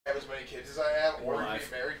many kids as I have, or to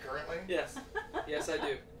be married currently? Yes. Yes, I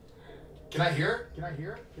do. Can I hear it? Can I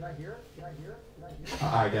hear it? Can I hear it? Can I hear it? Can I hear it?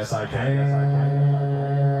 I guess I can.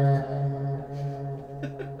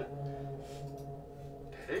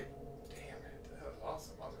 Hey, damn it. That was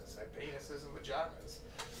awesome. I was going to say penises and vaginas.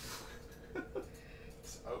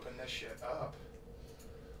 Let's open this shit up.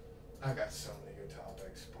 I got so many good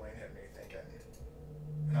topics. Blaine had me thinking.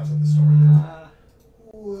 And I was at the store.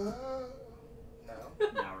 Whoa. No.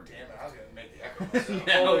 Now we're Damn it, I was going to make the echo myself.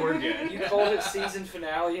 No, we're good. You called it season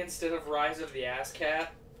finale instead of Rise of the Ass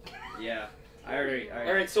Cat? Yeah. I already...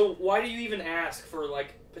 Alright, so why do you even ask for,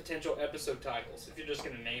 like, potential episode titles if you're just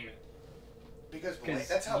going to name it? Because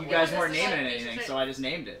that's how you guys weren't naming anything, so I just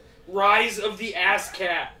named it. Rise of the Ass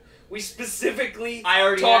Cat. We specifically I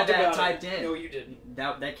already talked had that about typed it. in. No, you didn't.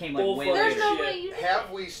 That came like Bull way fuck. later. There's no way you did.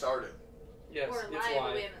 Have we started? Yes, We're it's live, live.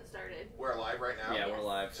 but we haven't started. We're live right now? Yeah, we're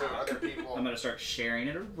live. So other people... I'm gonna start sharing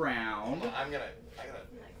it around. I gotta...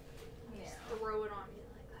 Yeah. Throw it on you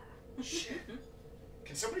like that. Shit.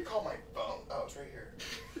 Can somebody call my phone? Oh, it's right here.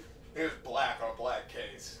 It was black on a black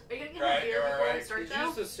case. Are you gonna get Right, a beer you're before right. we start Did you though?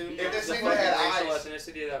 just assume If that this the thing fucking had racial eyes-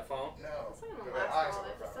 ethnicity of that phone? No. It's not It gonna had last eyes all on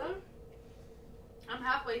the front. episode. I'm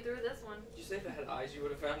halfway through this one. Did you say if it had eyes, you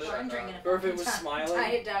would have found it? Well, I'm drinking Or if it was smiling?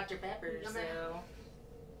 Diet Dr. Pepper, I'm so... in.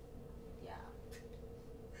 Yeah.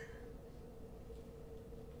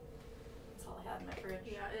 That's all I had in my fridge.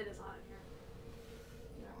 Yeah, it is hot in here.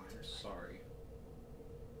 No, I'm sorry.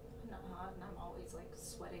 I'm not hot, and I'm always, like,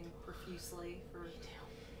 sweating profusely for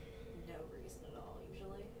no reason at all,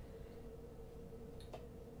 usually.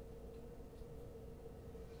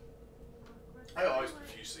 I always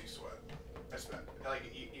profusely sweat. That's bad. Like,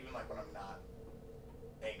 even like when I'm not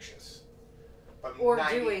anxious. But Or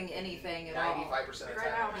doing anything at all. 95% of the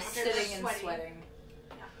Right now, time. Just I'm sitting and sweating. sweating.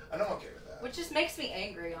 And I'm okay with that. Which just makes me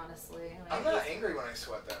angry, honestly. Like, I'm not angry when I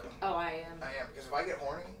sweat though. Oh, I am. I am, because if I get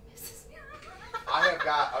horny, I have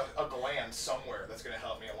got a gland somewhere that's going to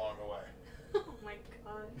help me along the way. Oh my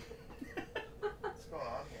god. What's going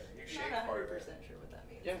on here? You I'm shaved not part 100% of it. sure what that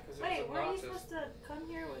means. Yeah, because it Wait, was were you obnoxious. supposed to come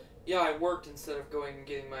here with... Yeah, I worked instead of going and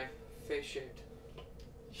getting my face shaved.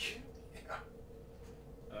 Yeah.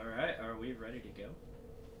 Alright, are we ready to go?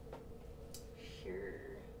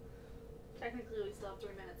 Sure. Technically, we still have 3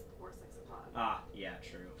 minutes before 6 o'clock. Ah, yeah,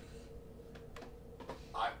 true.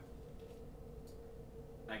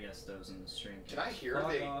 I guess those in the stream. Can I hear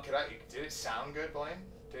log the... off. Did it sound good, Blaine?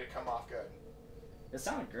 Did it come off good? It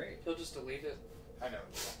sounded great. He'll just delete it. I know.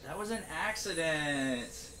 That was an accident.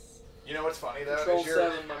 You know what's funny though? Control Is your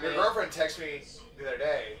 7, my man. girlfriend texted me the other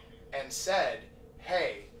day and said,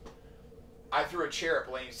 "Hey, I threw a chair at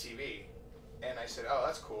Blaine's TV," and I said, "Oh,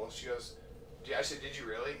 that's cool." She goes, I said, "Did you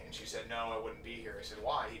really?" And she said, "No, I wouldn't be here." I said,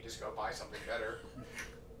 "Why? He'd just go buy something better."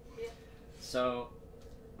 So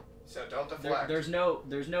Don't deflect. there's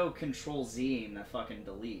no Control Z in the fucking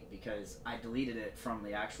delete because I deleted it from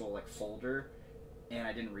the actual like folder, and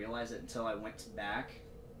I didn't realize it until I went back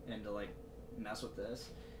and to like mess with this,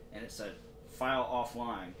 and it said file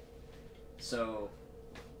offline. So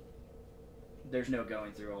there's no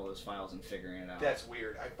going through all those files and figuring it out. That's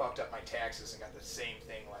weird. I fucked up my taxes and got the same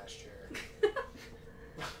thing last year.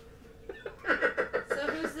 So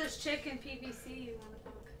who's this chick in PVC you want to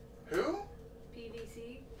fuck? Who?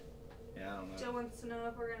 PVC? Yeah, I don't know. Joe wants to know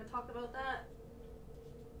if we're going to talk about that.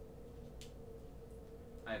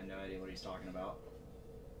 I have no idea what he's talking about.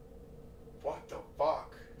 What the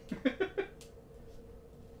fuck? Can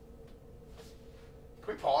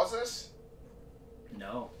we pause this?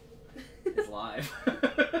 No. It's live.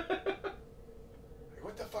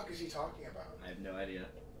 What the fuck is he talking about? I have no idea.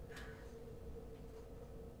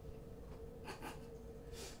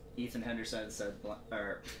 Ethan Henderson says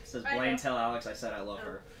I Blaine, know. tell Alex I said I love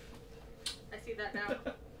her. I see that now.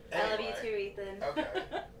 I love you Anyway. too, Ethan. Okay.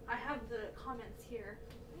 I have the comments here.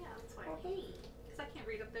 Yeah, that's fine. Oh, hey. Because I can't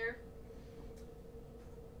read up there.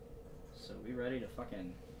 So we ready to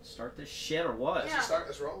fucking start this shit or what? Let's just start.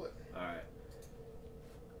 Let's roll it. Alright.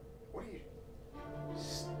 What are you?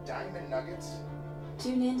 Diamond Nuggets?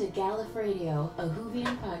 Tune in to Gallif Radio, a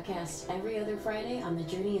Whovian podcast, every other Friday on the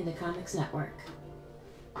Journey into Comics Network.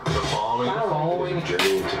 The following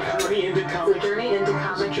Journey into Comics. Journey into Comics. Journey into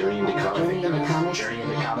Comics. Journey into Comics. Journey into Comics. Journey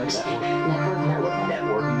into Comics.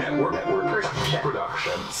 Network.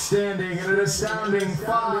 Production. Standing at an astounding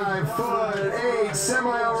 5'8",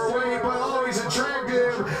 semi-overweight but always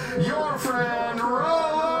attractive, your friend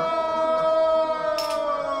Rolo!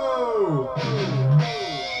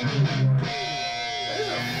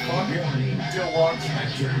 Fucking deluxe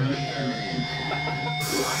entry.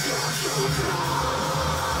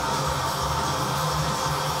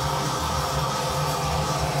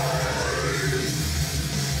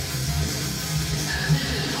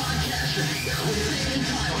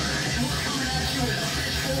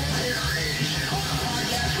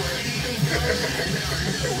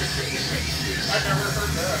 I've never heard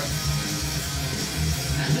that.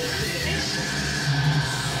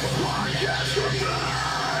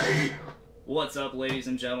 What's up, ladies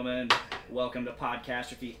and gentlemen? Welcome to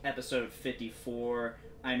Podcastrophe, episode 54.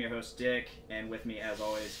 I'm your host, Dick, and with me, as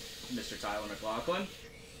always, Mr. Tyler McLaughlin.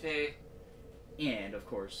 Hey. And, of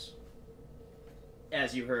course,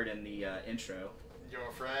 as you heard in the intro,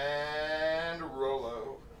 Your friend,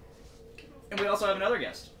 Rolo. and we also have another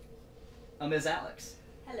guest, Ms. Alex.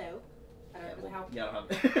 Hello. I don't know how. Yeah,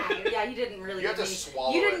 Yeah, you didn't really. You have give to me,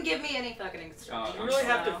 swallow You didn't it. give me any fucking instructions. You really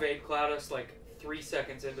have to vape cloud us like 3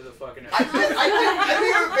 seconds into the fucking I didn't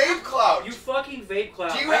even vape cloud. You fucking vape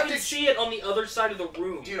cloud. Do you I have can to see it on the other side of the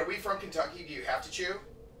room. Dude, are we from Kentucky? Do you have to chew?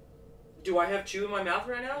 Do I have chew in my mouth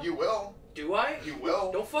right now? You will. Do I? You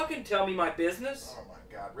will. Don't fucking tell me my business. Oh my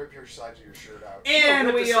god, rip your sides of your shirt out. And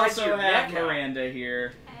Rip the we sides of also your have neck out. Miranda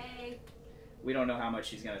here. Hey, We don't know how much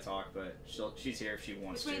she's going to talk, but she's here if she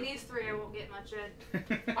wants between to. these three, I won't get much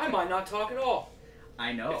in. I might not talk at all.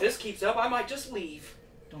 I know. If this keeps up, I might just leave.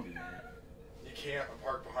 Don't do that. You can't. I'm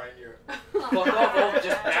parked behind you. Fuck off, I'll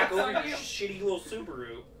just back over your shitty little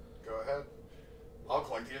Subaru. Go ahead. I'll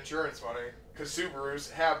collect the insurance money. Because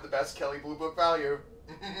Subarus have the best Kelly Blue Book value.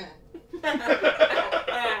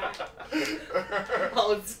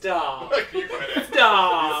 Oh, stop. You quit it.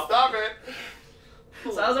 Stop. Stop it.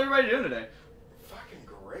 So how's everybody doing today? Fucking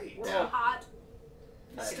great. It's so hot.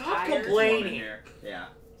 Stop It's warm in complaining. here. Yeah.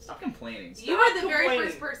 Stop complaining. You were the very complaining.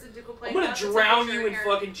 first person to complain I'm gonna about the drown temperature you in here.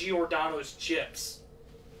 fucking Giordano's chips.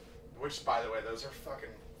 Which, by the way, those are fucking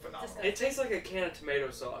phenomenal. It tastes like a can of tomato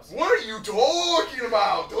sauce. What are you talking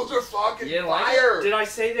about? Those are fucking You didn't like fire. Did I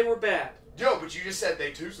say they were bad? Yo, but you just said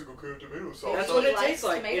they taste like a can of tomato sauce. That's so what he it likes tastes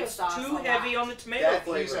like. tomato It's sauce too a heavy lot. on the tomato that he's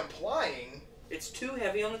flavor. implying. It's too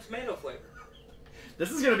heavy on the tomato flavor. This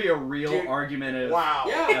is gonna be a real Dude. argumentative Wow.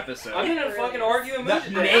 Yeah. episode. I'm in a Really fucking is. argument mood That-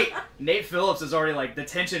 today. Nate Phillips is already like, the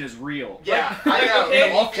tension is real. Yeah, Like, I know. okay,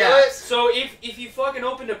 You all feel caps. it? So if you fucking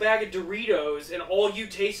opened a bag of Doritos and all you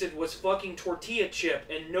tasted was fucking tortilla chip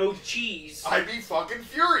and no cheese, I'd be fucking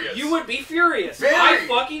furious. you would be furious. Very. I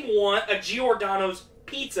fucking want a Giordano's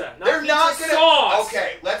pizza, not They're pizza not gonna. sauce.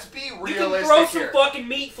 Okay, let's be You realistic can throw some here. fucking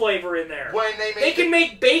meat flavor in there. When they make They can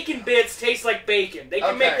make bacon bits taste like bacon. They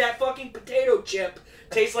can make Okay. that fucking potato chip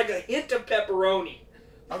taste like a hint of pepperoni.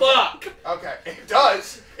 Okay. Fuck! Okay, it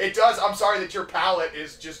does. It does. I'm sorry that your palate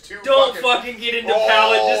is just too. Don't fucking get into Oh,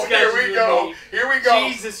 palate discussion here we with go. me. Here we go.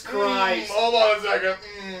 Jesus Christ. Hold on a second.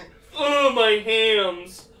 Oh, my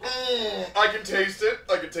hams. I can taste it.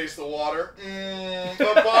 I can taste the water.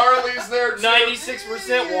 The barley's there too.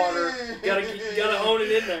 96% water. Gotta hone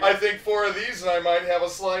it in there. I think 4 of these and I might have a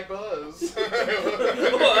slight buzz.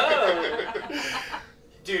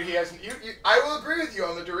 Dude, he has. I will agree with you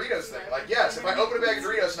on the Doritos thing. Like, yes, if I open a bag of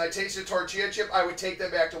Doritos and I tasted a tortilla chip, I would take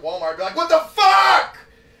them back to Walmart and be like, what the fuck?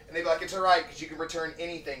 And they'd be like, it's alright, because you can return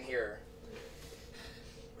anything here.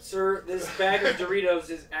 Sir, this bag of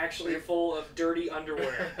Doritos is actually full of dirty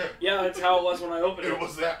underwear. Yeah, that's how it was when I opened it. It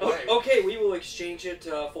was that Oh, way. okay, we will exchange it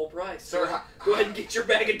full price. Sir, Go ahead and get your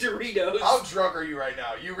bag of Doritos. How drunk are you right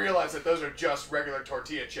now? You realize that those are just regular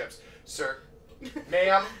tortilla chips. Sir,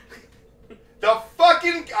 ma'am, the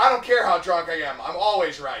fucking... I don't care how drunk I am. I'm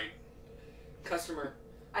always right. Customer.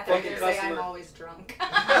 I thought Fucking you were going to say I'm customer. always drunk.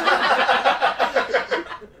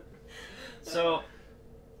 So,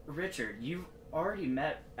 Richard, you've already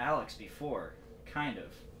met Alex before, kind of.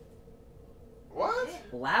 What?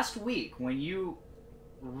 Last week, when you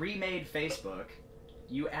remade Facebook,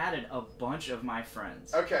 you added a bunch of my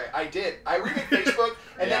friends. Okay, I did. I remade Facebook,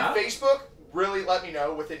 and Yeah? then Facebook really let me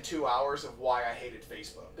know within 2 hours of why I hated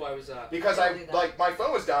Facebook. Why was that? Because Don't do that. like, my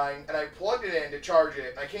phone was dying, and I plugged it in to charge it,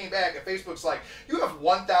 and I came back, and Facebook's like, you have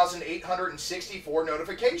 1,864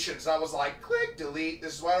 notifications. And I was like, click, delete,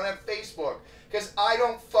 this is why I don't have Facebook. Because I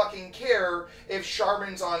don't fucking care if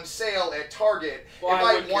Charmin's on sale at Target. Well, if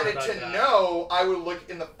I I would care wanted about to that. know, I would look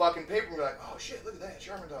in the fucking paper and be like, oh shit, look at that,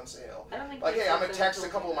 Charmin's on sale. I don't think Like, hey, I'm gonna Facebook's text a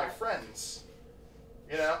ever couple of told my me friends.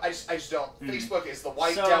 You know, I just don't. Mhm. Facebook is the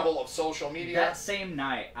white So, devil of social media. That same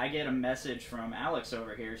night, I get a message from Alex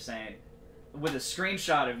over here saying, with a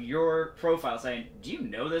screenshot of your profile saying, do you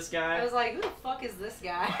know this I guy? was like, who the fuck is this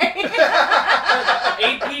guy?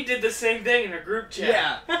 AP did the same thing in a group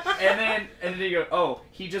chat. Yeah. And then you go, oh,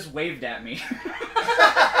 he just waved at me.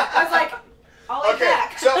 I was like, I'll be Okay,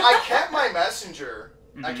 back. so I kept my messenger.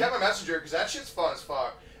 I Mhm. kept my messenger because that shit's fun as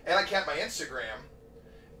fuck, and I kept my Instagram.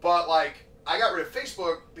 But like, I got rid of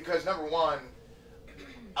Facebook because number one,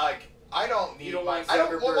 like, I don't need You don't my. want I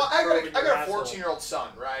don't. Zuckerberg Well, I probing got your a asshole. 14-year-old son,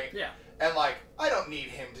 right? Yeah. And like, I don't need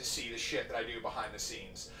him to see the shit that I do behind the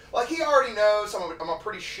scenes. Like, he already knows I'm a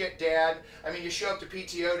pretty shit dad. I mean, you show up to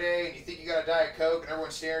PTO day and you think you got a Diet Coke and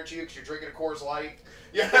everyone's staring at you because you're drinking a Coors Light.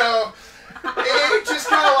 You know? It's just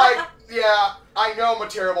kind of like, yeah, I know I'm a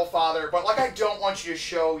terrible father, but, like, I don't want you to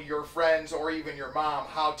show your friends or even your mom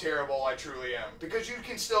how terrible I truly am. Because you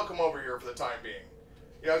can still come over here for the time being.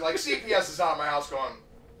 You know, like, CPS is out of my house going,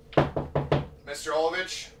 Mr.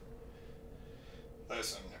 Olovich,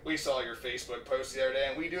 listen, we saw your Facebook post the other day,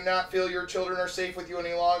 and we do not feel your children are safe with you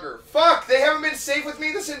any longer. Fuck! They haven't been safe with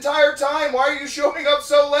me this entire time! Why are you showing up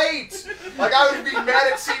so late? Like, I would be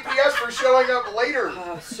mad at CPS for showing up later.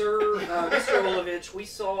 Sir, Mr. Olovich, we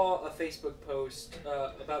saw a Facebook post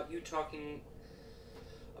about you talking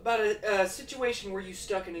about a situation where you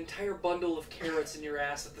stuck an entire bundle of carrots in your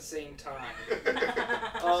ass at the same time.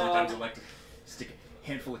 Sometimes I like to stick a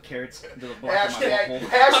handful of carrots into the bottom of my butthole.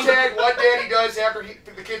 Hashtag what daddy does after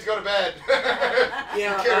the kids go to bed.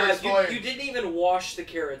 Yeah, you didn't even wash the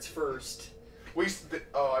carrots first. I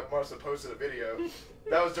must have posted a video.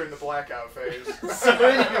 That was during the blackout phase. So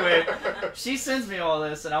anyway, she sends me all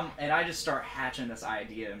this, and I just start hatching this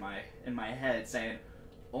idea in my head, saying,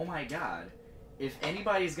 "Oh my God, if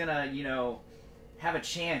anybody's gonna, have a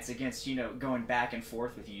chance against, going back and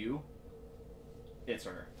forth with you, it's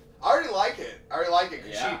her." I already like it.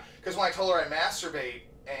 Yeah. Because when I told her I masturbate,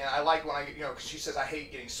 and I like when I get, because she says I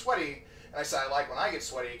hate getting sweaty, and I said I like when I get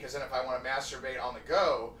sweaty, because then if I want to masturbate on the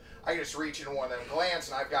go, I can just reach into one of them glands,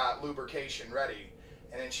 and I've got lubrication ready.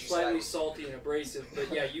 And then she Slightly said, salty and abrasive,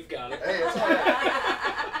 but yeah, you've got it. Hey, it's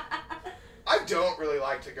I don't really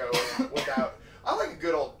like to go without. I like a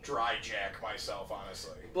good old dry jack myself,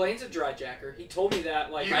 honestly. Blaine's a dry jacker. He told me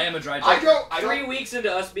that like I am a dry jacker. I don't. 3 weeks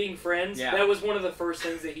into us being friends, that was one of the first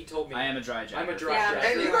things that he told me. I am a dry jacker. I'm a dry jacker.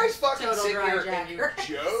 And you guys fucking Total sit dry here jacker. and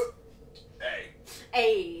you joke. Hey.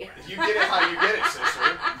 Hey. You get it how you get it,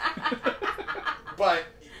 sister. But,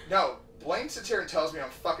 no, Blaine sits here and tells me I'm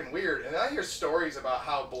fucking weird, and then I hear stories about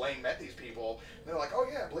how Blaine met these people, and they're like, oh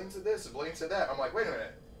yeah, Blaine said this, and Blaine said that. I'm like, wait a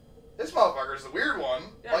minute. This motherfucker's the weird one.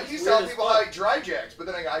 Yeah, like, he's telling people how I dry jacks, but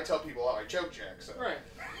then I tell people how I choke jack, so. Right.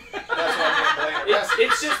 That's why I'm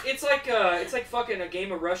getting Blaine It's like fucking a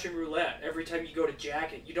game of Russian roulette. Every time you go to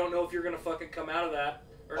jack it, you don't know if you're gonna fucking come out of that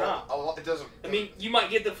or not. It doesn't. I mean, you might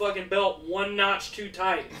get the fucking belt one notch too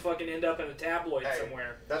tight and fucking end up in a tabloid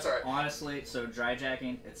somewhere. That's alright. Honestly, so dry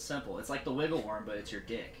jacking, it's simple. It's like the wiggle worm, but it's your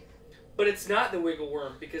dick. But it's not the wiggle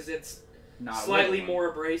worm because it's Not slightly more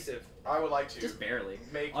abrasive. I would like to. Just barely.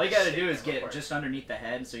 Make All you gotta do shit is get real just underneath the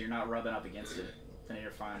head so you're not rubbing up against it. Then you're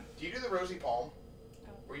fine. Do you do the rosy palm?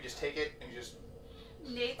 Where you just take it and you just.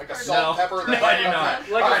 Nate Like a Carter. salt No. pepper? No, I do not.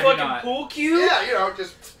 Like I a do fucking not. pool cue? Yeah,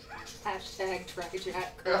 just. Hashtag dry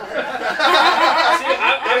jack. See,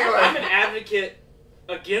 I'm Anyway. an advocate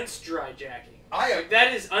against dry jacking. Like,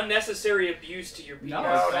 that is unnecessary abuse to your penis. No,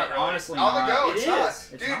 No, it's not really. honestly On the not. go, It it's is. not. It's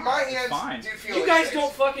Dude, not. my It's hands fine. do feel You like guys six.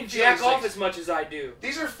 don't fucking Feel jack like off six. as much as I do.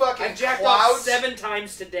 These are fucking I jacked clouds. off 7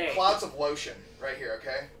 times today. Clouds of lotion right here,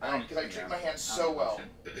 okay? I don't Because I yeah, treat my hands I so don't well.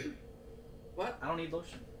 lotion. What? I don't need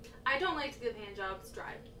lotion. I don't like to give hand jobs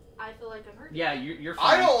dry. I feel like I'm hurting. Yeah, you're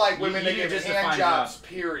fine. I don't like women that do give just a hand fine jobs, job.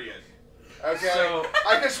 period. Okay? So-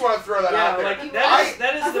 I just want to throw that Yeah, out there. like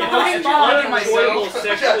that is the most I- unenjoyable myself-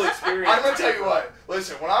 sexual Yes. experience. I'm going to tell you what.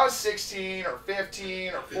 Listen, when I was 16 or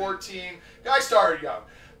 15 or 14, I started young.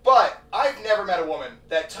 But I've never met a woman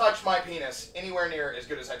that touched my penis anywhere near as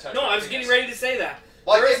good as I touched No, my I was penis. getting ready to say that.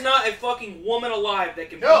 Like, There is if- not a fucking woman alive that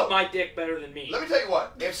can No. beat my dick better than me. Let me tell you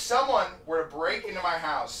what. If someone were to break into my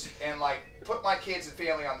house and, like, put my kids and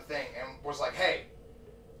family on the thing and was like, hey,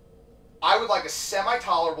 I would like a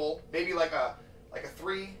semi-tolerable, maybe like a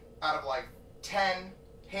 3 out of, like, 10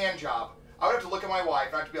 hand job, I would have to look at my wife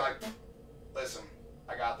and I have to be like, listen,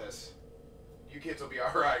 I got this. You kids will be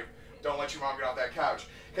alright. Don't let your mom get off that couch.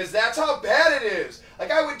 Because that's how bad it is.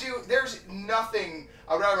 Like, I would do, there's nothing,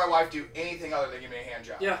 I would rather my wife do anything other than give me a hand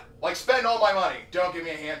job. Yeah. Like, spend all my money. Don't give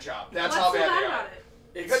me a hand job. That's how What's so bad bad they are. about it?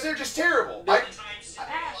 Because they're just terrible. They're-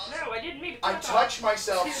 No, I didn't mean to I touch touch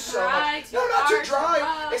myself Too so dry, much. too No, not too hard, too dry.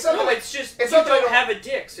 rough. It's not No, that it's just it's you not that I don't don't- have a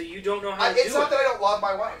dick, so you don't know how to do it's not it. that I don't love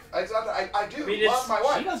my wife. It's not that I do I mean, love my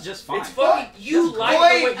wife. She does just fine. It's fucking you Just like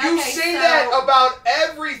Blaine, the way you Okay, say so- that about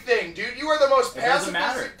everything, dude. You are the most It doesn't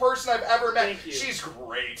matter. passive person I've ever met. Thank you. She's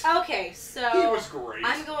great. Okay, so He was great.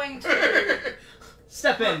 I'm going to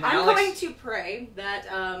Step in, I'm Alex. going to pray that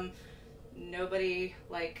nobody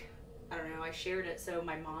like I don't know. I shared it so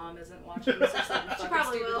my mom isn't watching this or something fucking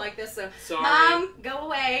probably stupid will. like this. So Sorry. Mom, go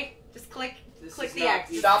away. Just click This click is the not X.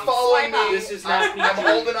 PG. Stop following Swipe up. me. This is not I'm PG.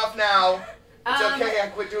 old enough now It's okay, I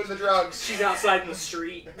quit doing the drugs. She's outside in the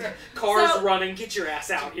street. Cars So- running. Get your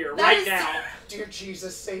ass out here That right is- now. Dear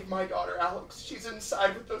Jesus, save my daughter Alex. She's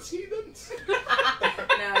inside with those heathens.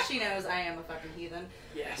 No, she knows I am a fucking heathen.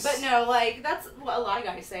 Yes. But no, like, that's what a lot of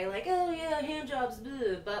guys say, like, oh yeah, hand jobs,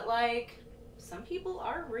 bleh. But like, some people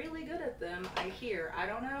are really good at them, I hear. I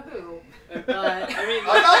don't know who, but I mean,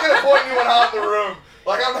 I'm not gonna point anyone out in the room.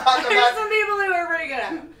 Like, I'm not there's gonna. some people who are pretty good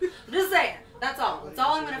at them. I'm just saying. That's all. That's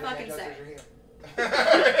all I'm gonna fucking say.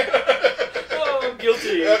 oh,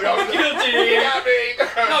 guilty. No, Guilty. yeah, me.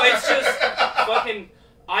 No, it's just fucking.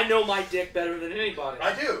 I know my dick better than anybody.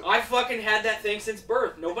 I do. I fucking had that thing since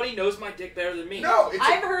birth. Nobody knows my dick better than me. No, it's.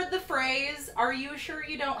 I've heard the phrase, "Are you sure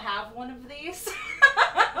you don't have one of these?" Okay.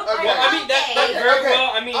 Well, I mean that very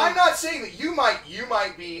well. I mean, I'm not saying that you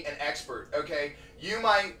might be an expert. Okay, you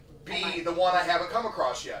might be the one I haven't come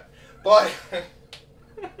across yet, but.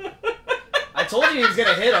 I told you he was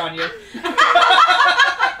gonna hit on you.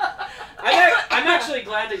 I'm actually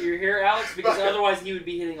glad that you're here, Alex, because otherwise he would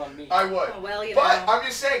be hitting on me. I would. Oh, well, you But know. I'm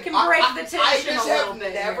just saying, Can break the tension I just a little have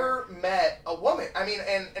bit never met a woman. I mean,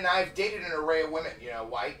 and I've dated an array of women. You know,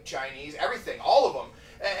 white, Chinese, everything, all of them.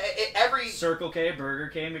 Every Circle K, Burger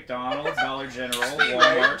King, McDonald's, Dollar General, Speedway.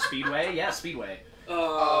 Walmart, Speedway. Yeah, Speedway.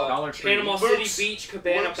 Dollar Tree. Panama Luke's. City Beach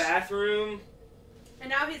Cabana Luke's. bathroom. And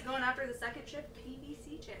now he's going after the second shift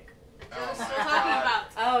PVC chick. That Oh Joe's my still talking God. about.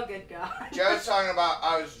 Oh, good God. Joe's talking about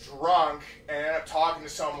I was drunk and ended up talking to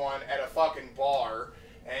someone at a fucking bar,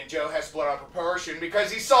 and Joe has blown out of proportion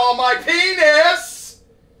because he saw my penis.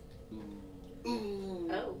 Ooh.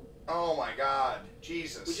 Oh. Oh my God, Would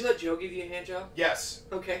Jesus. you let Joe give you a hand job? Yes.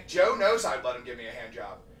 Okay. Joe knows I'd let him give me a hand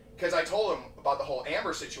job. Because I told him about the whole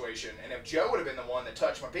Amber situation, and if Joe would have been the one that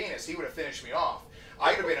touched my penis, he would have finished me off. I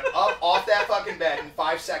would have been up off that fucking bed in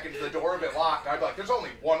 5 seconds, the door would have been locked, and I'd be like, there's only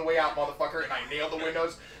one way out, motherfucker, and I nailed the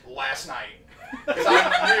windows last night. Because I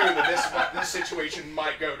knew that this situation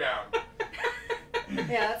might go down.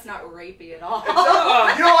 Yeah, that's not rapey at all. It's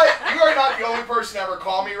not, you know what? You are not the only person to ever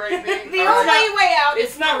call me rapey. The All only right? way out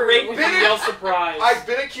It's is not through. rape if you yell surprise. I've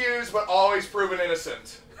been accused, but always proven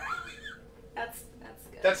innocent. That's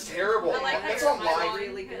good. That's terrible. I like how That's you're on live. eyeballing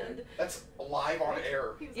really him. good. That's live on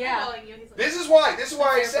air. He was Yeah. eyeballing you. And he's like, This is why I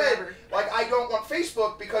There said, forever. like, I don't want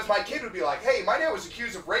Facebook because my kid would be like, hey, my dad was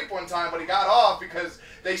accused of rape one time, but he got off because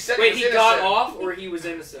they said Wait, he he was got innocent. off or he was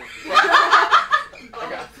innocent?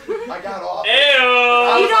 I got off. Ew!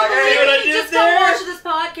 I You was don't like, hey, believe what I me? did Just there? go watch this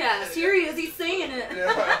podcast. Here he is. He's singing it.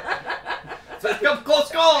 Let's go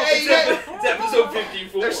close calls. Hey, It's episode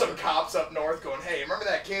 54. There's some cops up north going, hey, remember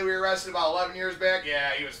that kid we arrested about 11 years back?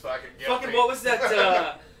 Yeah, he was fucking guilty. Fucking, what was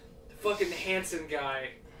that, fucking Hansen guy?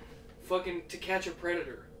 Fucking To Catch a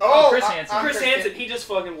Predator. Oh, Chris I- Hansen. I'm Chris Hansen, he just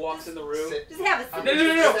fucking walks in the room. Sit. Just have a seat.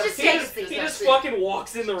 No. Just He take a just, seat. he just fucking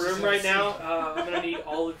walks in the room right now. I'm gonna need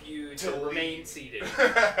all of you to To remain leave. seated.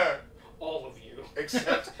 All of you.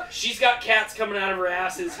 Except, She's got cats coming out of her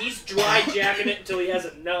asses. He's dry jacking it until he has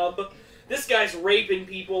a nub. This guy's raping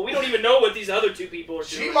people. We don't even know what these other two people are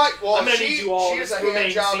doing. she might, well, I'm gonna need you all she's to a hand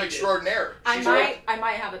remain job seated. extraordinaire. I She's might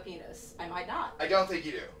have a penis. I might not. I don't think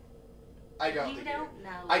you do. I don't You think don't know.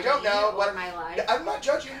 I don't me know, or but my life. I'm not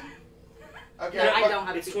judging. Okay, No, I but don't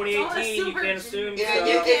have a It's penis. 2018. You can't assume. If, You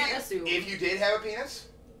if- can't if- assume. if you did have a penis,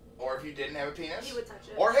 or if you didn't have a penis, he would touch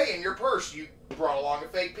it. or hey, in your purse you brought along a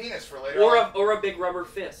fake penis for later Or on, or a big rubber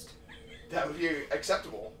fist. that would be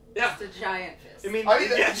acceptable. Yeah. It's a giant fist. I mean, I mean,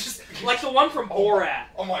 yeah, that- just like the one from Oh my- Borat.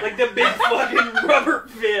 oh my- Like the big fucking rubber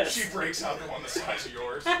fist. She breaks out the one the size of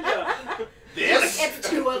yours. Yeah. This? It's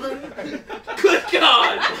two of them. Good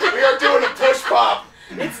God! We are doing a push pop.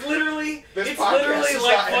 It's literally, This it's podcast literally is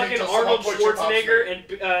like not ending fucking till someone Arnold puts your pops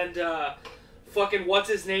Schwarzenegger and fucking what's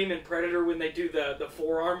his name in Predator when they do the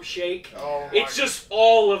forearm shake. Oh my. It's just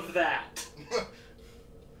all of that.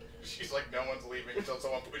 She's like, no one's leaving until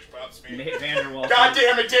someone push pops me. Nate Vanderwall. God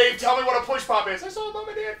damn it, Dave! Tell me what a push pop is. I saw mom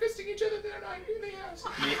and dad fisting each other the other night in the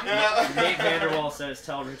house. Nate Vanderwall says,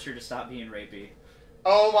 "Tell Richard to stop being rapey."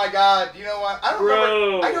 Oh my God! You know what? I don't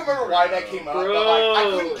remember. I don't remember why that came up, but like, I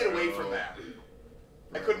couldn't Bro. get away from that.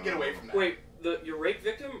 I couldn't get away from that. Wait, your rape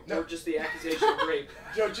victim No. or just the accusation of rape?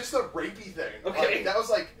 Yo, just the rapey thing. Okay. Like, that was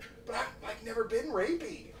like, but I've like never been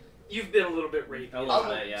rapey. You've been a little bit rapey. A little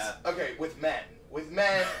bit, yeah. Okay, with men. With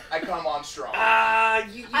men, I come on strong. You I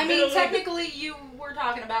been a mean, little bit- technically, you were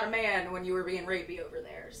talking about a man when you were being rapey over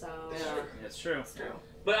there, so. Yeah. It's true.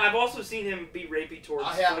 But I've also seen him be rapey towards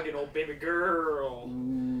I have- fucking old baby girl.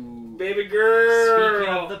 Ooh. Baby girl.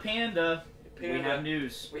 Speaking of the panda, we Panda. have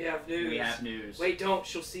news. We have news. We have news. Wait, don't.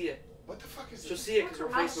 She'll see it. What the fuck is She'll this? see it because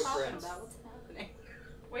we're I was Facebook talking friends. about what's happening.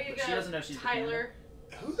 Way to But go, she doesn't know she's the Tyler.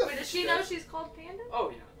 Who the Wait, does she know she's called Panda? Oh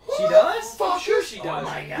yeah. She does? I'm sure she does. Oh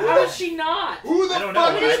my God. How does she not? Who the I don't know.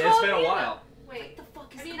 fuck is... It's been a while. Wait, What the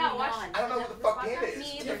fuck is have you going not watched? on? I don't know who the fuck Panda is.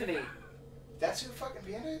 Me either. Tiffany. That's who fucking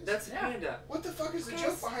Panda is? That's Panda. What the fuck is the Yes.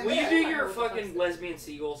 joke behind Will you that? do I your know what the fucking fuck's- lesbian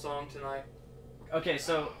seagull song tonight? Okay,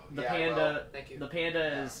 so the Yeah, panda, well, Thank you. the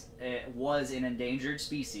panda is was an endangered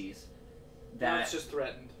species. Now That it's just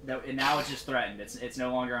threatened. and now it's just threatened. It's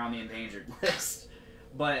no longer on the endangered list.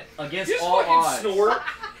 But against Just all fucking odds, snort.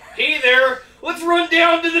 Hey there, let's run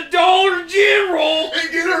down to the Dollar General.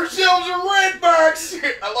 And get ourselves a red box!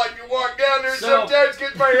 I like to walk down there So- sometimes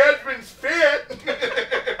get my husband's fit!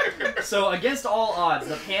 so against all odds,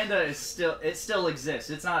 the panda is still exists.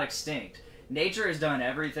 It's not extinct. Nature has done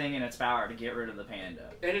everything in its power to get rid of the panda.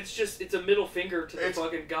 And it's a middle finger to the It's-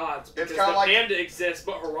 fucking gods because kinda the like- panda exists,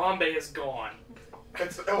 but Harambe is gone.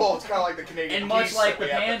 It's kind of like the Canadian And much geese like that the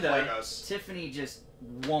we have to plague panda, us. Tiffany just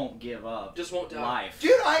won't give up. Just won't die. Life.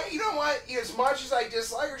 Dude, you know what? As much as I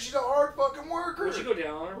dislike her, she's a hard fucking worker. Would you go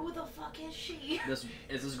down on her? Who the fuck is she? This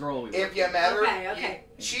is this girl we If work you with. met her, Okay.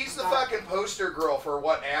 she's the fucking poster girl for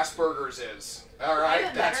what Asperger's is. Alright?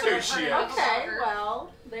 haven't That's met her, who she but is. Okay,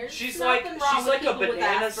 well, there's She's nothing like- wrong she's with like a people with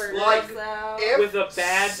banana Asperger's, slug. so- If With a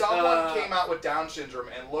bad, someone came out with Down syndrome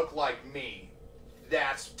and looked like me,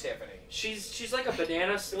 that's Tiffany. She's like a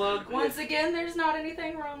banana slug Once with again, there's not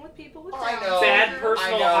anything wrong with people with I Down know. bad syndrome.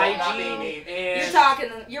 personal I know, not being hygiene mean.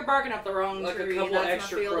 and You're barking up the wrong Like a tree. couple That's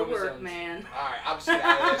extra my field of work, chromosomes. man. Alright, I'm just getting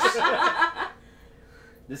out of this.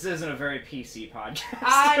 This isn't a very PC podcast.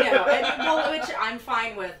 I know, well, which I'm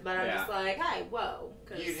fine with, but I'm Yeah. just like, hey, whoa.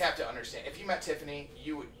 'cause- You'd have to understand. If you met Tiffany,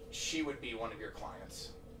 she would be one of your clients.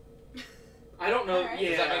 I don't know. Alright. Yeah.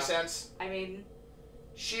 Does that make sense? I mean,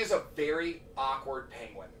 She is a very awkward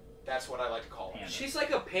penguin. That's what I like to call her. Panda. She's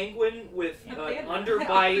like a penguin with a an panda.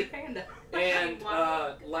 underbite Panda. and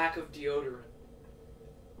Wow. lack of deodorant.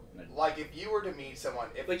 Like if you were to meet someone,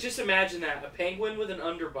 if Like just imagine that, a penguin with an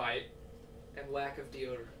underbite and lack of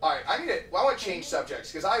deodorant. all right, I want to change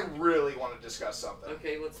subjects because I really want to discuss something.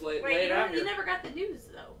 Okay, let's lay Wait, it out you here. never got the news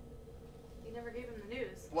though. You never gave him the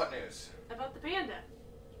news What news? about the panda.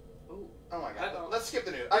 Oh my I god, don't- let's skip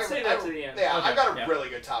the news. Let's save that to the end. Yeah, Okay, I've got a yeah. really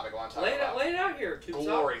good topic I want to talk Lay about. it out here. Tubes up.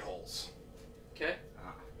 Glory holes. Okay.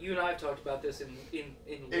 You and I have talked about this in In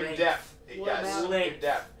length. depth. What Yes, about- in Length.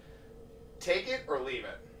 depth. Take it or leave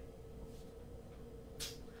it.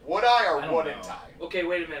 Would I or I don't wouldn't know. I? Okay,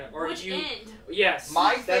 wait a minute. Are Which you? end? Yes.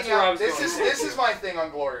 My that's thing where I on, was this going. is this is my thing on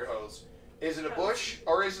glory holes. Is it a bush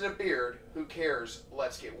or is it a beard? Who cares?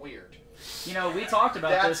 Let's get weird. You know, we talked about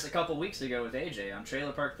That's- this a couple weeks ago with AJ on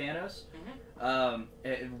Trailer Park Thanos,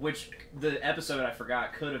 Mhm. which the episode I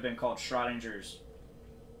forgot could have been called Schrodinger's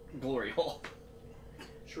Glory Hole.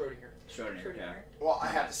 Schrodinger. Schrodinger, yeah. Well, I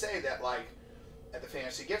have to say that like at the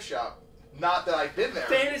fantasy gift shop, not that I've been there.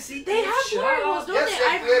 Fantasy. They have gift glory shop. holes, don't Yes, they? they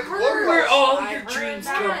I've have glory heard. Where all I've your heard dreams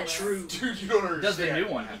that. come true. Dude, you don't understand. Does the new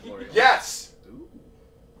one have Glory Hole? Yes. Ooh.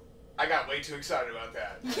 I got way too excited about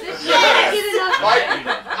that. Yes!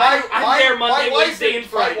 I'm there Monday, wife Wednesday, and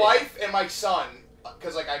Friday. My wife and my son,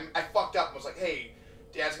 because like I fucked up and was like, hey,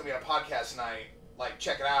 Dad's gonna be on a podcast tonight. Like,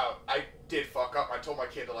 check it out. I did fuck up. I told my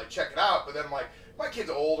kid to like check it out, but then I'm like, my kid's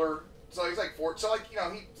older, so he's like 4. So like, you know,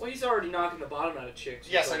 he. Well, he's already knocking the bottom out of chicks.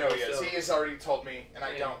 Yes, I know he is. So- He has already told me, and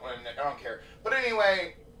I Yeah. don't care. But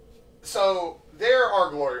anyway, so there are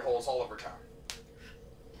glory holes all over town.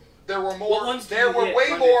 There were more. What ones do There you were hit way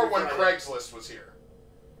Monday more through when Friday? Craigslist was here.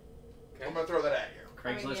 Okay. I'm gonna throw that at you.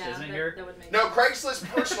 Craigslist isn't here? That would make No, sense. Craigslist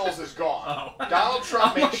Personals is gone. Oh. Donald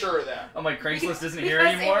Trump made sure of that. I'm like, Craigslist isn't here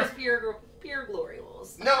Because anymore? It was pure glory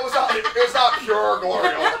holes. No, it was not. It was not pure glory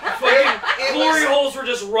hole. Fucking glory holes were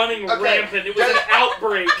just running Okay. rampant. It was an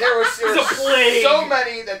outbreak. There was It was a plague. so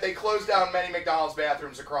many that they closed down many McDonald's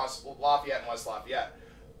bathrooms across Lafayette and West Lafayette.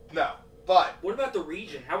 No, but What about the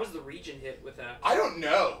region? How was the region hit with that? I don't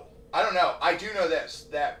know. I do know this,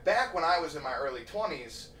 that back when I was in my early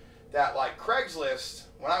 20s, that like Craigslist,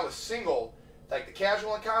 when I was single, like the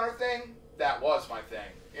casual encounter thing, that was my thing.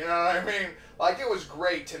 You know what I mean? Like it was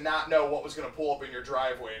great to not know what was going to pull up in your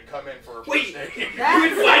driveway and come in for a Wait, first date. you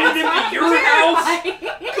invited him to your house?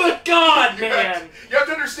 Terrifying. Good God, man! You have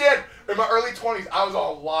to understand, in my early 20s, I was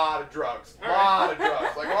on a lot of drugs. A lot of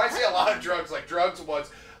drugs. Like when I say a lot of drugs, like drugs was,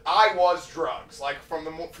 I was drugs. Like from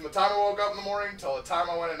the time I woke up in the morning till the time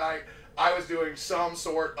I went at night, I was doing some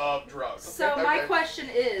sort of drugs. So my Okay? question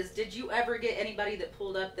is, did you ever get anybody that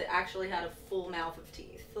pulled up that actually had a full mouth of teeth?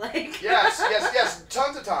 Like Yes,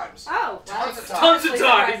 tons of times. Oh, Tons of that's times. Tons of honestly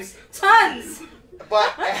times. surprising. Tons.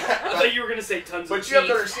 But I thought you were gonna say tons of but teeth. you have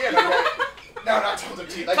to understand. Okay? No, not tons of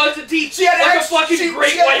teeth. Like, Tons of teeth. She had like ex- a fucking she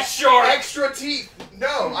great had white shark. extra teeth.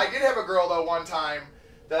 No, I did have a girl though one time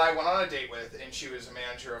that I went on a date with, and she was a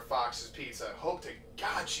manager of Fox's Pizza. Hope to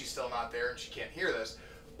God she's still not there and she can't hear this.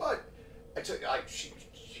 But she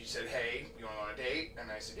said, hey, you want to go on a date? And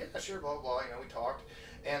I said, yeah, sure, blah, blah, blah. You know, we talked.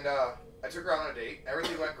 And I took her out on a date.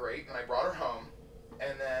 Everything went great, and I brought her home.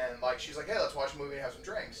 And then, like, she's like, hey, let's watch a movie and have some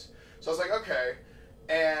drinks. So I was like, okay.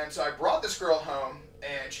 And so I brought this girl home,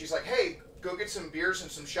 and she's like, hey, go get some beers and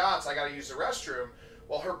some shots. I got to use the restroom.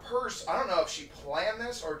 Well, her purse, I don't know if she planned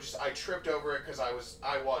this or just I tripped over it because I was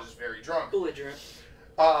very drunk. Belligerent.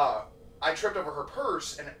 I tripped over her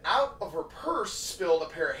purse, and out of her purse spilled a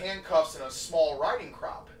pair of handcuffs and a small riding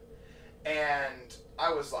crop. And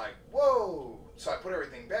I was like, whoa. So I put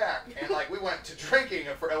everything back, and like we went to drinking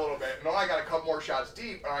for a little bit, and when I got a couple more shots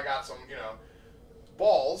deep, and I got some, you know,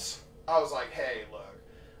 balls, I was like, hey, look,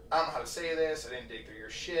 I don't know how to say this, I didn't dig through your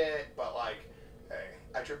shit, but like, hey,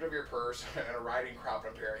 I tripped over your purse, and a riding crop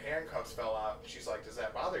and a pair of handcuffs fell out. She's like, does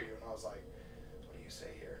that bother you? And I was like, what do you say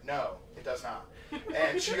here? No, it does not.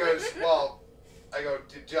 And she goes, well, I go,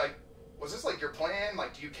 was this like your plan?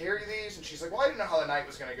 Like, do you carry these? And she's like, well, I didn't know how the night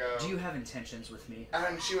was going to go. Do you have intentions with me?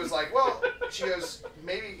 And she was like, well, she goes,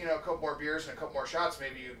 maybe, you know, a couple more beers and a couple more shots,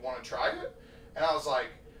 maybe you'd want to try it? And I was like,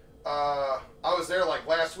 I was there like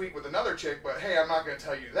last week with another chick, but hey, I'm not going to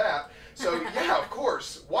tell you that. So yeah, of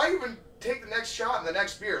course. Why even take the next shot and the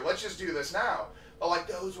next beer? Let's just do this now. But like,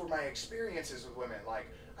 those were my experiences with women. Like,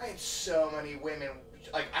 I had so many women.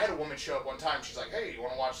 Like, I had a woman show up one time. She's like, hey, you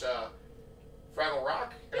want to watch Fraggle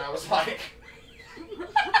Rock? And I was like...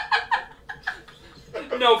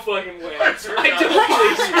 No fucking way. I swear I to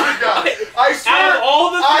don't God. believe you. I swear. Out of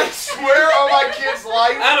all the I swear on my kid's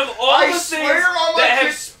life. Out of all I the swear things on my that have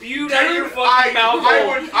kid's- spewed out of your Dude, fucking mouth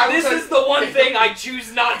hole, this would- is the one thing I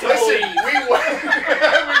choose not to Listen, believe. we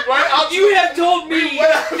went out to You have told me we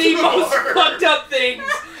went out to the most bar. fucked up things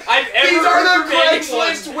I've ever These are heard the from anyone.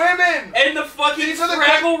 Craigslist women. And the fucking These are the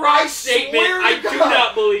Fraggle I Rock statement, swear to I do God.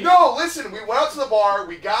 not believe. No, listen, we went out to the bar,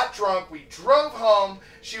 we got drunk, we drove home.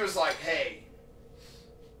 She was like, hey,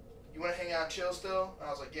 you want to hang out and chill still? And I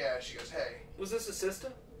was like, yeah. She goes, hey, Was this a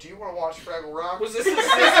sister? do you want to watch Fraggle Rock? Was this a sister?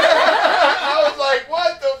 I was like,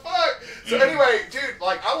 what the fuck? So anyway, dude,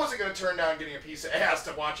 like, I wasn't going to turn down getting a piece of ass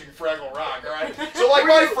to watching Fraggle Rock, alright? So, like,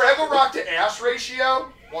 my Fraggle Rock to ass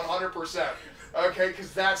ratio, 100%. Okay,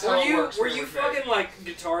 because that's how it works. Were you fucking, like,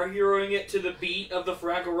 guitar heroing it to the beat of the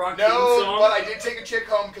Fraggle Rock theme No, song? but I did take a chick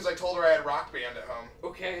home because I told her I had Rock Band at home.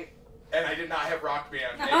 Okay. And I did not have Rock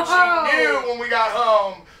Band. And she knew when we got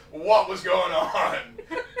home what was going on.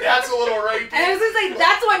 That's a little rapey. And I was gonna say,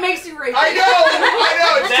 that's what makes you rapey. I know,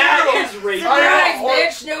 it's That terrible. is rapey. I know.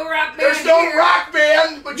 Surprise, bitch, no rock band There's no here. Rock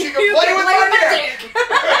Band, but you can You play can with play my with my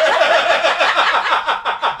dick.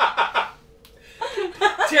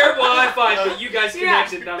 Terrible high five, but you guys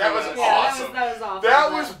connected That was nonetheless. awesome. That was awesome.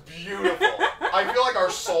 That was beautiful. I feel like our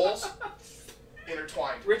souls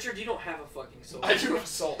intertwined. Richard, you don't have a fucking soul. I do have a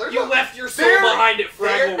soul. There's You a- left your soul there- behind at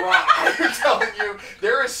Fraggle there- Rock. I'm telling you,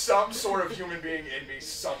 there is some sort of human being in me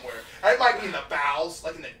somewhere. It might be in the bowels,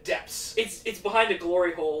 like in the depths. It's behind a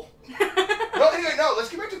glory hole. No, anyway, no, let's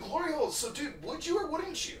get back to glory holes. So, dude, would you or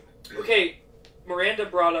wouldn't you? Okay, Miranda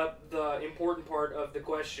brought up the important part of the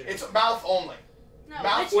question. It's mouth only. No,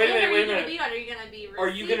 Mouth- which Wait a end minute, wait a are minute. you gonna be on? Are you gonna be Are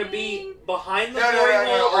you gonna be receiving? behind the No, glory hole,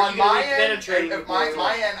 or are On you gonna my be end, penetrating the at glory hole?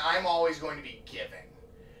 my end, I'm always going to be giving.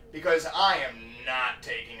 Because I am not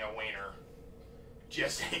taking a wiener.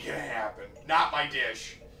 Just ain't gonna happen. Not my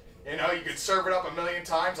dish. You know, you could serve it up a million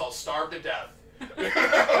times, I'll starve to death.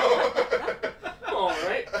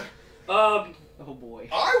 Alright. Oh boy.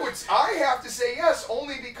 I have to say yes,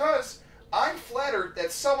 only because I'm flattered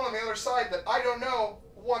that someone on the other side that I don't know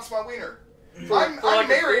wants my wiener. I'm like a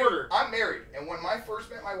married. quarter. I'm married. And when I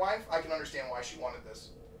first met my wife, I can understand why she wanted this.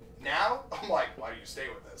 Now, I'm like, why do you stay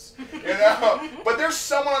with this? You know? But there's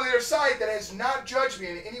someone on the other side that has not judged me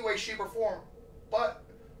in any way, shape, or form. But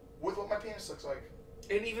with what my penis looks like.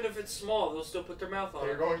 And even if it's small, they'll still put their mouth on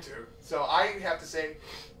They're it. going to. So I have to say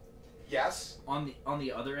yes. On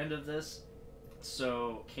the other end of this,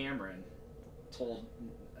 so Cameron told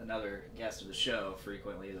another guest of the show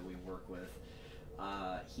frequently that we work with,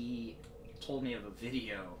 he told me of a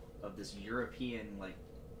video of this European, like,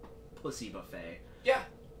 pussy buffet. Yeah.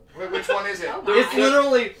 Which one is it? Oh, It's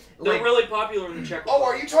literally, They're like, really popular in the Czech Oh, Republic.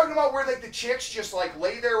 are you talking about where like the chicks just like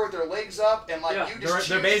lay there with their legs up and like Yeah. you they're just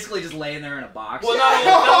basically just laying there in a box. Well, Oh,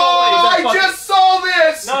 not always. I just saw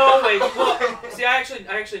this. Not always. Well, see, I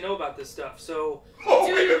actually know about this stuff. So Oh,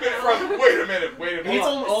 wait a minute. Wait a He minute.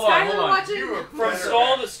 told, hold Skylar on. watching. You have from better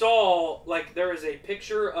stall than- to stall, like there is a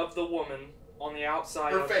picture of the woman on the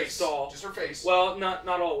outside her of the face, stall. just her face. Well, not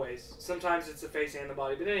always. Sometimes it's the face and the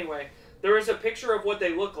body. But anyway, there is a picture of what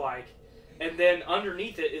they look like, and then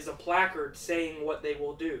underneath it is a placard saying what they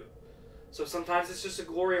will do. So sometimes it's just a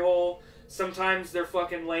glory hole. Sometimes they're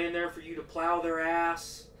fucking laying there for you to plow their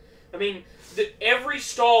ass. I mean, every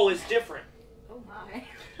stall is different. Oh my.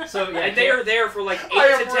 So yeah, And they are there for like 8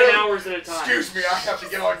 to 10 hours at a time. Excuse me, I have to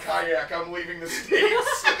get on kayak. I'm leaving the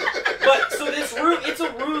States. But, so this room, it's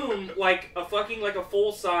a room, like a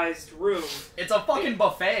full-sized room. It's a fucking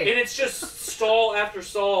buffet. And it's just stall after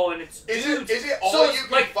stall, and it's Is dudes. it all So you it's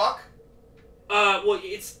can like, fuck? well,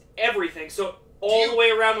 it's everything. So all the way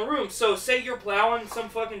around the room. So say you're plowing some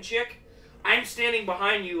fucking chick, I'm standing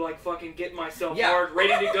behind you, like fucking getting myself hard,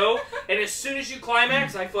 ready to go. And as soon as you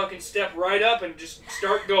climax, I fucking step right up and just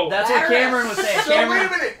start going. That's what Cameron was saying. So Cameron,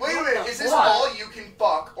 wait a minute. Is this What? all you can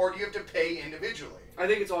fuck, or do you have to pay individually? I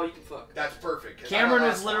think it's all you can fuck. That's perfect. 'Cause Cameron I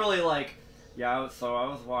don't was literally like, yeah. I was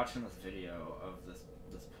watching this video of this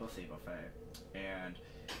pussy buffet, and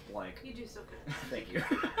like, You do so good. thank you.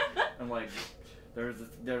 And like, there's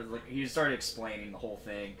like he started explaining the whole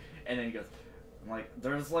thing, and then he goes, I'm like,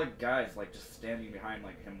 there's like guys like just standing behind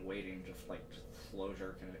like him waiting, just slow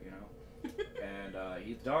jerking it, you know. And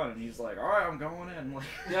he's done, and he's like, all right, I'm going in. Like,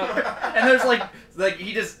 Yeah. and there's like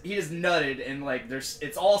he just nutted, and like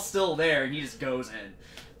it's all still there, and he just goes in.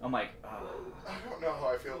 I'm like, I don't know how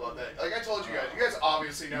I feel about that. Like I told you guys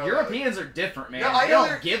obviously know. Europeans are different, man. No, I they know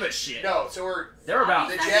don't give a shit. No, so they're about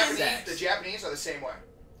the sex. Japanese are the same way.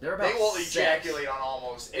 They're about They will sex. ejaculate on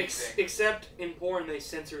almost anything. Except in porn, they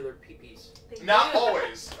censor their peepees. Not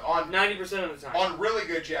always. On 90% of the time. On really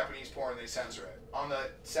good Japanese porn, they censor it. On the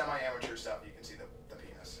semi-amateur stuff, you can see the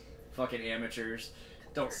penis. Fucking amateurs.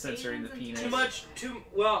 Don't censor in the penis.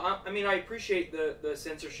 Well, I mean, I appreciate the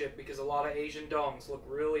censorship because a lot of Asian dongs look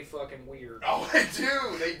really fucking weird. Oh, they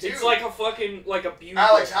do. It's like a fucking, like a bugle.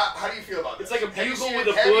 Alex, how do you feel about this? It's like a Have you bugle seen- with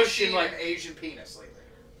a have you bush seen and like an Asian penis lately?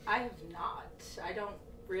 I have not. I don't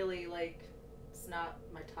really like. It's not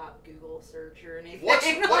my top Google search or anything. What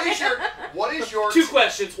is your 2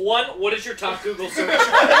 questions. 1, what is your top Google search? 2,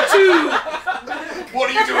 what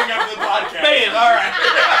are you doing after the podcast? Bam. All right.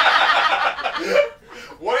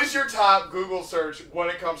 What is your top Google search when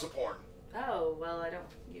it comes to porn? Oh, well, I don't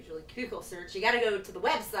usually Google search. You gotta go to the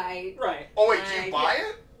website. Right. Oh wait, do you buy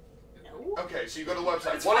it? No. Okay, so you go to the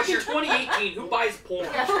website. It's What is fucking your 2018. Who buys porn?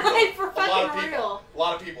 Yeah, right, for A lot of fucking people. real. A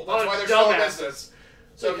lot of people. A lot That's of why they're still in dumbasses. business.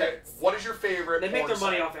 So okay, what is your favorite? They make their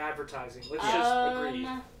porn money site? off advertising. Let's just agree.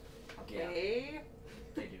 Okay.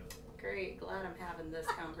 They do. Great. Glad I'm having this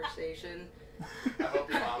conversation. I hope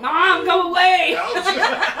your mom. Mom, go away! I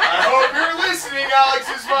hope you're listening,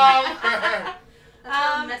 Alex's mom.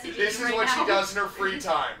 This is what she does in her free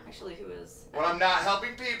time. Actually, who is? When I'm not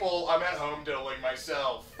helping people, I'm at home diddling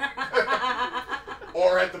myself.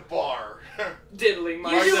 Or at the bar. Diddling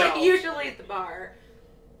myself. Usually at the bar.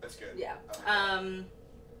 That's good. Yeah. I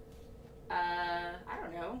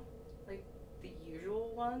don't know. Like the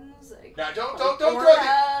usual ones. Like, Now don't like throw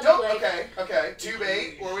Pornhub, the don't. like- Okay. Tube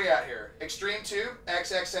 8. Where are we at here? Extreme Tube.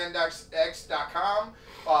 xxnx.com.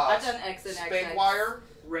 I've done X and Spankwire.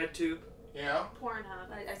 RedTube. You know. Pornhub.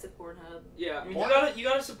 I said Pornhub. Yeah, I mean, Porn- you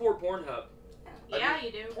gotta support Pornhub. Yeah, you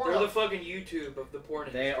do. They're the fucking YouTube of the porn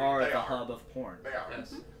industry. They are They the are. hub of porn. They are.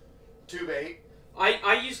 Yes. Tube 8.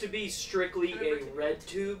 I used to be strictly a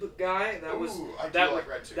RedTube guy. That was Ooh, I do that like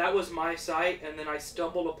RedTube. that was my site, and then I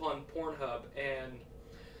stumbled upon Pornhub, and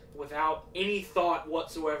without any thought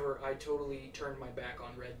whatsoever, I totally turned my back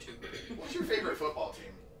on RedTube. What's your favorite football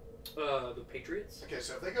team? The Patriots. Okay,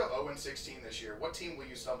 so if they go 0-16 this year, what team will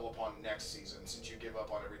you stumble upon next season since you give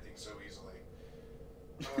up on everything so easily?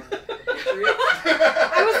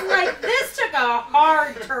 I was like, this took a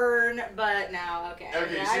hard turn, but now, okay.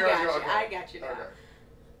 Okay, Yeah, you see where I was going? I got you now. Okay.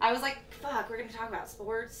 I was like, fuck, we're gonna talk about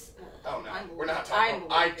sports. Oh no, I'm we're not I'm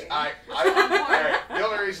talking. leaving. Alright, the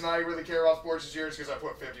only reason I really care about sports this year is because I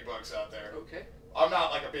put $50 out there. Okay. I'm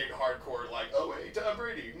not like a big hardcore like, oh wait, Tom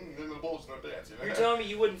Brady, the Bulls don't dance. You know? You're telling me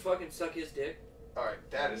you wouldn't fucking suck his dick? All right,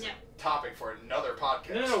 that is No. a topic for another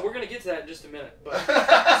podcast. No, we're gonna get to that in just a minute. But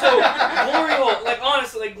so glory hole, like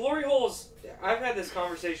honestly, like glory holes. I've had this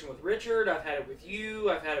conversation with Richard. I've had it with you.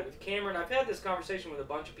 I've had it with Cameron. I've had this conversation with a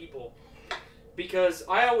bunch of people because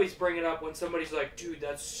I always bring it up when somebody's like, "Dude,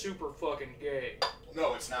 that's super fucking gay."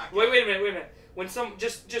 No, it's not. Wait a minute. When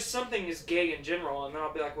just something is gay in general, and then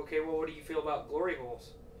I'll be like, "Okay, well, what do you feel about glory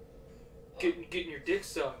holes? Getting your dick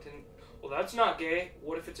sucked?" And well, that's not gay.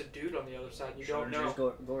 What if it's a dude on the other side and you don't know?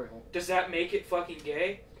 Glory hole. Does that make it fucking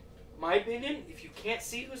gay? My opinion, if you can't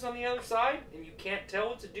see who's on the other side and you can't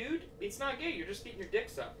tell it's a dude, it's not gay. You're just getting your dick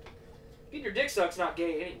sucked. Getting your dick sucked's not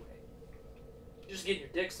gay anyway. You're just getting your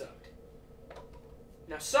dick sucked.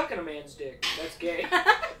 Now, sucking a man's dick, that's gay.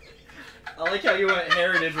 I like how you went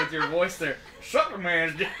heritage with your voice there. Sucker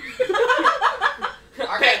man's dick.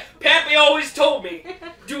 Pappy always told me,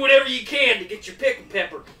 do whatever you can to get your pickle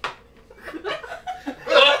pepper.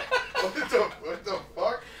 What the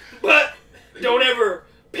fuck? But don't ever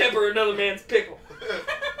pepper another man's pickle.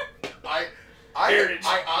 I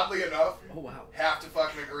oddly enough have to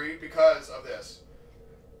fucking agree because of this.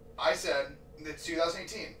 I said it's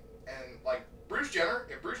 2018, and like Bruce Jenner,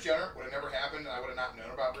 if Bruce Jenner would have never happened, I would have not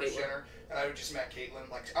known about Bruce Jenner, and I would have just met Caitlyn.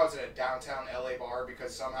 Like I was at a downtown LA bar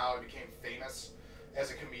because somehow I became famous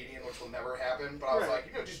as a comedian, which will never happen. But I was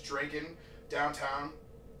like, just drinking downtown,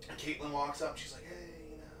 and Caitlyn walks up, and she's like,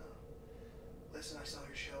 hey, listen, I saw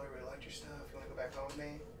your show, I really liked your stuff. You want to go back home with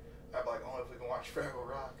me? I'd be like, only if we can watch Fraggle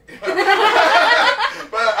Rock.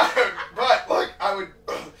 but like, I would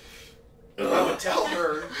tell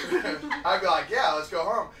her, I'd be like, yeah, let's go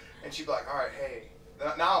home. And she'd be like, all right, hey,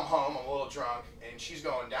 now I'm home, I'm a little drunk, and she's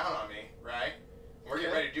going down on me, right? We're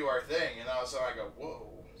getting ready to do our thing, and all of a sudden I go, whoa.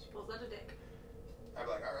 She pulls out a dick. I'd be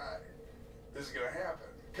like, all right, this is going to happen.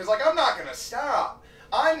 Because, like, I'm not going to stop.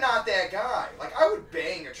 I'm not that guy. Like, I would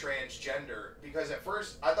bang a transgender because at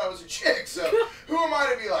first I thought it was a chick. So who am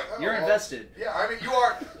I to be like? Oh, you're invested. Yeah, I mean, you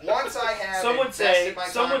are. Once I have someone say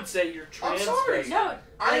you're transvested. I'm sorry. No,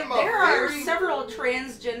 like, there are several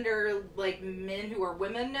transgender like men who are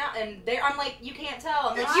women now, and I'm like, you can't tell.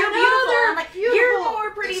 I'm like, you're beautiful. I'm like, you're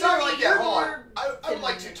more pretty it's than not me. like that. Hold on. I would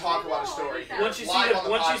like to talk about a story. Once you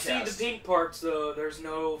see the pink parts, though, there's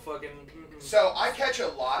no fucking. So I catch a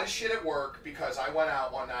lot of shit at work because I went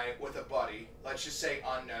out one night with a buddy, let's just say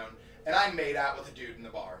unknown, and I made out with a dude in the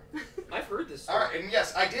bar. I've heard this story. All right, and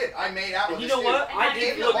yes, I did. I made out with this dude. You know what? I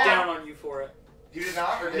didn't look down on you for it. You did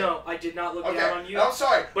not? Or did? No, I did not look down on you. I'm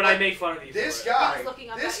sorry. But I made fun of you. This for guy, it.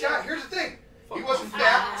 here's the thing. He wasn't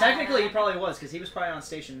fat. Technically, he probably was, because he was probably on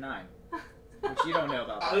Station 9. Which you don't know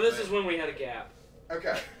about. So this is when we had a gap.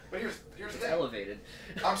 Okay. But here's the thing. Elevated.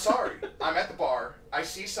 I'm sorry. I'm at the bar. I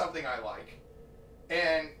see something I like.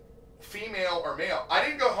 And female or male. I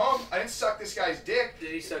didn't go home. I didn't suck this guy's dick.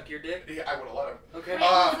 Did he suck your dick? Yeah, I would have let him. Okay.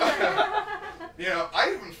 I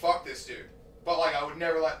even fuck this dude. But like I would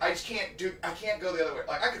never let I can't go the other way.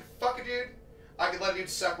 Like I could fuck a dude, I could let a dude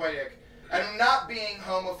suck my dick. And I'm not being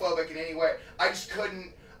homophobic in any way. I just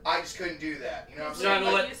couldn't do that. You know what I'm saying?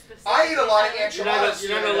 I ate a lot of enchiladas.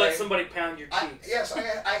 You're not gonna let somebody pound your cheeks. Yes,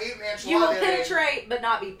 I ate an enchilada. You will the other penetrate, but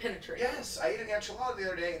not be penetrated. Yes, I ate an enchilada the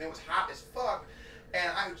other day, and it was hot as fuck.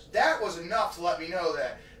 And that was enough to let me know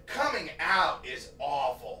that coming out is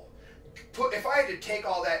awful. If I had to take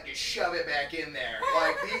all that and just shove it back in there,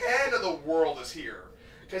 like the end of the world is here.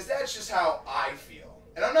 Because that's just how I feel.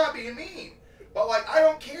 And I'm not being mean. But like, I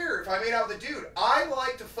don't care if I made out with a dude. I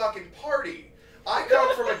like to fucking party. I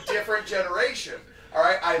come from a different generation.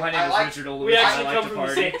 Alright? My name is Richard Olivia. We actually come from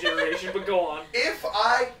the same generation, but go on. If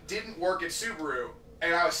I didn't work at Subaru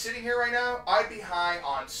and I was sitting here right now, I'd be high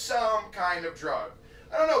on some kind of drug.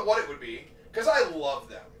 I don't know what it would be, because I love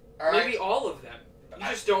them. All right? Maybe all of them. You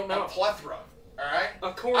just don't know. A plethora. All right?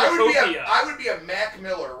 A cornucopia. I would be a Mac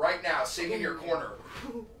Miller right now, sitting in your corner.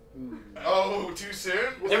 Oh, too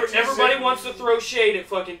soon? Everybody wants to throw shade at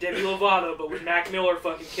fucking Demi Lovato, but when Mac Miller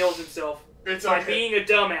fucking kills himself by being a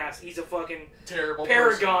dumbass, he's a fucking terrible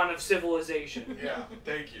paragon of civilization. Yeah,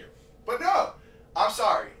 thank you. But no, I'm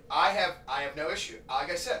sorry. I have no issue.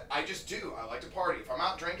 Like I said, I just do. I like to party. If I'm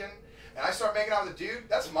out drinking and I start making out with a dude,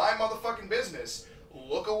 that's my motherfucking business.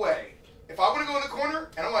 Look away. If I want to go in the corner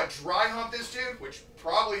and I want to dry hump this dude, which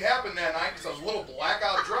probably happened that night because I was a little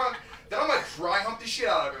blackout drunk, then I'm going to dry hump the shit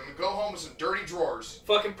out of him and go home with some dirty drawers.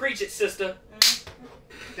 Fucking preach it, sister.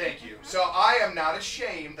 Thank you. So I am not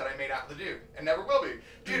ashamed that I made out with the dude, and never will be.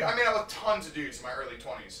 Dude, I made out with tons of dudes in my early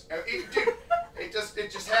 20s. Dude, it just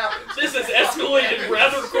happens. This has escalated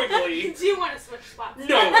rather quickly. Do you want to switch spots? No.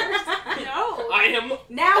 No. I am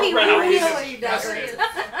Now he aroused. really doesn't.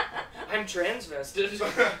 I'm transvested.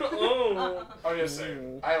 Oh. I'm just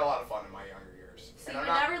saying, I had a lot of fun in my younger years. So you would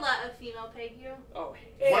never let a female peg you? Oh,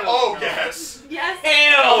 hell no. Yes. Yes.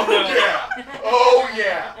 Hell no. Yeah. Oh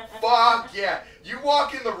yeah. Fuck yeah. You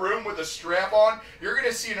walk in the room with a strap on, you're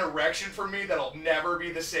gonna see an erection from me that'll never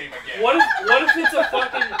be the same again. What if it's a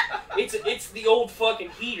fucking it's the old fucking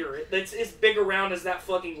heater that's as big around as that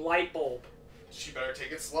fucking light bulb? She better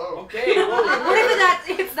take it slow. Okay. What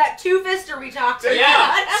if it's that two-fister we talked about?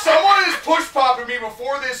 Yeah. Someone is push popping me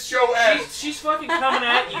before this show ends. She's fucking coming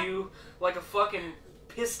at you like a fucking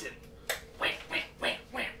piston. Wait.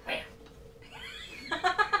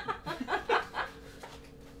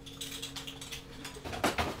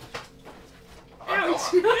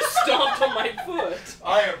 Ouch! You just stomped on my foot.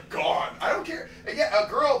 I am gone. I don't care. Yeah, a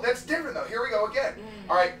girl, that's different though. Here we go again.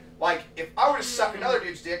 Alright, Like, if I were to suck another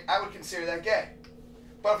dude's dick, I would consider that gay.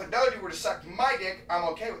 But if another dude were to suck my dick, I'm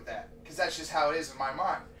okay with that. Because that's just how it is in my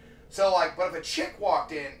mind. So, like, but if a chick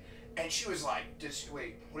walked in and she was like,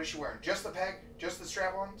 wait, what is she wearing? Just the peg? Just the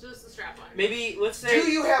strap on? Just the strap on. Maybe, let's say, do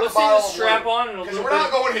you have let's a bottle say the strap on and a because little we're bit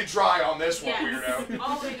not going in dry on this one, weirdo.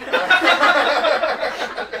 All the way down.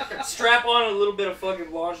 strap on and a little bit of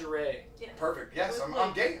fucking lingerie. Yeah. Perfect. Yes,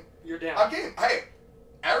 I'm game. You're down. I'm game. Hey,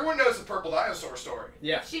 everyone knows the purple dinosaur story.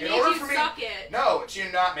 Yeah. She In made order you for me- suck it. No, she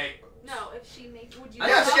did not make. No, if she made, would you?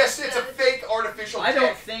 Yes, suck yes, it's a the- fake artificial I dick.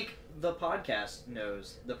 don't think the podcast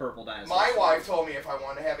knows the purple dinosaur. My wife told me if I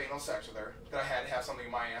wanted to have anal sex with her, that I had to have something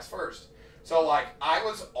in my ass first. So, like, I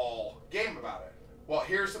was all game about it. Well,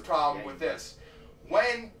 here's the problem with this.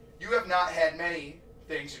 When you have not had many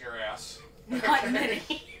things in your ass. Not many.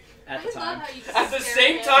 At the I love time. how you just At the stare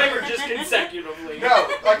same at time it. or just consecutively? No,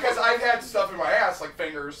 like, because I've had stuff in my ass, like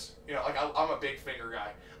fingers. You know, like, I'm a big finger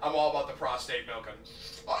guy. I'm all about the prostate milking.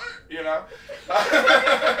 You know?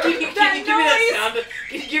 Can you give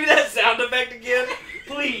me that sound effect again?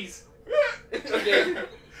 Please. Okay.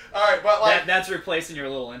 Alright, but like... That's replacing your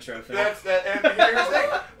little intro thing. That's that, and here's the thing.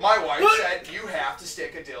 My wife said you have to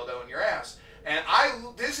stick a dildo in your ass, and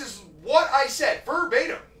this is what I said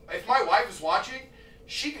verbatim. If my wife is watching,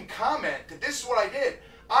 she can comment that this is what I did.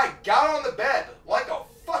 I got on the bed like a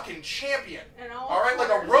fucking champion, And all right, like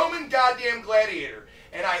a Roman goddamn gladiator,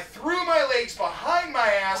 and I threw my legs behind my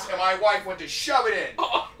ass, and my wife went to shove it in,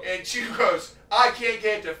 and she goes, "I can't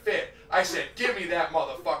get it to fit." I said, "Give me that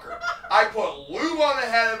motherfucker." I put lube on the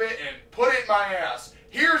head of it and put it in my ass.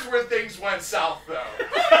 Here's where things went south, though.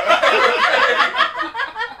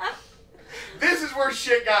 This is where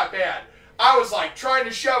shit got bad. I was like trying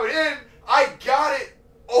to shove it in. I got it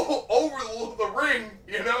over the ring,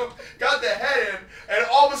 you know, got the head in, and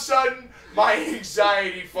all of a sudden, my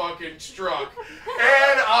anxiety fucking struck,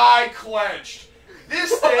 and I clenched.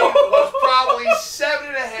 This thing was probably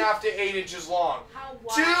 7.5 to 8 inches long. How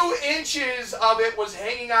wide? 2 inches of it was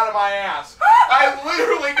hanging out of my ass. I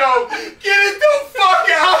literally go, "Get it the fuck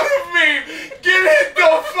out of me! Get it the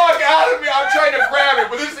fuck out of me!" I'm trying to grab it,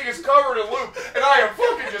 but this thing is covered in lube, and I am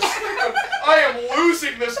fucking just, I am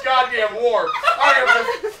losing this goddamn war.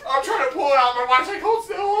 I'm trying to pull it out. My wife's like, "Hold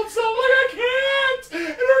still, hold still." I'm like, "I can't.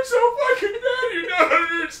 It hurts so fucking bad. You don't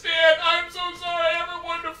understand. I'm so sorry I ever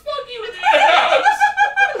wanted to fuck you in the ass."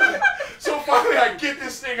 So finally I get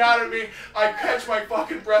this thing out of me, I catch my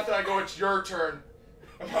fucking breath, and I go, "It's your turn."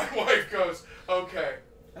 And my wife goes, "Okay."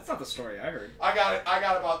 That's not the story I heard. I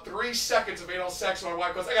got about 3 seconds of anal sex, and my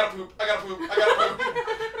wife goes, "I gotta poop, I gotta poop, I gotta poop."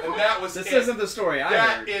 And that was This it. isn't the story I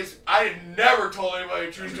heard. I had never told anybody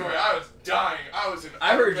a true story. I was dying. I was in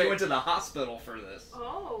I heard you went to the hospital for this.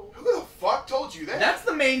 Oh. Who the fuck told you that? That's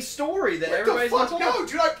the main story that what everybody's the been fuck? told. No,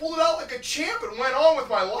 dude, I pulled it out like a champ and went on with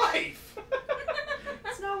my life.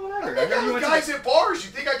 That's not what I I heard. think I heard I'm you with went guys to at bars.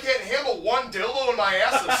 You think I can't handle one dildo in my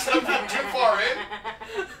ass that's slipping too far in?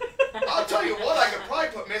 I'll tell you what, I could probably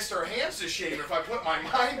put Mr. Hands to shame if I put my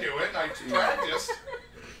mind to it and I practiced.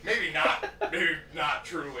 Maybe not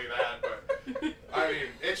truly that, but I mean,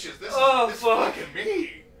 it's just this is fucking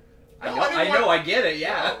me. I get it,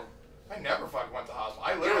 yeah. No, I never fucking went to the hospital.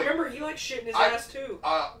 I Yeah, literally. remember, he likes shit in his ass, too.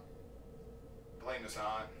 Blame this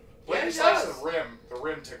on. Yeah, Blame he this likes does. the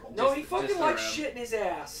rim tickle. No, he just fucking the likes rim. shit in his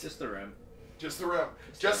ass. Just the rim. Just the rim.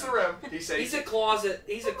 Just the rim. He said He's a closet.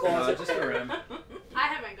 He's a closet. Just the rim. I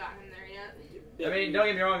haven't gotten there yet. I mean, don't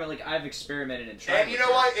get me wrong. Like, I've experimented and tried. And you with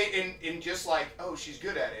know her. what? In just like, oh, she's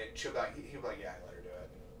good at it. He'll be like, yeah, I let her do it.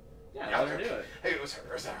 Yeah, let her do it. Hey, it was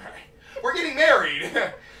her. It's all right. We're getting married.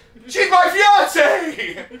 She's my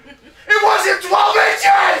fiance. It wasn't 12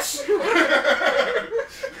 inches.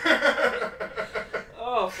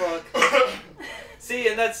 Oh, fuck. See,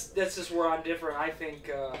 and that's just where I'm different. I think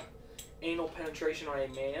anal penetration on a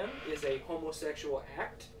man is a homosexual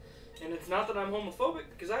act. And it's not that I'm homophobic,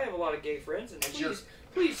 because I have a lot of gay friends, and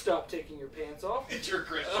please stop taking your pants off. It's your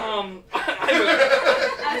Christian. I'm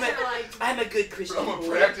a good Christian I'm a boy.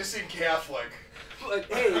 practicing Catholic. But,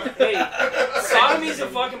 hey, sodomy's a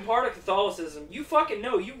fucking part of Catholicism. You fucking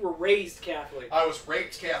know, you were raised Catholic. I was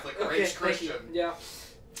raised Catholic, raised thank you. Christian. Yeah.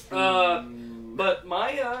 But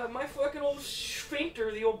my fucking old sphincter,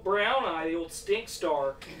 the old brown eye, the old stink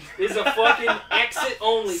star, is a fucking exit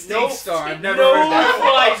only. Stink star, I've never no heard that.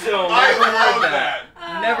 fly zone. I Never heard love that.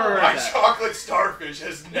 that. Never heard My that. chocolate starfish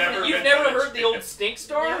has never You've been never touched. heard the old stink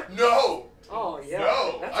star? No. Oh yeah.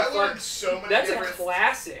 No. That's I a learned fuck- so many That's a different...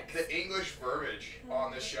 classic. The English verbiage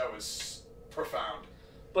on this show is profound.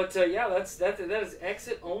 But yeah, that is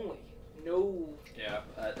exit only. No. Yeah,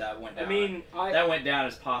 that went I down mean, That went down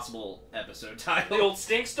as possible episode title. the old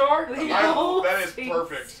Stink Star? That is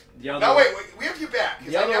perfect. The other, No, wait, we have to get back. 'cause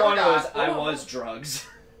The I other never one was got- I Was Drugs.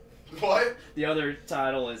 What? The other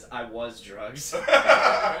title is I Was Drugs.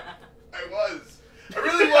 I was. I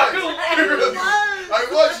really was. I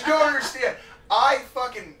was. You don't understand.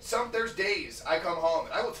 There's days I come home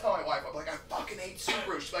and I will tell my wife, I'm like, I fucking hate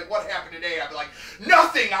Subaru. She's like, what happened today? I'll be like,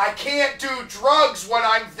 nothing. I can't do drugs when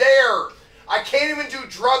I'm there. I can't even do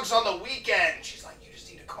drugs on the weekend. She's like, you just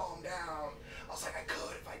need to calm down. I was like, I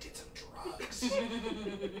could if I did some drugs.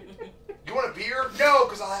 You want a beer? No,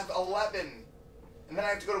 because I'll have 11. And then I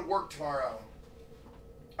have to go to work tomorrow.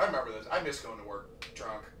 I remember those. I miss going to work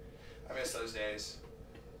drunk. I miss those days.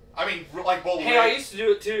 I mean, like, Hey, I used to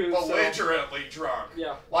do it too. belligerently drunk.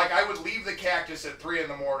 Yeah. Like, I would leave the Cactus at 3 in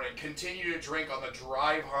the morning, continue to drink on the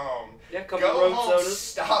drive home, Yeah, a couple go road home, sodas.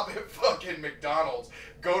 stop at fucking McDonald's,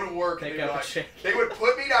 go to work, and Pick they'd be up a like, chicken. they would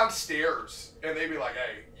put me downstairs, and they'd be like,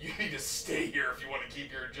 hey, you need to stay here if you want to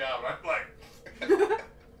keep your job. And I'm like,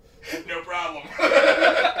 no problem.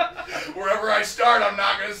 Wherever I start, I'm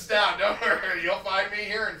not going to stop. Don't worry. You'll find me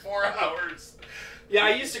here in 4 hours. Yeah,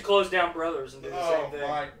 I used to close down Brothers and do the Oh, same thing.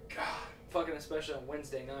 my God. Fucking especially on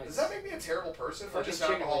Wednesday nights. Does that make me a terrible person or Fucking just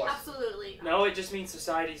chicken alcoholic? Absolutely not. No, it just means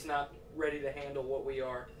society's not ready to handle what we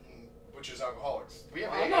are. Which is alcoholics. We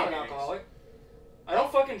have I'm AA not an meetings. alcoholic. I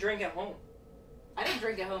don't fucking drink at home. I don't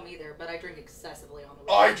drink at home either, but I drink excessively on the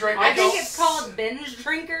Oh, I weekend. drink. I think it's called binge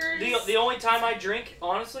drinkers. The only time I drink,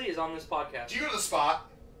 honestly, is on this podcast. Do you go to the spot?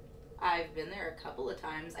 I've been there a couple of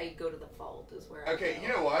times. I go to the Vault is where I Okay, go. you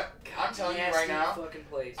know what? I'm telling you right Nasty now, fucking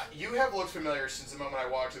place. you have looked familiar since the moment I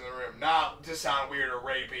walked in the room. Not to sound weird or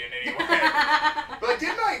rapey in any way. But like,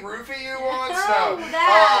 didn't I roofie you once? Oh, No.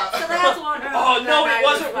 that. So that's one. Oh, no, it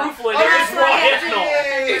wasn't rooflet. Oh, It that's was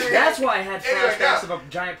right. rohypnol. That's why I had Anyway, flashbacks now, of a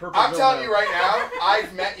giant purple I'm telling dildo. you right now,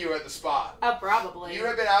 I've met you at the spot. Probably. You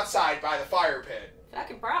have been outside by the fire pit.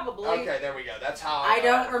 Fucking probably. Okay, there we go. That's how I know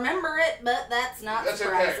don't it. remember it, but that's not That's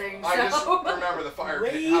surprising. okay. I just so. remember the fire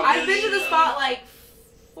pit. Wait. I've been to the spot like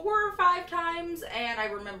 4 or 5 times, and I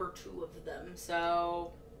remember 2 of them.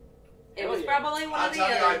 So it was probably one of the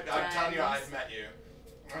other I'm times. telling you, I've met you.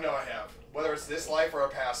 I know I have. Whether it's this life or a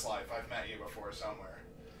past life, I've met you before somewhere.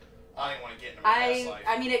 I don't even want to get into my past life.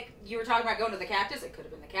 I mean, you were talking about going to the Cactus. It could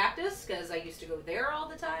have been the Cactus, because I used to go there all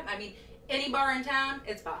the time. I mean, any bar in town,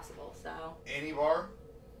 it's possible. So Any bar?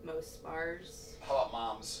 most bars. How about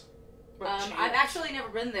Mom's? I've actually never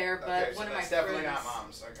been there, but Okay, so one of my that's definitely friends. not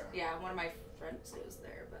Mom's. Okay. Yeah, one of my friends goes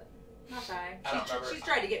there, but not I. I don't remember. She's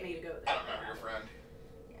tried to get me to go there. I don't remember your friend.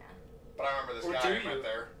 Yeah. But I remember this Or guy do who you? went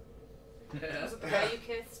there. Was it the guy you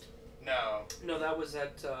kissed? No. No, that was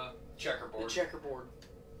at the Checkerboard. checkerboard.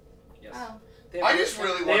 Yes. Oh. They have I just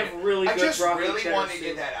really they want have really I good just broccoli really cheddar want to soup.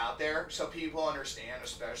 get that out there so people understand,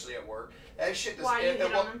 especially at work. That shit does Why you hit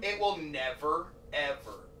on them? it will never,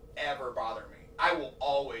 ever, ever bother me. I will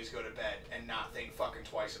always go to bed and not think fucking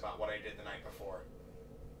twice about what I did the night before.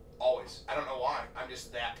 Always. I don't know why. I'm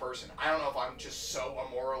just that person. I don't know if I'm just so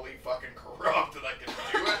immorally fucking corrupt that I can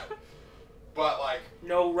do it. But like,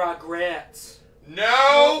 No regrets.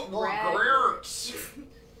 no Brad. regrets.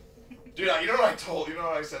 Dude, you know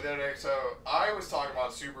what I said the other day? So, I was talking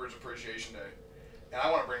about Subaru's Appreciation Day. And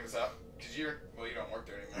I want to bring this up. Because you don't work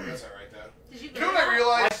there anymore. That's alright, though. Did you You know what I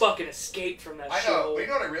realized? I fucking escaped from that I shit. know, but you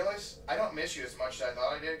know what I realized? I don't miss you as much as I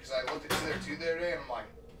thought I did. Because I looked at you there too the other day and I'm like,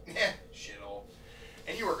 shithole.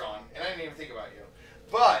 And you were gone. And I didn't even think about you.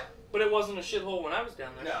 But, But it wasn't a shithole when I was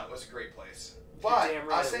down there. no, it was a great place. You're But, damn I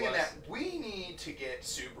right was it thinking was. that we need to get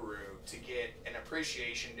Subaru to get an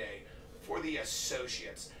Appreciation Day for the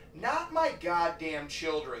associates. Not my goddamn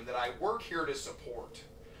children that I work here to support.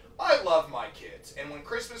 I love my kids, and when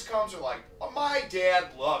Christmas comes, they're like, oh, my dad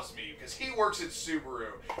loves me because he works at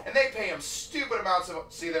Subaru, and they pay him stupid amounts of.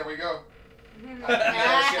 See, there we go. I knew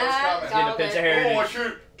that shit was coming. Get a pinch of heritage. Oh, I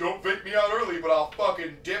should. Don't fake me out early, but I'll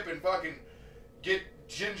fucking dip and fucking get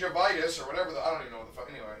gingivitis or whatever. I don't even know what the fuck.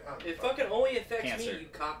 Anyway, I don't It fucking only affects Cancer. me, you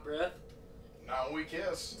cock breath. Now we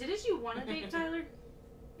kiss. Didn't you want to date Tyler?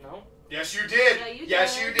 No. Yes, you did. Yeah, you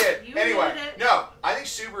yes, did. you did. You Anyway, did it. no, I think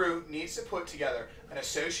Subaru needs to put together an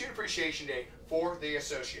Associate Appreciation Day for the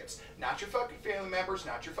associates. Not your fucking family members,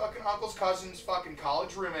 not your fucking uncles, cousins, fucking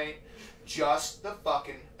college roommate. Just the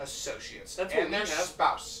fucking associates. That's what and we their have.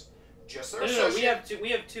 spouse. Just their No, associate. we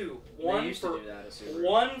have two. They One used for to do that at Subaru.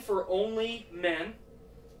 one for only men,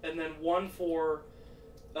 and then one for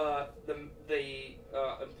the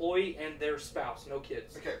employee and their spouse, no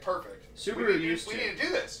kids. Okay, perfect. Subaru we need used we to. need to do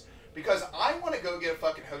this. Because I want to go get a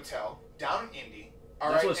fucking hotel down in Indy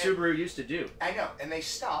That's what Subaru used to do. I know, and they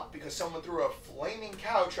stopped because someone threw a flaming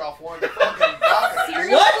couch off one of the fucking balconies.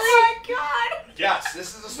 Seriously? Oh my god! Yes,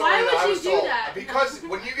 this is the story Why that I would was you do told. that? Because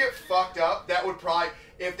when you get fucked up, that would probably,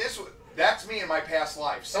 if this was, that's me in my past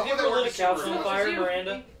life. Have you Someone ever that lit a worked couch at on Subaru. fire, you.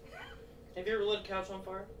 Miranda? Have you ever lit a couch on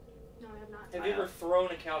fire? No, I have not. Have you ever thrown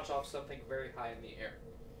a couch off something very high in the air?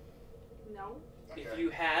 No. Okay. If you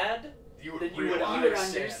had, You would then you would realize.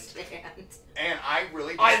 understand. And I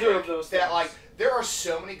really just Either think of those that things. like there are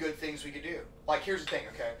so many good things we could do. Like here's the thing,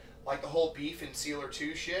 okay? Like the whole beef and Sealer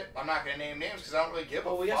 2 shit. I'm not gonna name names because I don't really give a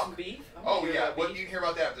Oh, we got fuck. some beef? I wanna Oh hear yeah, about well beef. you can hear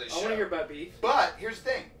about that after this I show. want to hear about beef. But here's the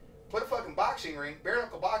thing. Put a fucking boxing ring, bare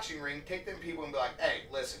knuckle boxing ring, take them people and be like, hey,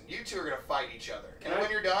 listen, you two are gonna fight each other. Can And I-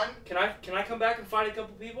 when you're done, Can I come back and fight a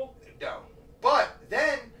couple people? no. But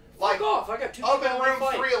then, like, Fuck off! I got 2 up people in I room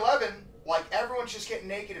wanna fight. 311, like everyone's just getting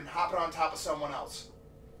naked and hopping on top of someone else.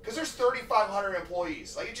 Because there's 3,500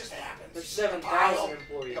 employees. Like, it just happens. There's Just a pile- 7,000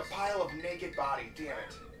 employees. Like a pile of naked body. Damn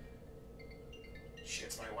it.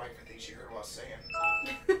 Shit's my wife. I think she heard what I was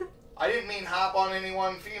saying. I didn't mean hop on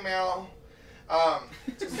anyone female.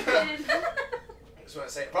 Just kidding. That's what I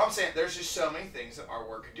say. But I'm saying there's just so many things that our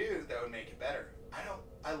work could do that would make it better.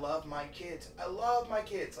 I love my kids. I love my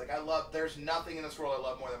kids. Like, there's nothing in this world I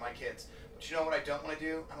love more than my kids. But you know what I don't want to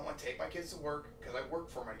do? I don't want to take my kids to work because I work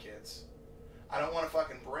for my kids. I don't want to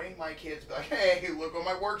fucking bring my kids, be like, hey, look what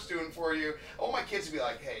my work's doing for you. I want my kids to be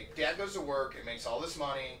like, hey, dad goes to work and makes all this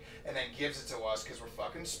money and then gives it to us because we're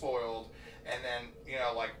fucking spoiled. And then, you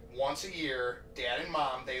know, like once a year, dad and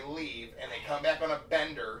mom, they leave and they come back on a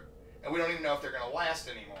bender and we don't even know if they're going to last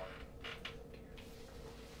anymore.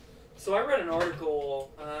 So I read an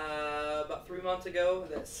article about 3 months ago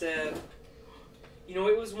that said, you know,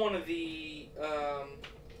 it was one of the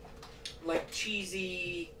like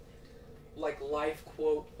cheesy, like life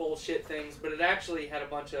quote bullshit things, but it actually had a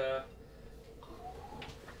bunch of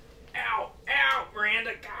ow,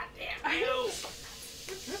 Miranda, goddamn you.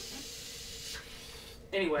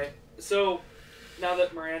 Anyway, so now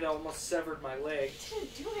that Miranda almost severed my leg. I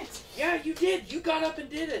didn't do it. Yeah, you did. You got up and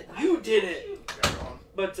did it. You did it. Yeah, go on.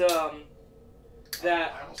 But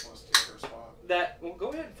that I almost want to steal her spot. well, go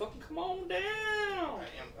ahead, fucking come on down.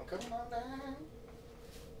 I'm coming on down.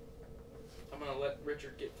 I'm gonna let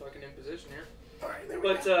Richard get fucking in position here. Alright, there we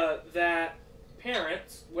But go. that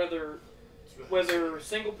parents, whether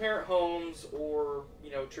single parent homes or,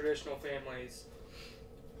 you know, traditional families,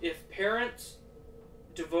 if parents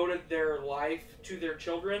devoted their life to their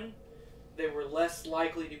children, they were less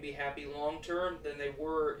likely to be happy long term than they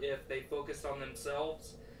were if they focused on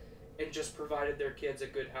themselves and just provided their kids a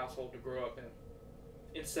good household to grow up in,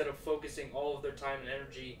 instead of focusing all of their time and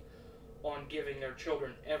energy on giving their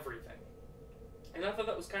children everything. And I thought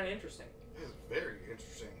that was kind of interesting. It's very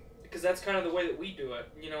interesting. Because that's kind of the way that we do it.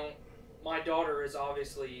 You know, my daughter is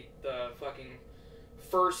obviously the fucking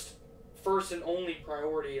first and only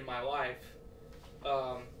priority in my life.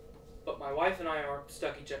 But my wife and I aren't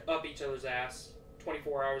stuck up each other's ass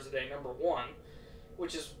 24 hours a day, number one,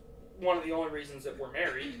 which is one of the only reasons that we're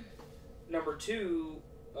married. Number two,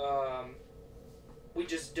 we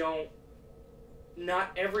just don't,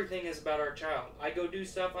 not everything is about our child. I go do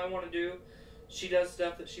stuff I want to do. She does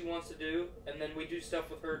stuff that she wants to do, and then we do stuff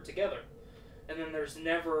with her together. And then there's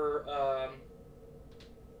never,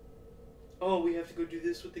 oh, we have to go do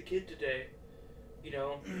this with the kid today. You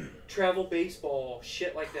know, travel baseball,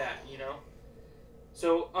 shit like that, you know?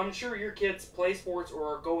 So, I'm sure your kids play sports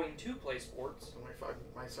or are going to play sports.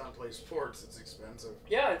 My son plays sports, it's expensive.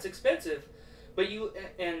 Yeah, it's expensive. But you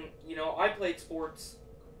know, I played sports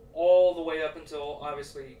all the way up until,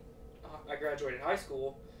 obviously, I graduated high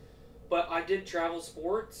school. But I did travel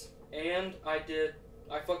sports, and I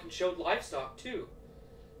fucking showed livestock, too.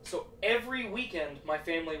 So every weekend, my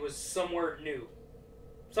family was somewhere new.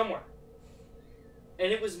 Somewhere.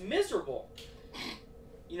 And it was miserable.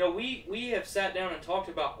 You know, we have sat down and talked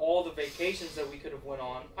about all the vacations that we could have went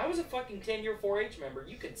on. I was a fucking 10-year 4-H member.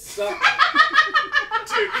 You can suck me.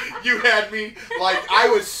 Dude, you had me, like, I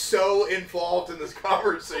was so involved in this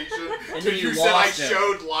conversation. And Till then you you said I lost him.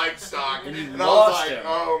 showed livestock. And you I was lost like, him.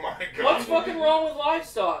 oh my god. What's fucking wrong with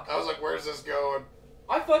livestock? I was like, where's this going?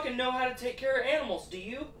 I fucking know how to take care of animals. Do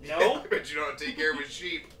you? No? But you know how to take care of a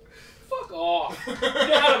sheep. Fuck off. You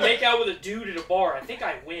know how to make out with a dude at a bar. I think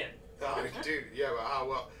I win. Oh, dude, yeah, but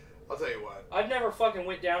well, I'll tell you what. I've never fucking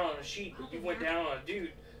went down on a sheep, but you went down on a dude.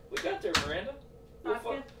 We got there, Miranda.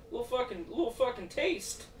 Little fucking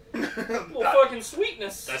taste. Little fucking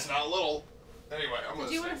sweetness. That's not little. Anyway, I'm Did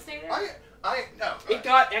gonna you say- want to stay there? No. It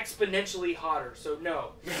got exponentially hotter, so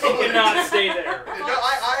no. You cannot stay there. No,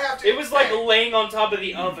 I have to. It was like hey, laying on top of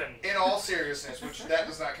the oven. in all seriousness, which that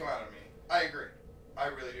does not come out of me. I agree. I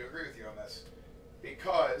really do agree with you on this.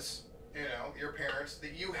 Because, you know, your parents,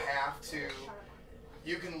 that you have to,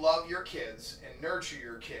 you can love your kids and nurture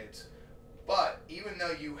your kids, but even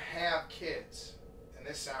though you have kids, and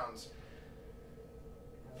this sounds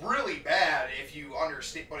really bad if you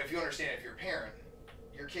understand, but if you understand if you're a parent,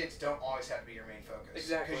 your kids don't always have to be your main focus.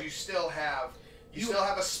 Exactly. Because you still have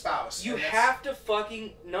a spouse. You have to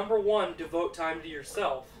fucking, number one, devote time to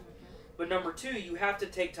yourself. But number two, you have to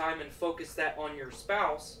take time and focus that on your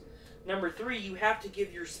spouse. Number three, you have to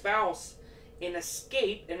give your spouse an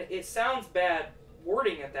escape, and it sounds bad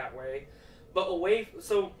wording it that way, but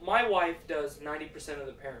so my wife does 90% of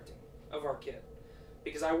the parenting of our kid.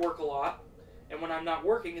 Because I work a lot, and when I'm not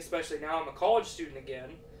working, especially now I'm a college student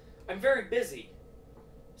again, I'm very busy.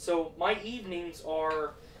 So my evenings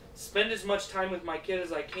are spend as much time with my kid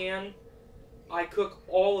as I can. I cook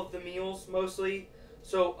all of the meals mostly.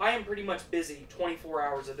 So I am pretty much busy 24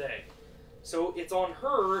 hours a day. So it's on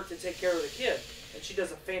her to take care of the kid. And she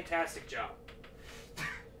does a fantastic job.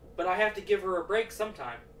 But I have to give her a break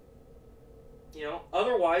sometime. You know,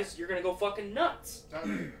 otherwise you're going to go fucking nuts.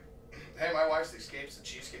 Hey, my wife's escapes the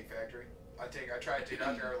Cheesecake Factory. I try to take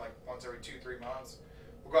out there like once every 2-3 months.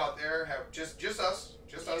 We'll go out there, have just us.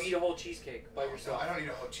 You eat a whole cheesecake by yourself. I don't eat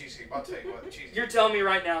a whole cheesecake. I'll tell you what, the cheesecake. You're telling me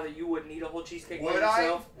right now that you wouldn't eat a whole cheesecake by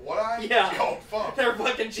yourself? Would I? Yeah. Oh, fuck. Their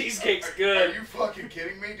fucking cheesecake's good. Are you fucking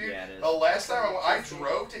kidding me, dude? Yeah, it is. The last time I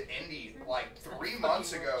drove to Indy like 3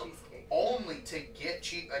 months ago, only to get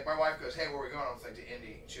cheese. Like my wife goes, "Hey, where are we going?" I was like, "To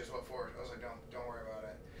Indy." She goes, "What for?" I was like, "Don't worry about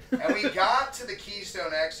it." And we got to the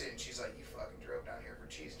Keystone exit, and she's like, "You fucking drove down here for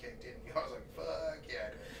cheesecake, didn't you?" I was like, "Fuck yeah,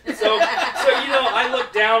 I did." So you know, I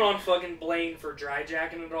look down on fucking Blaine for dry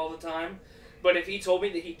jacking it all the time. But if he told me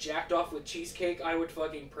that he jacked off with cheesecake, I would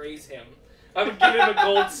fucking praise him. I would give him a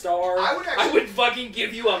gold star. I would fucking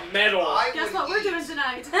give you a medal. Guess what we're doing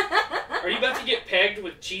tonight? Are you about to get pegged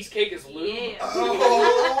with cheesecake as lube? Yeah.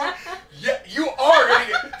 Oh, yeah, you are gonna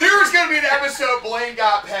get. There's gonna be an episode Blaine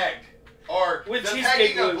got pegged, or with the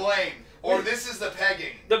cheesecake pegging of lube. Blaine, or this is the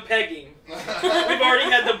pegging. The pegging. We've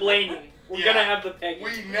already had the Blaining. We're gonna have the pegging.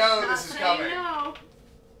 We know this is coming. No.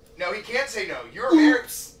 No, he can't say no. You're married.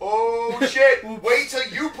 Oh shit! Wait till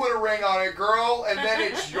you put a ring on it, girl, and then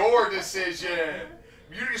it's your decision.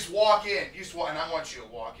 You just walk in. And I want you to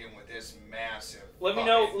walk in with this massive. Let me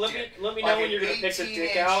know. dick. Let me Like know when an you're gonna pick the dick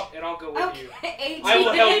 18-inch out, and I'll go with you. Okay, I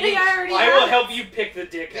will help you. I will have. help you pick the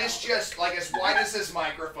dick This out. just like as wide as this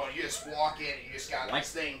microphone. You just walk in and you just got Like,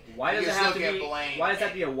 this thing. Why does you it just have to look be? at Blaine Why does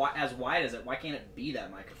that and- be as wide as it? Why can't it be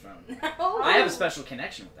that microphone? No. I have a special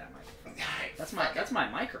connection with that microphone. That's Fucking- my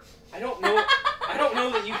microphone. I don't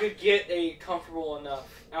know that you could get a comfortable enough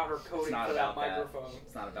outer coating It's not for that about that. microphone.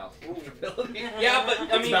 It's not about the comfortability. Yeah, but I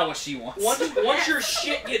It's mean, about what she wants. once your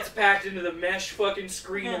shit gets packed into the mesh fucking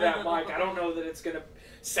screen of that mic, I don't know that it's gonna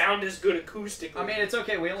sound as good acoustically. I mean, it's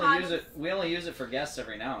okay. We only use it for guests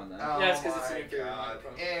every now and then. Oh Yeah, it's 'cause it's my an inferior God.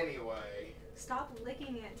 microphone. Anyway. Stop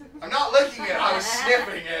licking it. I'm not licking it. I was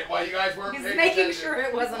sniffing it while you guys weren't He's paying making attention. sure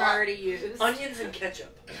it wasn't already used. onions and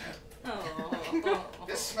ketchup. Oh.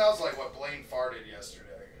 This smells like what Blaine farted yesterday.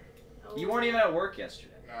 You weren't even at work yesterday.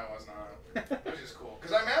 No, I was not. Which is cool.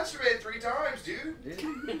 Because I masturbated 3 times, dude.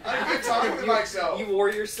 Dude. I had a good time with myself. You wore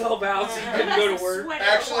yourself out so you couldn't go to work. Sweat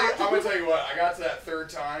Actually, a lot. I'm going to tell you what. I got to that 3rd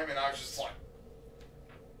time and I was just like,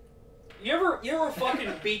 You ever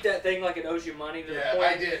fucking beat that thing like it owes you money to yeah, the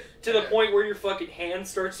point I did. to the point where your fucking hand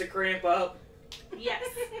starts to cramp up? Yes.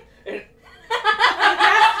 And-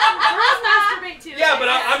 Girls masturbate too. Yeah, but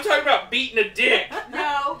I'm talking about beating a dick.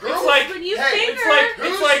 No. Girls- It's like when you hey, finger.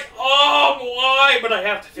 it's like oh why? But I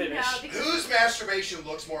have to finish. No, because Whose masturbation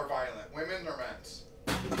looks more violent, women or men's?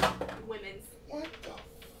 women's. What the?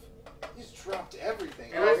 You just dropped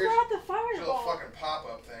everything. Oh, here's Not the a little fireball. fucking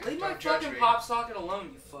pop-up thing. Leave my Don't judge fucking me. pop socket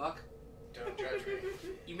alone, you fuck. Don't judge me.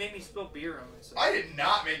 You made me spill beer on myself. I did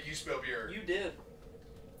not make you spill beer. You did.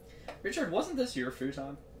 Richard, wasn't this your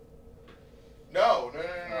futon? No.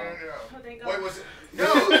 Oh, thank God. Wait, was it? No.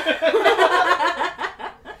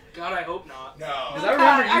 God, I hope not. No. Because I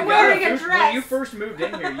remember I'm you wearing got a a futon when dress. you first moved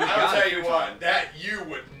in here. You got I'll a tell you futon. what, that you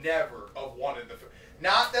would never have wanted the.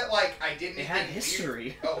 Not that like I didn't. It had even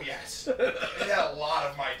history. Oh yes, it had a lot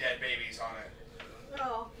of my dead babies on it.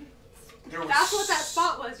 Oh. There was That's what that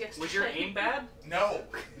spot was yesterday. Was your aim bad? No,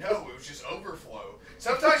 it was just overflow.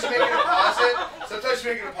 Sometimes you make a deposit. Sometimes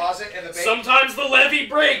you make a deposit, and the baby. Sometimes the levee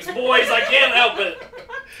breaks, boys. I can't help it.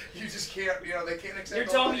 You just can't. You know, know, they can't accept. You're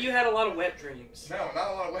all telling me things. you had a lot of wet dreams. No,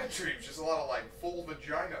 not a lot of wet dreams. Just a lot of like full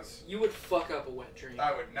vaginas. You would fuck up a wet dream.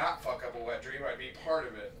 I would not fuck up a wet dream. I'd be part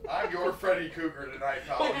of it. I'm your Freddy Cougar tonight,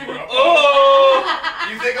 calling you up. Oh!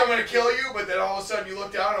 You think I'm gonna kill you, but then all of a sudden you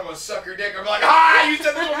look down and I'm gonna suck your dick. I'm like, ah, you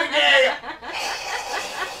said this was gay.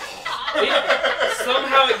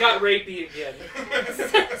 Somehow it got rapey again.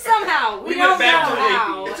 Somehow. We don't went back know to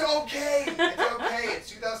how. It's okay. It's okay. It's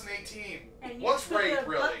 2018. And you What's put rape, the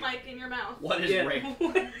really? butt mic in your mouth. What is Yeah. rape?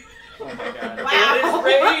 Oh my god. Wow. What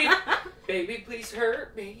is rape? Baby, please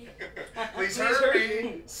hurt me. Please Please hurt hurt me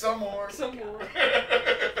me. some more. Some more.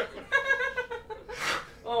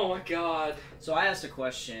 Oh my god. So I asked a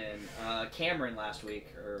question. Cameron last week,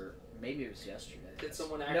 or maybe it was yesterday. Did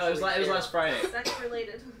someone actually No, it was care? last Friday. Sex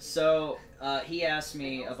related. So he asked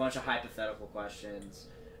me a bunch of hypothetical questions.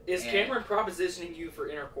 Is And- Cameron propositioning you for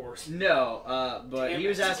intercourse? No, but Damn he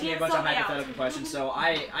was it. asking me a bunch of Cancel me out. hypothetical questions. So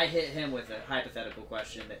I hit him with a hypothetical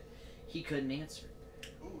question that he couldn't answer.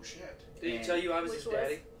 Ooh, shit. Did he And- tell you I was Which his was?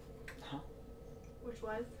 daddy? Which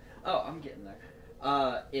was? Oh, I'm getting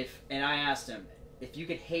there. And I asked him if you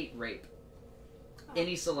could hate rape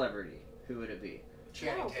any celebrity, who would it be?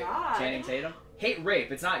 Channing Oh, Tatum. God. Channing Tatum? Hate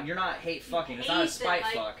rape. It's not. You're not hate fucking. It's not a hate that, spite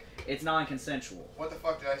like- fuck. It's non-consensual. What the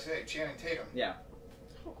fuck did I say? Channing Tatum.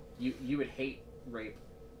 You would hate rape.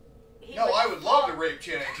 No, I would love to rape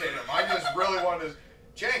Channing Tatum. I just really wanted to.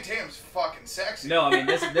 Channing Tatum's fucking sexy. No, I mean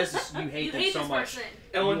this is you hate You them hate so this much. person.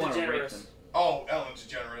 Ellen you wanna rape DeGeneres. them. Oh, Ellen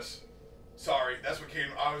DeGeneres. Sorry, that's what came.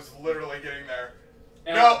 I was literally getting there.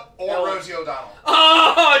 Ellen- No, or Ellen. Rosie O'Donnell.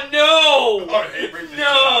 Oh no! I hate rape.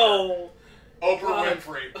 No! Oprah God.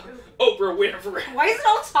 Winfrey. Oprah Winfrey. Why is it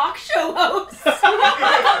all talk show hosts?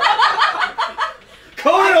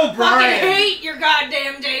 Conan Fucking O'Brien. hate your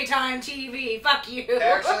goddamn daytime TV. Fuck you.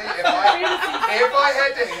 Actually, if I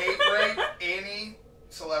had to hate rape any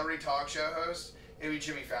celebrity talk show host, it'd be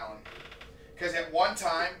Jimmy Fallon. Because at one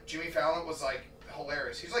time, Jimmy Fallon was like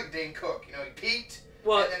hilarious. He was like Dane Cook. You know, he peaked,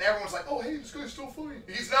 Well, and then everyone's like, "Oh, hey, this guy's still funny."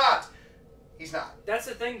 He's not. He's not. that's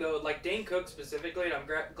the thing though. Like Dane Cook specifically, and I'm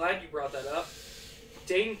glad you brought that up.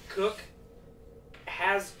 Dane Cook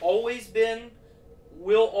has always been,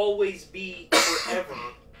 will always be forever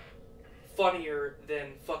funnier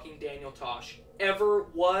than fucking Daniel Tosh. Ever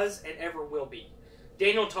was and ever will be.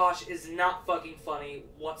 Daniel Tosh is not fucking funny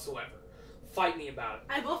whatsoever. Fight me about it.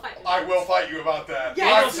 I will fight you. I will fight you about that.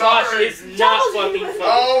 Daniel I'm Tosh sorry. is not fucking funny.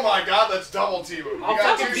 Oh my God, let's double team him. I'll You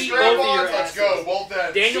got fucking two beat strap both of your ons. Let's go. asses. Both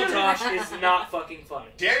ends. Daniel Tosh is not fucking funny.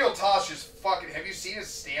 Daniel Tosh is fucking. Have you seen his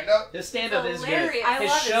stand-up? His stand-up is good. Hilarious. I His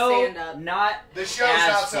love his show stand-up. not. The show's As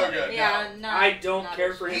not so funny. good. Yeah, no. I don't not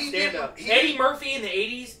care as for his He stand-up. didn't- Eddie Murphy in the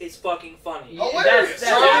 80s is fucking funny. No. Hilarious.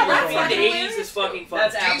 That's Charlie apples Murphy to in the oranges. 80s is fucking funny.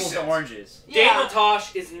 That's apples to Decent. oranges. Daniel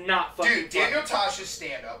Tosh is not fucking Dude, Daniel funny. Tosh's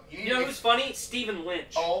stand-up. You know who's funny? Stephen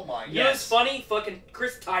Lynch. Oh my You know God. who's funny? Fucking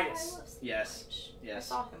Chris I Titus. love Yes. I Yes.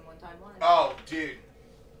 saw him one time live. Oh, dude.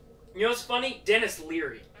 You know who's funny? Dennis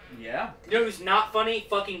Leary. Yeah. You know who's not funny?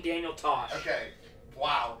 Fucking Daniel Tosh. Okay.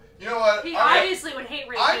 Wow. You know what? He I'm obviously would hate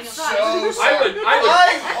rape I'm Daniel so Tosh. sorry. I would-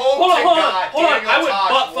 I hope Hold on, to hold on, God hold on. Daniel I would Tosh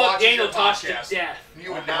butt fuck watches Daniel your Tosh to podcast. death. You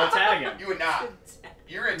would I'll not. tag him. You would not.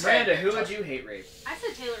 You're a Miranda, tag. who would you hate rape? I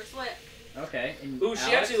said Taylor Swift. Okay. And Ooh, she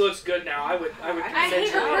Alex? actually looks good now. I would I I hate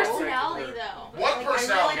consensually her have sex with personality her. though. What I really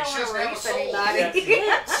personality? don't She want doesn't to have a rape soul. anybody.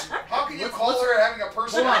 How can you Let's- call her having a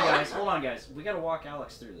personality? Hold on, guys. We gotta walk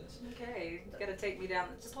Alex through this. Okay, you gotta take me down.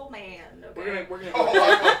 Just hold my hand. Okay. We're gonna Oh,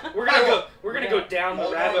 I will. we're gonna go down the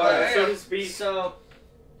Hold rabbit on, hole, so man. to speak. So,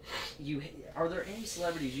 are there any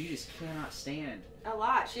celebrities you just cannot stand? A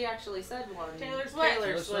lot. She actually said one. Taylor Swift.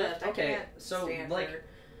 Taylor Swift. I Okay, can't so, stand like, her.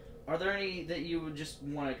 Are there any that you would just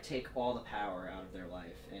want to take all the power out of their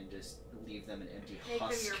life and just leave them an empty Make him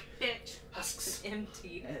husk? your bitch. Husks.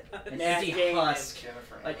 Empty. An Nasty empty man. husk.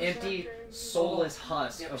 Jennifer. An empty, soulless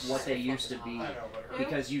husk of what they used to be I know, but her.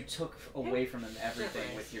 because you took away from them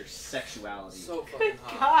everything with your sexuality. So fucking Good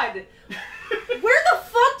hot. God. Where the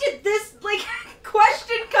fuck did this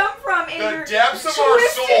question come from in your The depths of our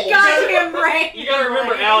twisted souls. goddamn brain? You gotta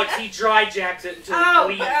remember, Like- Alex. He dry jacks it until Oh,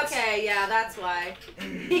 he bleeds. okay, yeah, that's why.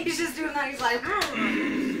 He's just doing that. He's like,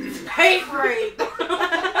 hate rape.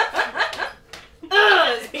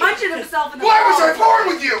 Ugh, he's punching himself in the Why was I balls. born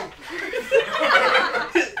with you?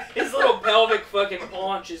 His little pelvic fucking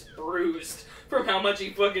paunch is bruised from how much he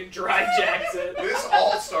fucking dry jacks it. This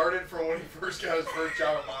all started from when he first got his first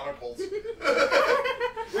job at Monocles.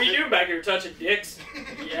 What are you doing back here, touching dicks?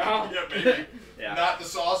 Yeah. Yeah, maybe. Yeah. Not the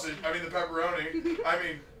sausage. I mean, the pepperoni. I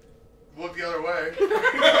mean, look the other way.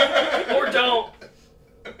 Or don't.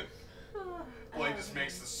 Boy, he just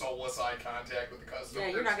makes the soulless eye contact with the customer.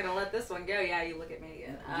 Yeah, you're not gonna let this one go. Yeah, you look at me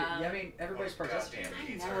again. Yeah, I mean, everybody's participating.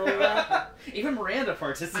 Pizza. No. Even Miranda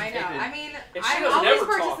participated. I know. I mean, If she I doesn't always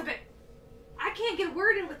ever talk. participate. I can't get a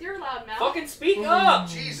word in with your loud mouth. Fucking speak up.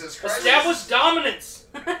 Jesus Christ. Establish dominance.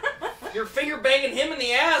 You're finger banging him in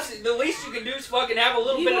the ass. The least you can do is fucking have a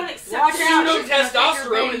little You bit won't of accept pseudo that. She's gonna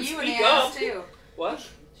testosterone finger and bang you in speak the ass, up. too. What?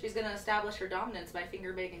 She's gonna establish her dominance by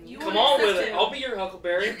finger banging you. Come on with it. I'll be your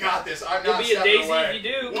Huckleberry. You got this. I'm You'll not be a stepping daisy away. if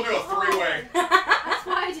you do. We'll do a three-way. That's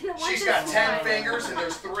why I didn't want She's this got 10 one. fingers and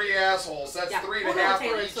there's 3 assholes. That's Yeah, 3 we'll and a go half with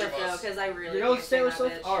for Taylor each Swift of though, us. because I really You know can't Taylor stand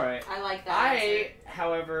Swift? that bitch. Alright. I like that. I,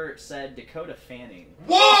 however, said Dakota Fanning.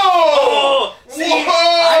 Whoa! Oh, see,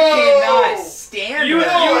 I cannot stand You, her.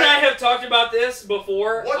 you and I have talked about this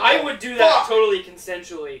before. What I the would do that fuck? totally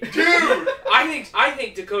consensually. Dude! I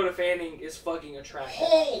think Dakota Fanning is fucking attractive.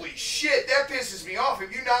 Holy shit, that pisses me off.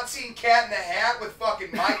 Have you not seen Cat in the Hat with fucking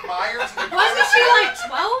Mike Myers? And Wasn't she like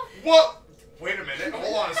 12? What? Wait a minute.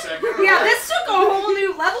 Hold on a second. Yeah, this took a whole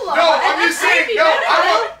new level of. No, I'm just saying. No,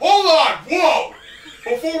 hold on. Whoa.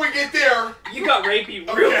 Before we get there, You got rapey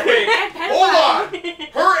real Okay. quick. hold on.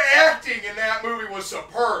 Her acting in that movie was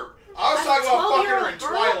superb. I was talking about fucking her in 12-year-old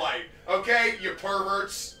girl? Twilight. Okay, you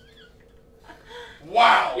perverts.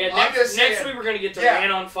 Wow. Yeah, I'm just next saying. we were gonna get to Yeah.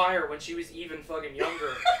 Man on Fire when she was even fucking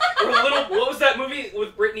younger. Or what was that movie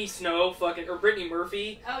with Brittany Snow, or Brittany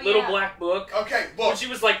Murphy? Oh, Little yeah. Black Book. Okay, When look. she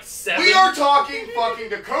was like 7. We are talking fucking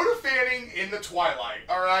Dakota Fanning in the Twilight,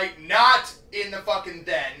 alright? Not in the fucking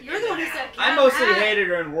then. You're the one who said I Cat mostly in the Hat. hated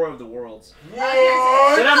her in War of the Worlds. What?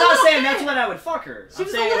 But I'm not saying that's when I would fuck her. She I'm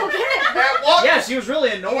was a saying, little kid. At what? yeah, she was really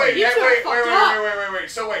Wait, annoying. You two are wait. fucked up.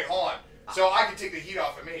 So wait, hold on. So I can take the heat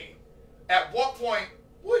off of me. At what point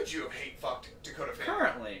would you have hate fucked Dakota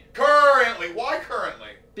Fanning? Currently. Why currently?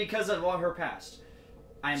 Because of all her past.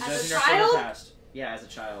 I am As a judging her for child? her past. Yeah, as a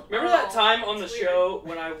child. Remember that Oh, time on the that's show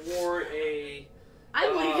when I wore a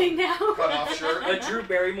I'm leaving now. Cut off shirt? a Drew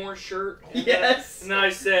Barrymore shirt? And Yes. then I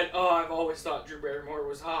said, "Oh, I've always thought Drew Barrymore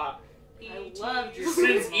was hot I love Drew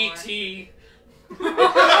since Barrymore. E.T."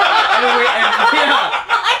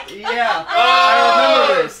 Yeah. I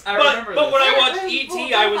remember this. I remember But when this. I watched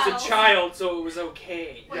E.T., I was a child, so it was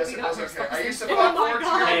okay. What Yes, we it got was for okay. I Christmas? used to Oh fuck my 14-year-old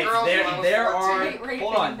God. Hey, girls when I was there 14. are.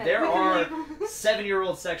 Hold on. There are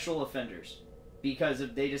 7-year-old sexual offenders because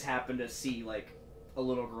if they just happen to see like a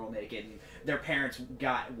little girl naked and their parents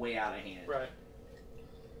got way out of hand. Right.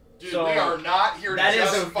 Dude, So, we are not here to That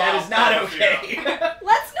justify is not pedophilia. okay.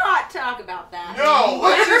 Let's not talk about that. No,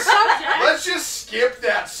 Subject. let's just skip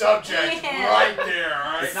that subject Yeah. right there,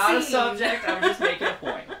 alright? It's not a Scene. subject. I'm just making a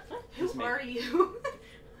point. Just Who making- are you?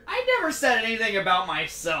 I never said anything about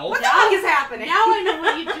myself. What the fuck is happening? Now I know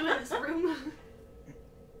what you do in this room.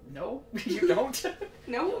 No, you don't.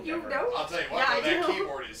 No, you Never. don't. I'll tell you what, Yeah, though, I that do.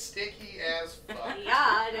 keyboard is sticky as fuck.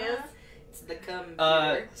 Yeah, it is. It's the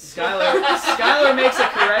computer. Skylar makes a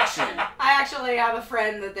correction. I actually have a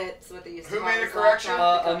friend that's what they used to Who call made a his correction?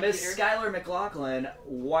 laptop, the A Miss computer. Skylar McLaughlin,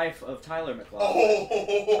 wife of Tyler McLaughlin.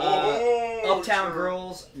 Oh, Uptown true.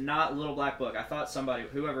 Girls, not Little Black Book. I thought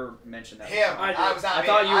whoever mentioned that. Him. I I was not I me.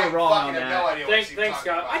 thought you were wrong fucking on have that. no idea what Thanks, you're thanks,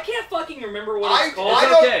 talking Scott. about. I can't fucking remember what I it's called.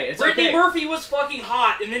 don't- It's okay. It's Brittany okay. Murphy was fucking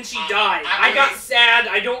hot, and then she died. I I got mean- sad.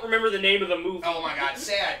 I don't remember the name of the movie. Oh my god,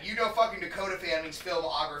 sad. You know fucking Dakota Fanning's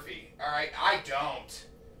filmography, alright? I don't.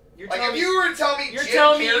 You're Like, telling if me, you were to tell me you're Jim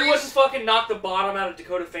telling me you Carrey's- wouldn't fucking knock the bottom out of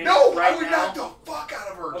Dakota Fanning No, right I would now? knock the fuck out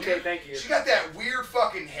of her, Okay, dude. thank you. She got that weird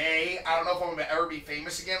fucking, hey, I don't know if I'm gonna ever be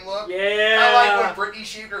famous again look. Yeah. I like when Britney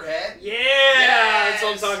shaved her head. Yeah, Yes. that's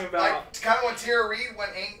what I'm talking about. Like, kind of when Tara Reid,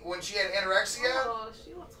 when she had anorexia. Oh,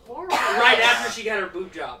 she looks horrible. Right after she got her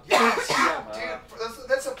boob job. Yes, Yeah. dude,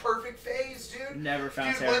 that's a perfect phase, dude. Never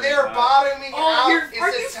found Dude, Tara when Reid they're hot. bottoming Oh, out, you're- are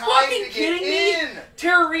it's you the time fucking to get kidding me? in.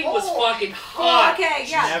 Tara Reid was Holy fucking Well, hot. okay,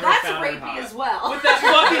 yeah, Never that's found her rapey hot. as well. With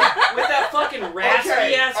that fucking raspy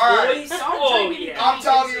Okay, ass all right. voice. Don't Oh drink yeah. I'm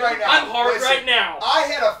telling you right now. I'm hard listen, right now. I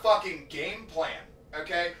had a fucking game plan.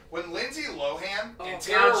 Okay, when Lindsay Lohan Oh, and God,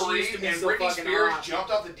 Tara she used to Reid be and so Britney fucking Spears hot.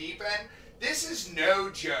 jumped off the deep end, this is no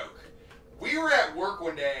joke. We were at work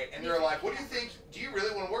one day, and they're like, "What do you think? Do you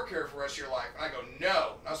really want to work here for the rest of your life?" And I go,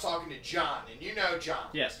 "No." And I was talking to John, and you know John.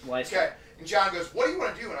 Yes, lights. Okay, and John goes, "What do you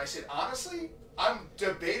want to do?" And I said, "Honestly, I'm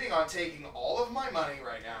debating on taking all of my money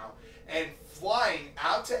right now and flying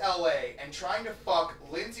out to LA and trying to fuck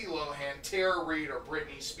Lindsay Lohan, Tara Reid, or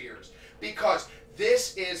Britney Spears. Because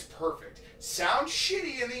this is perfect. Sounds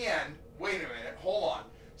shitty in the end. Wait a minute, hold on.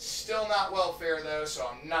 Still not welfare though, so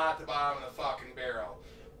I'm not at the bottom of the fucking barrel.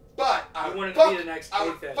 But I You would wanted fuck, to be the next I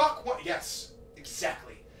would K-Fed. fuck one. Yes,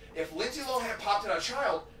 exactly. If Lindsay Lohan popped out a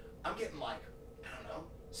child, I'm getting like, I don't know,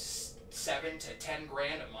 7 to 10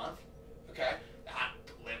 grand a month. Okay,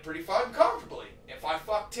 live pretty fucking comfortably. If I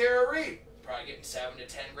fuck Tara Reid, probably getting 7 to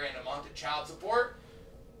 10 grand a month in child support.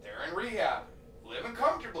 They're in rehab, living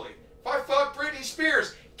comfortably. If I fuck Britney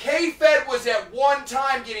Spears, K-Fed was at one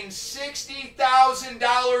time getting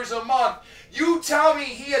 $60,000 a month. You tell me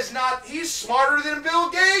he's smarter than Bill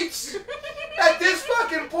Gates. At this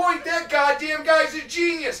fucking point, that goddamn guy's a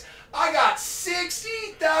genius. I got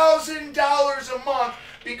 $60,000 a month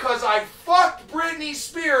because I fucked Britney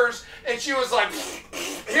Spears and she was like,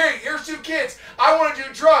 here's 2 kids. I want to do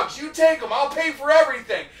drugs. You take them. I'll pay for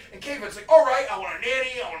everything. And K-Fed's like, all right, I want a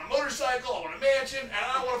nanny, I want a motorcycle, I want a mansion, and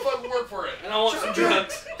I don't want to fucking work for it. And I want some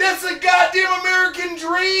drugs. That's the goddamn American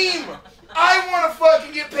dream. I want to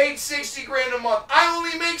fucking get paid 60 grand a month. I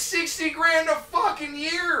only make 60 grand a fucking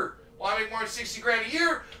year. Well, I make more than 60 grand a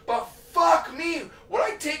year, but fuck me. Would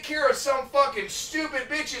I take care of some fucking stupid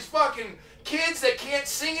bitch's fucking kids that can't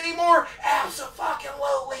sing anymore?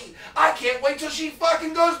 Abso-fucking-lutely. I can't wait till she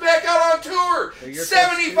fucking goes back out on tour.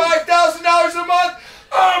 $75,000 a month.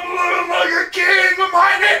 I'm living like a king, but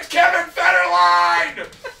my name's Kevin Federline.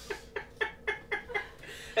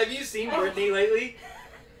 Have you seen Britney lately?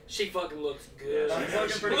 She fucking looks good. She's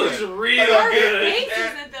looking pretty looks good. real Her good. face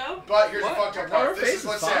isn't though. But here's the What? fucked up No, her part. This face is is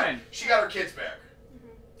what's fine. sad. She got her kids back.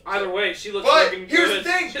 Either way, she looks But fucking here's good. the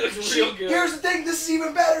thing. She looks real good. Here's the thing. This is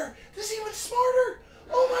even better. This is even smarter.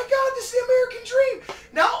 Oh my God, this is the American dream.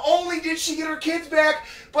 Not only did she get her kids back,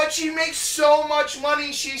 but she makes so much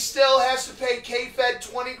money she still has to pay K-Fed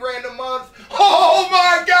 20 grand a month. Oh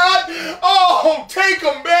my God. Oh, take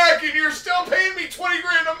them back and you're still paying me 20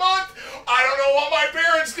 grand a month. I don't know what my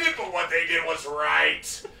parents did, but what they did was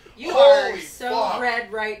right. You Holy are so fuck.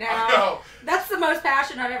 red right I now. know. That's the most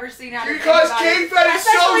passion I've ever seen out of Because anybody. K-Fed is so...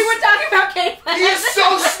 Especially when talking about K-Fed. He is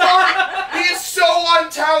so smart. He is so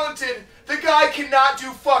untalented. The guy cannot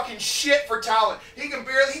do fucking shit for talent. He could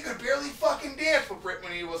barely fucking dance. But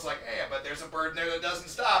when he was like, hey, I bet there's a bird in there that doesn't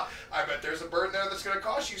stop. I bet there's a bird in there that's gonna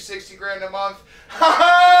cost you 60 grand a month. Ha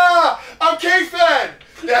ha! I'm K-Fed.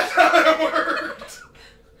 That's how it worked.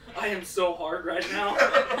 I am so hard right now.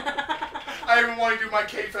 I haven't wanted to do my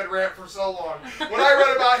K-Fed rant for so long. When I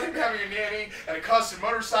read about him having a nanny and a custom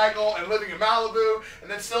motorcycle and living in Malibu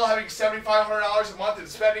and then still having $7,500 a month in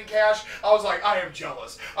spending cash, I was like, I am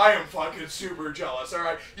jealous. I am fucking super jealous. All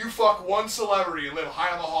right, you fuck one celebrity and live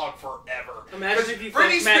high on the hog forever. Imagine if you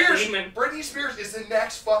fucked Matt Damon. Britney Spears is the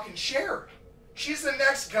next fucking Cher. She's the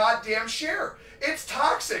next goddamn Cher. It's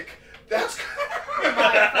toxic. That's Oh my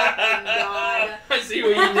fucking God. I see what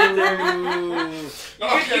you did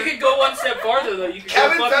there. You could go one step farther though. You could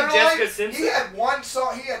Kevin go fucking Jessica Federline, Simpson. he had one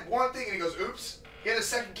song, he had one thing, and he goes, oops. He had a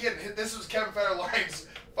second kid, and this was Kevin Federline's,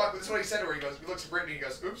 fuck, this is what he said to her. He goes, he looks at Britney, he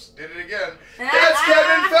goes, oops, did it again. That's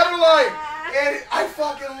Kevin Federline! And I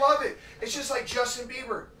fucking love it. It's just like Justin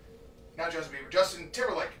Bieber. Not Justin Bieber, Justin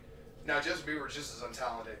Timberlake. No, Justin Bieber is just as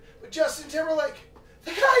untalented. But Justin Timberlake,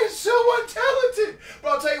 the guy is so untalented. But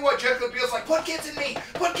I'll tell you what, Jessica Biel's like, put kids in me,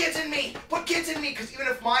 put kids in me, put kids in me. Because even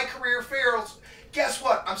if my career fails, guess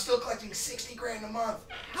what? I'm still collecting 60 grand a month.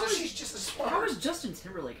 So she's just a smart. How is Justin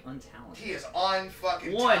Timberlake untalented? He is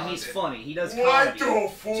unfucking One, talented. he's funny. He does What comedy. the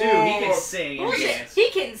fuck? 2, he can sing and Bullshit. dance. He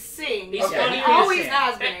can sing. He's Okay. funny. He He always can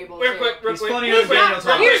has been able Real to. quick, real He's quick. funnier He's than not- Daniel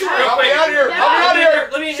Tosh. here's Real Help quick. me out here. No. Help me out here.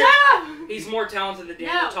 Let me hear. Shut up! He's more talented than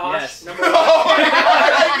Daniel No. Tosh. Yes. Number one. Oh my God, I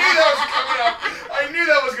knew that was coming up. I knew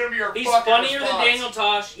that was going to be your He's fucking funnier than response. Daniel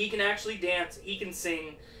Tosh. He can actually dance. He can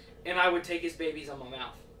sing. And I would take his babies on my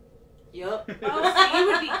mouth. Yup. Oh, so you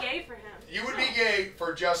would be gay for him. You would be gay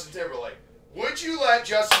for Justin Timberlake. Would you let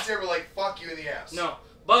Justin Timberlake fuck you in the ass? No.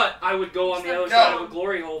 But I would go on the other No. side of a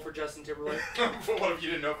glory hole for Justin Timberlake. What if you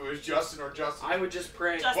didn't know if it was Justin or Justin? I would just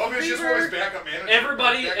pray. Justin What if it's just Bieber. one of his backup manager?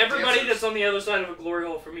 Everybody Backup that's dancers? on the other side of a glory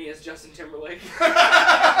hole for me is Justin Timberlake.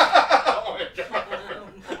 Oh my God.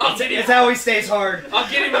 I'll get It's him. how he stays hard. I'll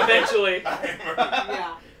get him eventually.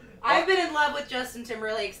 Yeah. I've been in love with Justin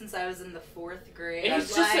Timberlake since I was in the 4th grade. And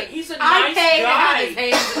he's Like, he's a I nice pay to have his guy.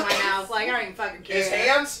 hands in my mouth. Like, I don't even fucking care. His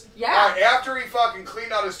hands? Yeah. Alright, after he fucking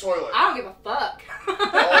cleaned out his toilet. I don't give a fuck. Oh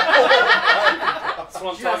my God. That's what I'm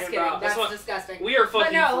Just talking kidding. about. That's what disgusting. we are But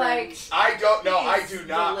fucking no, friends. I don't know. I He's do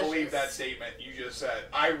not delicious. believe that statement you just said.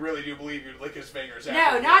 I really do believe you'd lick his fingers No,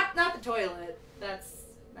 after. not the toilet. That's.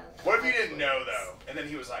 What if you didn't know, though? And then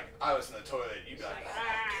he was like, I was in the toilet. You'd be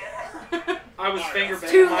like, I was Alright. finger It's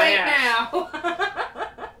banging too my late ass. now.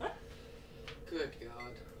 Good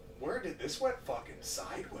God. where did this went fucking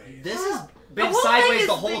sideways? This has The been whole thing sideways is-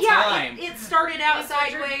 the whole yeah, time. It started out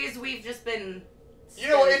sideways. We've just been. You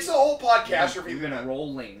know, it's a whole podcastrophe. We've been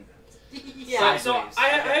rolling. Yeah. So Sideways. I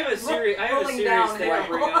have a serious Rolling thing to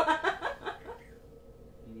bring up.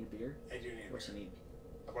 You need beer? I do need What you need?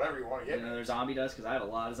 Whatever you want to You get know, me. there's zombie dust because I have a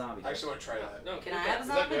lot of zombie I dust. actually want to try that. No, Can good. I have Is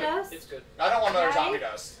some that zombie good? dust? It's good. I don't want another Right? zombie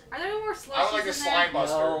dust. Are there more slushies I would like a in slime there?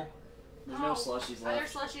 buster. No, there's no Oh. slushies Are there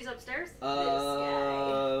left. slushies upstairs?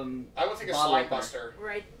 I would take a Bottle slime opener. buster.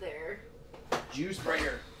 Right there. Juice Right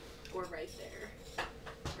here. Or right there.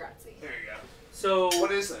 Grazie. There you go. So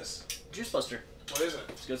What is this? Juice buster. What is it?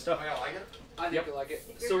 It's good Am stuff. I gonna like it? I think Yep. you like it.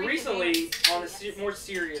 If you're So drinking recently, names, on a yes. more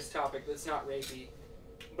serious topic that's not rapey,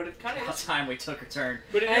 but it kind About of is. time we took a turn.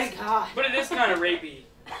 But it Thank is. God. But it is kind of rapey.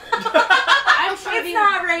 I'm sure it's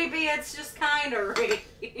not rapey, it's just kind of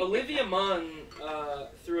rapey. Olivia Munn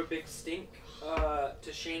threw a big stink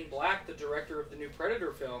to Shane Black, the director of the new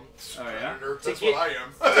Predator film, Oh yeah. That's get- what I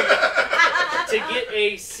am. to get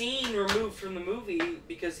a scene removed from the movie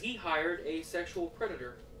because he hired a sexual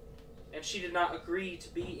predator. And she did not agree to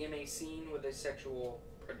be in a scene with a sexual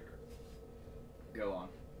predator. Go on.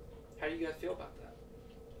 How do you guys feel about that?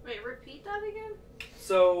 Wait, repeat that again?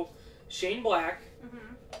 So, Shane Black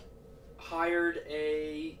Mm-hmm. hired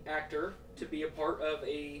a actor to be a part of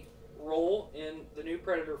a role in the new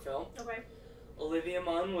Predator film. Okay. Olivia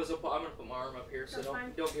Munn was I'm gonna put my arm up here so That's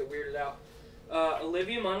fine. don't get weirded out.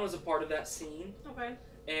 Olivia Munn was a part of that scene, Okay.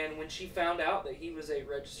 and when she found out that he was a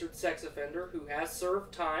registered sex offender who has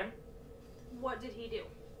served time, What did he do?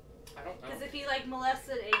 I don't know. Because if he like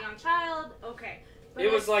molested a young child, okay. But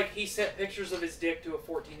It was if- like he sent pictures of his dick to a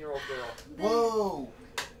 14-year-old girl. Whoa.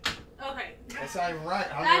 Okay. That's not even right.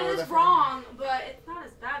 I don't know That where is that wrong, but it's not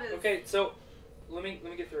as bad as. Okay, so let me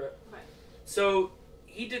get through it. Okay. So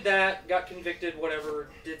he did that, got convicted, whatever,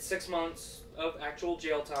 did 6 months of actual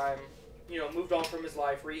jail time, moved on from his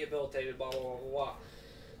life, rehabilitated, blah, blah, blah, blah, blah.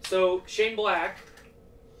 So Shane Black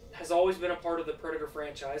has always been a part of the Predator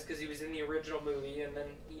franchise because he was in the original movie, and then,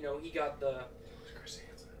 he got the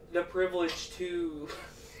privilege to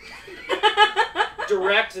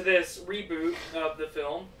direct this reboot of the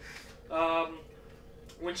film.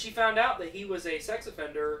 When she found out that he was a sex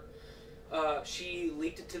offender, she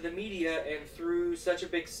leaked it to the media and threw such a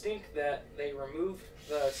big stink that they removed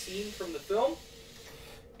the scene from the film.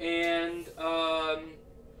 And I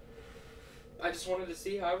just wanted to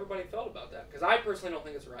see how everybody felt about that, because I personally don't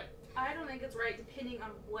think it's right. I don't think it's right depending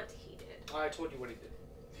on what he did. I told you what he did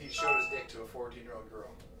He showed his dick to a 14-year-old girl.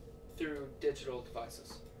 through digital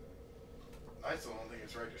devices. I still don't think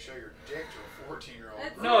it's right to show your dick to a 14-year-old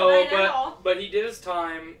That's girl. not No, right at all. but he did his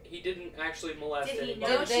time. He didn't actually molest Did he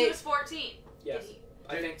anybody. know Did she they- was 14? Yes, Did he?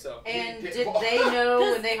 I think so. And did- did they know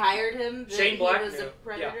when they hired him that Shane Black he was knew, a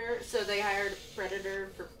predator? So they hired a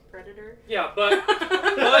predator for predator? Yeah, but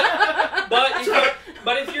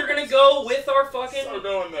if you're gonna go with our fucking, So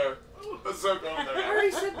going there. So going I there.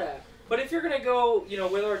 already said that. But if you're gonna go,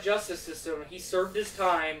 with our justice system, he served his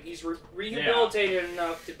time. He's rehabilitated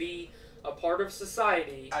enough to be a part of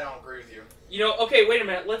society. I don't agree with you. Okay, wait a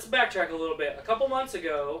minute. Let's backtrack a little bit. A couple months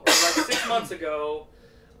ago, or like 6 months ago,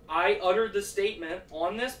 I uttered the statement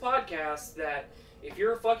on this podcast that if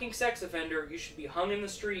you're a fucking sex offender, you should be hung in the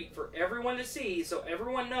street for everyone to see, so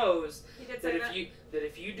everyone knows He did that say that.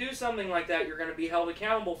 if you do something like that, you're going to be held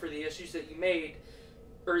accountable for the issues that you made,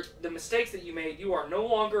 or the mistakes that you made. You are no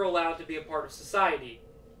longer allowed to be a part of society.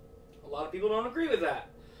 A lot of people don't agree with that.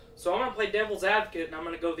 So I'm going to play devil's advocate, and I'm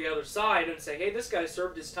going to go the other side and say, hey, this guy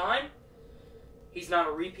served his time. He's not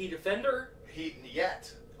a repeat offender.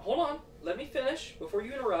 Yet. Hold on. Let me finish before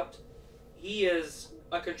you interrupt. He is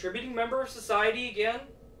a contributing member of society again.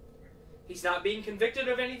 He's not being convicted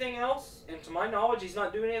of anything else, and to my knowledge, he's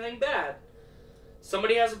not doing anything bad.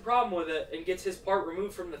 Somebody has a problem with it and gets his part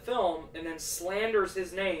removed from the film and then slanders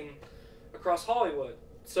his name across Hollywood.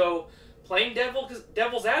 So, playing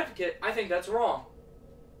devil's advocate, I think that's wrong.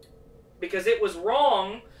 Because it was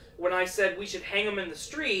wrong when I said we should hang him in the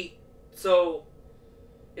street, so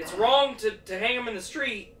it's wrong to hang him in the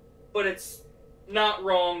street, but it's not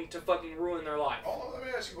wrong to fucking ruin their life. Hold on, let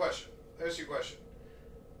me ask you a question.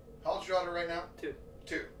 How old's your daughter right now? 2.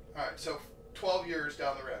 2. Alright, so 12 years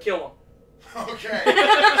down the road. Kill him. Okay. So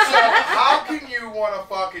how can you want to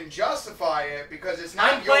fucking justify it because it's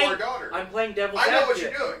not your daughter? I'm playing devil's I know what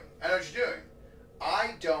advocate. you're doing.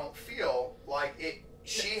 I don't feel like it.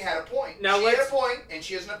 She had a point. Now she had a let's- point, and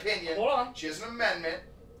she has an opinion. Hold on. She has an amendment.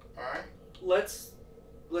 All right. Let's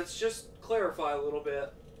just clarify a little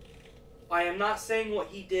bit. I am not saying what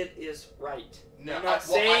he did is right. No, I'm not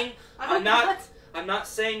saying I'm What? not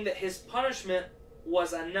saying that his punishment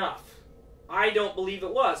was enough. I don't believe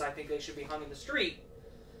it was. I think they should be hung in the street.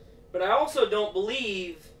 But I also don't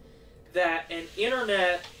believe that an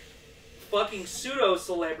internet fucking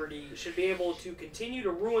pseudo-celebrity should be able to continue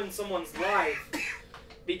to ruin someone's life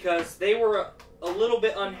because they were a little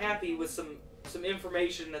bit unhappy with some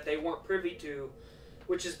information that they weren't privy to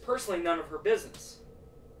which is personally none of her business.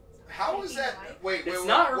 How is that? Wait, It's wait,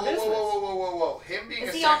 not her whoa, business. Whoa. Him being a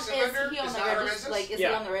Is he sex on offender the is not her registry? business? Like, is Yeah,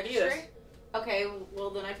 he on the he is. registry? Okay, well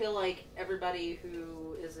then I feel like everybody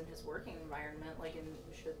who is in his working environment, like,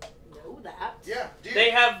 should know that. Yeah, dude.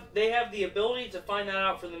 They have the ability to find that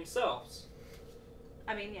out for themselves.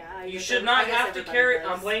 I mean, yeah. You should not have to carry.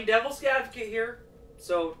 I'm playing devil's advocate here,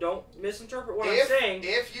 so don't misinterpret what I'm saying.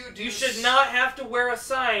 If you do, You should not have to wear a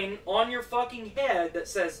sign on your fucking head that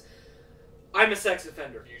says, "I'm a sex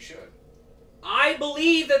offender." You should. I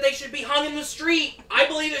believe that they should be hung in the street. I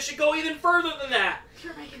believe it should go even further than that.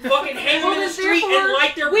 Fucking hang them in the street and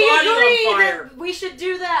light their body on fire. That we should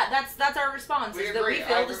do that. That's our response. We Is that agree. we I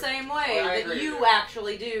feel agree. the same way I that agree. you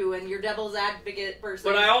actually do, and your devil's advocate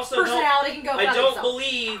person. But I also personality can go. I fuck don't himself.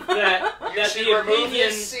 believe that You that should the remove opinion.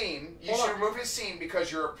 his scene. You Hold should on. remove his scene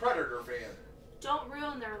because you're a Predator fan. Don't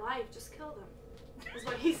ruin their life. Just kill them. Is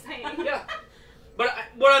what he's saying. Yeah, but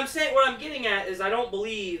what I'm getting at is I don't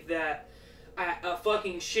believe that a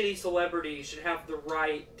fucking shitty celebrity should have the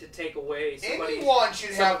right to take away somebody's... Anyone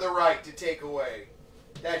should have the right to take away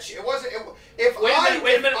that shit. It wasn't. If Wait a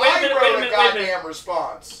I wrote a goddamn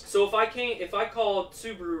response. So if I called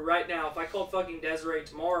Subaru right now, if I called fucking Desiree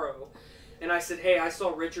tomorrow, and I said, hey, I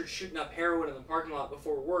saw Richard shooting up heroin in the parking lot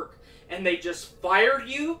before work, and they just fired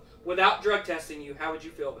you without drug testing you, how would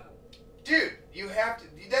you feel about it? Dude, you have to.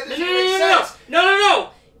 That doesn't make sense. No.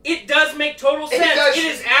 It does make total sense. does It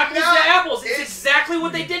is apples not. to apples. It's It's- exactly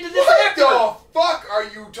what they did to this What actor. the fuck are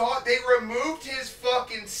you talking? They removed his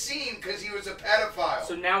fucking scene because he was a pedophile.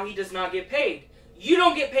 So now he does not get paid. You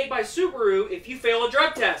don't get paid by Subaru if you fail a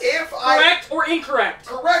drug test. If Correct or incorrect?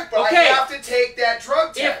 Correct, but Okay. I have to take that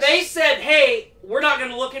drug test. If they said, hey, we're not going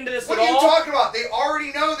to look into this What at are you all, talking about? They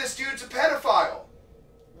already know this dude's a pedophile.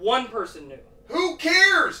 one person knew. Who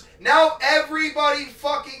cares? Now everybody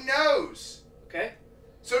fucking knows. Okay?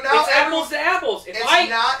 So now It's apples to apples. If It's I,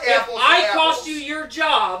 not if apples to I apples. cost you your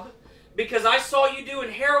job because I saw you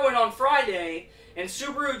doing heroin on Friday and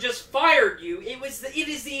Subaru just fired you, it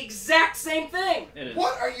is the exact same thing. It is.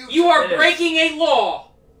 What are you? You are It is. breaking a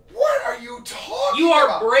law. What are you talking You are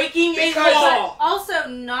about? breaking a Because- law. Also,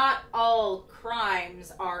 not all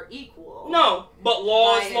crimes are equal. No, but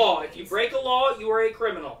law By is law. any If you means. break a law, you are a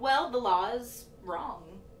criminal. Well, the law is wrong,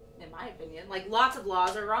 in my opinion. Like, lots of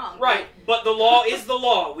laws are wrong. Right, but the law is the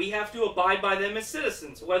law. We have to abide by them as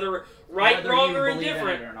citizens, whether right, Whether whether you or believe in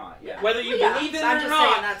indifferent. it or not. Yeah. Whether you Yeah, believe in it I'm or just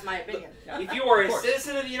not. saying that's my opinion. If you are Of a course.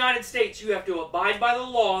 citizen of the United States, you have to abide by the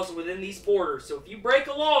laws within these borders. So if you break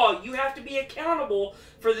a law, you have to be accountable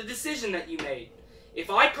for the decision that you made. If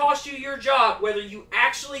I cost you your job, whether you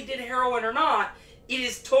actually did heroin or not, it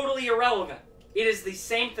is totally irrelevant. It is the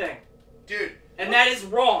same thing. Dude, And that is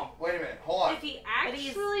wrong. wait a minute. Hold on. If he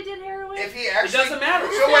actually did heroin, If he It actually... doesn't matter.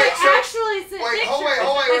 So wait, so... actually sent Wait, pictures. hold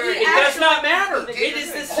on, wait. It does not matter. Dude, It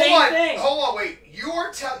is the hold same on, thing. Hold on, wait. You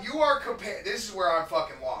are comparing... This is where I'm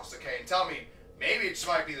fucking lost, okay? And tell me, maybe it just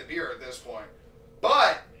might be the beer at this point.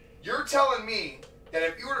 But you're telling me that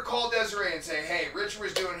if you were to call Desiree and say, hey, Richard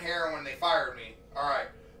was doing heroin and they fired me, alright.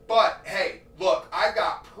 But, hey, look, I've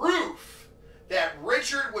got proof that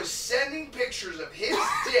Richard was sending pictures of his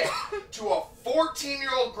dick to a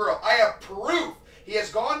 14-year-old girl. I have proof. He has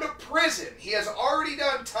gone to prison. He has already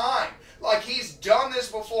done time. Like, he's done this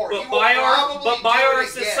before. He But will by probably our do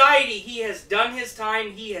it again. society, he has done his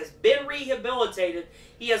time. He has been rehabilitated.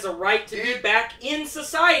 He has a right to be Dude, back in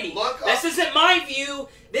society. look up- This isn't my view.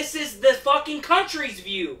 This is the fucking country's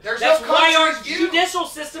view. There's That's no why our country's view. judicial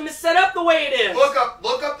system is set up the way it is. Look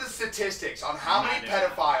up the statistics on how I'm many not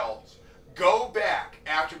doing pedophiles go back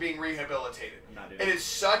after being rehabilitated. I'm not doing It is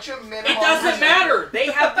such a minimum. It doesn't percentage. matter. They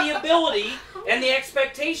have the ability and the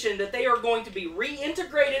expectation that they are going to be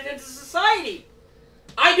reintegrated into society.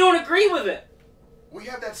 I don't agree with it. We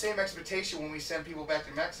have that same expectation when we send people back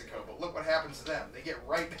to Mexico, but look what happens to them. They get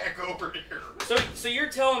right back over here. So you're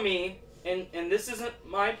telling me, and this isn't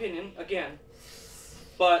my opinion again,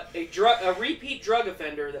 but a repeat drug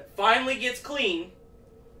offender that finally gets clean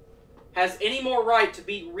has any more right to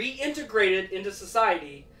be reintegrated into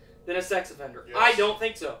society than a sex offender? Yes. I don't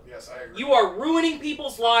think so. Yes, I agree. You are ruining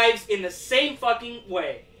people's lives in the same fucking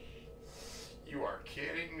way. You are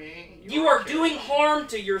kidding me? You are kidding doing me. harm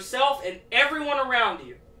to yourself and everyone around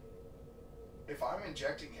you. If I'm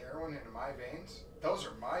injecting heroin into my veins, those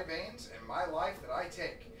are my veins and my life that I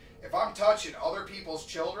take. If I'm touching other people's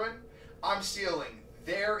children, I'm stealing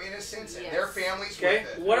their innocence and their Yes. families Okay?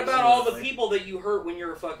 with it. What about all the Absolutely. people that you hurt when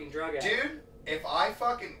you're a fucking drug addict? Dude, if I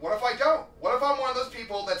fucking... What if I don't? What if I'm one of those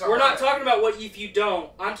people that's... We're not talking about what if you don't.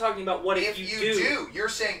 I'm talking about what if you do. You're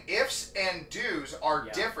saying ifs and do's are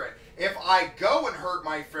Yeah. different. If I go and hurt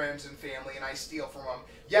my friends and family and I steal from them,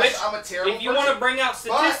 yes, I'm a terrible If you person. want to bring out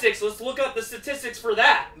statistics, let's look up the statistics for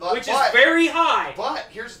that, which is but- very high. But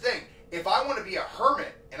here's the thing. If I want to be a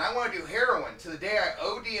hermit and I want to do heroin to the day I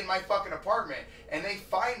OD in my fucking apartment and they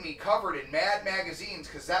find me covered in Mad magazines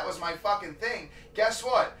because that was my fucking thing, guess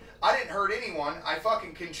what? I didn't hurt anyone. I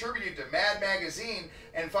fucking contributed to Mad magazine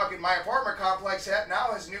and fucking my apartment complex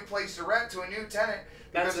now has a new place to rent to a new tenant.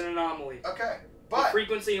 That's an anomaly. Okay. The But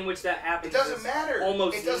frequency in which that happens it doesn't is matter.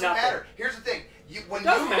 almost It doesn't nothing. matter. Here's the thing. When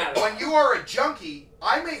you are a junkie,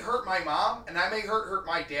 I may hurt my mom and I may hurt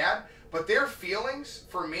my dad, but their feelings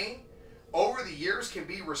for me over the years can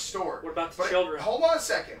be restored. What about the children? Hold on a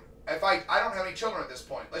second. If I don't have any children at this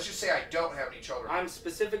point. Let's just say I don't have any children. I'm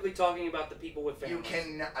specifically talking about the people with families. You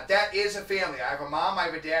can. That is a family. I have a mom, I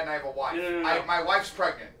have a dad, and I have a wife. No. My wife's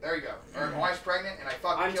pregnant. There you go. Or my wife's pregnant, and I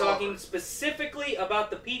fucking I'm kill talking her. specifically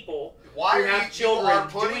about the people Why who are have you children are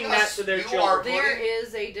putting doing that us- to their you children. are There putting-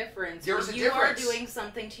 is a difference. There's when a you difference. are doing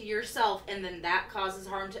something to yourself and then that causes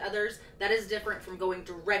harm to others, that is different from going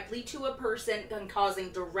directly to a person and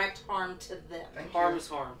causing direct harm to them. Thank Harm you. is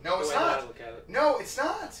harm. No, the it's way that not. I look at it. No, it's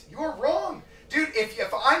not. You are wrong, dude. If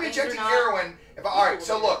I'm Things injecting are not heroin, all right.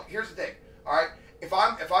 So equal. look, here's the thing. All right, if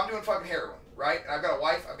I'm doing fucking heroin, right, and I've got a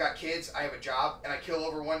wife, I've got kids, I have a job, and I kill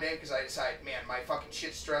over one day because I decide, man, my fucking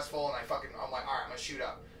shit's stressful, and I'm like, all right, I'm gonna shoot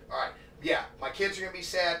up. All right, yeah, my kids are gonna be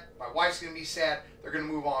sad, my wife's gonna be sad. They're gonna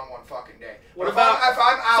move on one fucking day. What But about- if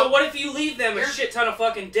I'm out? So what if you leave them a Here's- shit ton of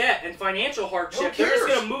fucking debt and financial hardship? Who They're just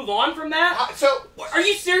cares? gonna move on from that? So Are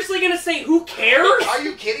you seriously gonna say who cares? Are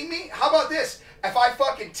you kidding me? How about this? If I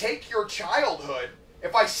fucking take your childhood,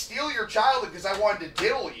 if I steal your childhood because I wanted to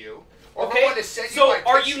diddle you, or if I wanted to send you so my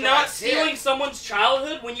are picture you of not my stealing dick- someone's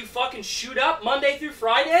childhood when you fucking shoot up Monday through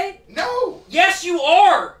Friday? No. Yes, you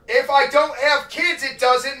are. If I don't have kids, it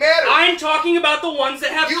doesn't matter. I'm talking about the ones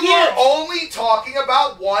that have You kids. are only talking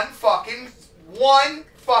about one fucking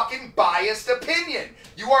biased opinion.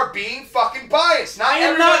 You are being fucking biased. I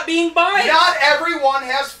am not being biased. Not everyone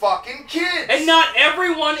has fucking kids. And not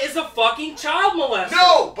everyone is a fucking child molester.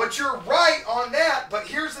 No, but you're right on that. But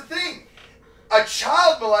here's the thing. A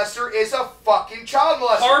child molester is a fucking child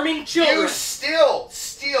molester. Harming children. You still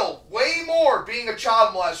steal way more being a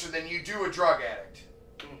child molester than you do a drug addict.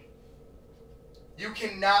 You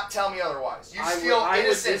cannot tell me otherwise. You steal I would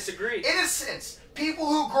innocence. disagree. Innocence. People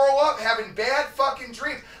who grow up having bad fucking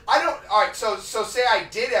dreams. Alright, so say I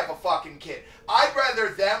did have a fucking kid. I'd rather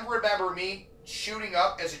them remember me shooting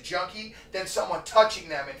up as a junkie than someone touching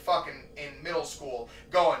them in middle school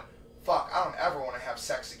going, fuck, I don't ever want to have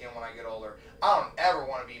sex again when I get older. I don't ever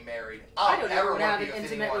want to be married. I don't ever want want to to have be an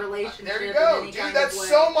with intimate anyone. relationship. There you in go, any dude. kind That's of way.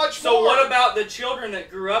 so much So more. what about the children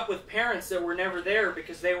that grew up with parents that were never there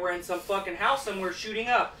because they were in some fucking house somewhere shooting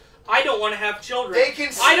up? I don't want to have children.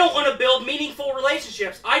 I don't want to build meaningful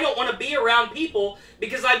relationships. I don't want to be around people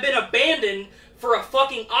because I've been abandoned for a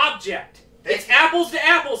fucking object. It's apples to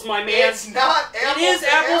apples, my man. It's not apples It is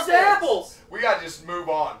apples to apples. We gotta just move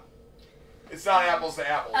on. It's not apples to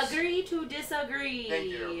apples. Agree to disagree.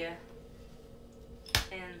 Thank you.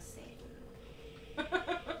 And same.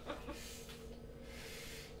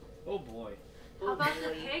 Oh boy. How about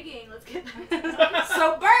the pegging? Let's get back to that.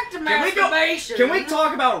 So back to masturbation. Can we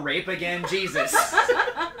talk about rape again? Jesus.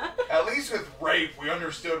 At least with rape, we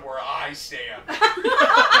understood where I stand.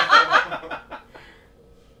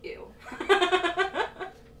 Ew.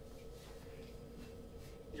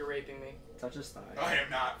 You're raping me. Touch his thigh. I am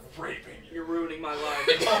not raping you. You're ruining my life.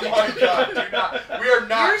 Oh my god, do not. We are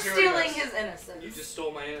not You're doing stealing this. his innocence. You just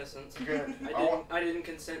stole my innocence. Good. I didn't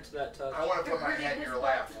consent to that touch. I want to put my head in your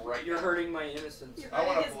lap right You're now. hurting my innocence. I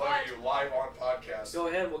want to blow you live on podcast. Go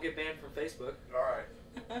ahead, we'll get banned from Facebook. Alright.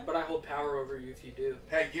 But I hold power over you if you do.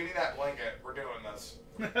 Hey, give me that blanket. We're doing this.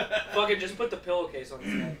 Fuck it, just put the pillowcase on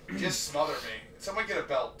his head. Just smother me. Someone get a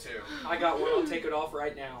belt too. I got one, I'll take it off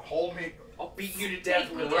right now. Hold me. I'll beat you to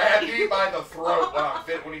death with it. Grab me by the throat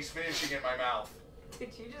when he's finishing in my mouth. Did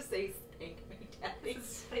you just say spank me, daddy?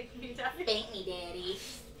 Spank me, daddy. Spank me, daddy.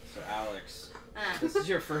 So Alex, this is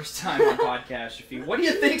your first time on Podcastrophe. What do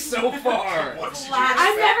you think so far?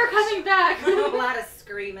 I'm never coming back. A lot of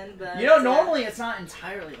screaming, but You know, normally it's not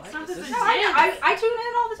entirely like not this. the This same. is- I tune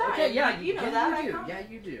in all the time. Okay, yeah, you know yeah, that. you do. Yeah,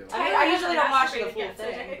 you do. I usually don't watch the Masturbated full yet thing,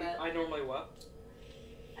 today. but I normally what?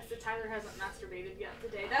 I said Tyler hasn't masturbated yet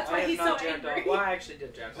today. That's I why have he's so not jacked angry. off. Well, I actually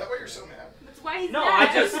did jack Is that why you're so mad? That's why he's No, mad.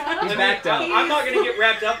 I just... He's backed up. I'm not going to get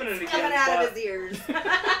wrapped up in it again, coming out but of his ears.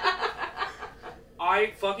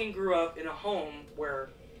 I fucking grew up in a home where,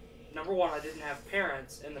 number one, I didn't have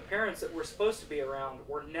parents, and the parents that were supposed to be around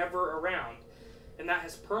were never around. And that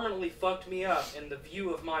has permanently fucked me up in the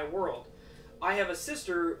view of my world. I have a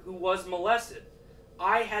sister who was molested.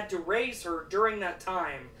 I had to raise her during that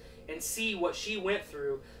time and see what she went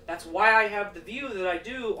through. That's why I have the view that I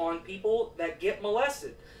do on people that get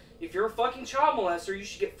molested. If you're a fucking child molester, you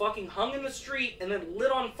should get fucking hung in the street and then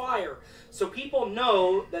lit on fire so people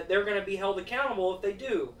know that they're going to be held accountable if they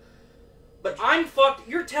do. But I'm fucked.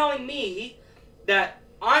 You're telling me that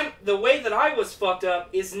the way that I was fucked up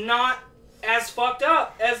is not as fucked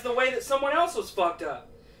up as the way that someone else was fucked up.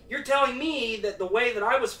 You're telling me that the way that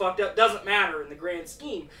I was fucked up doesn't matter in the grand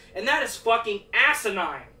scheme. And that is fucking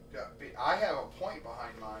asinine. Yeah, I have a point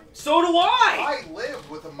behind mine. So do I! I lived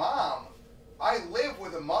with a mom. I lived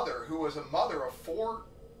with a mother who was a mother of four,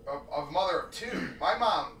 a mother of two. My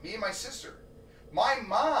mom, me and my sister. My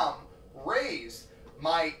mom raised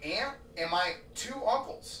my aunt and my two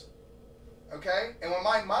uncles. Okay? And when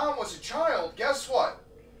my mom was a child, guess what?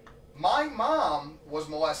 My mom was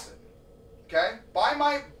molested. Okay?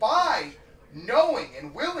 By knowing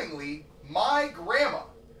and willingly, my grandma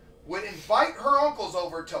would invite her uncles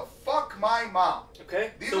over to fuck my mom.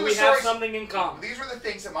 Okay? These So are we the have stories- something in common. These were the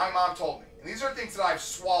things that my mom told me. And these are things that I've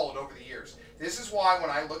swallowed over the years. This is why when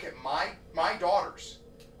I look at my daughters,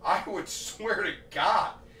 I would swear to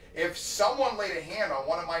God, if someone laid a hand on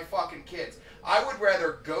one of my fucking kids, I would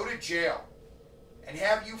rather go to jail and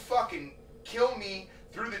have you fucking kill me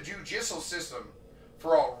through the judicial system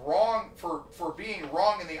for being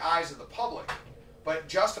wrong in the eyes of the public, but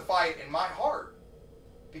justify it in my heart.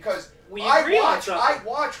 Because I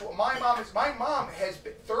watch what my mom is. My mom has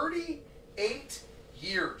been 38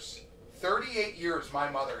 years. 38 years my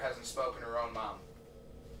mother hasn't spoken to her own mom.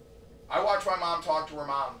 I watched my mom talk to her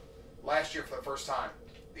mom last year for the first time.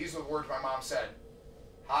 These are the words my mom said.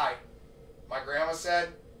 Hi. My grandma said,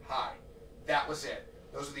 hi. That was it.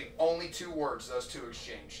 Those are the only two words those two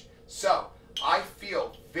exchanged. So, I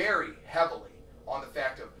feel very heavily on the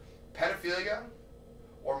fact of pedophilia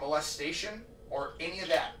or molestation or any of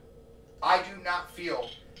that. I do not feel,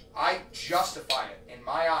 I justify it in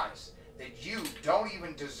my eyes that you don't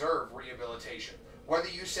even deserve rehabilitation. Whether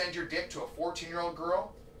you send your dick to a 14-year-old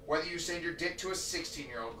girl, whether you send your dick to a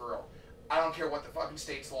 16-year-old girl, I don't care what the fucking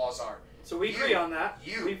state's laws are. So we agree on that.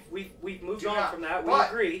 We've moved on from that. We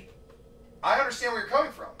agree. I understand where you're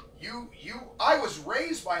coming from. I was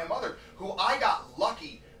raised by a mother who I got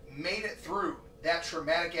lucky made it through that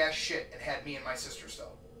traumatic ass shit and had me and my sister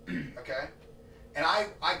still. Okay? And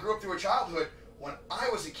I grew up through a childhood when I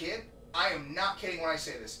was a kid. I am not kidding when I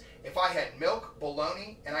say this. If I had milk,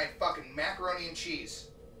 bologna, and I had fucking macaroni and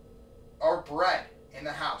cheese or bread in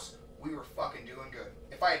the house, we were fucking doing good.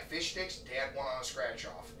 If I had fish sticks, Dad won on a scratch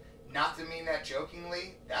off. Not to mean that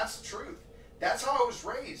jokingly, that's the truth. That's how I was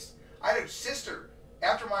raised. I had a sister.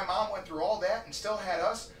 After my mom went through all that and still had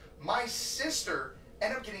us, my sister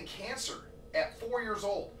ended up getting cancer at 4 years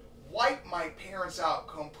old. Wiped my parents out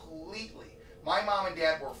completely. My mom and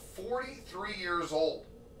dad were 43 years old.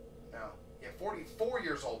 No, yeah, 44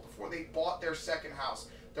 years old before they bought their second house.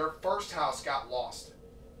 Their first house got lost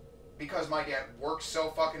because my dad worked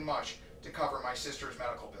so fucking much to cover my sister's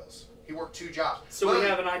medical bills. He worked 2 jobs. So literally, we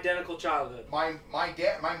have an identical childhood. My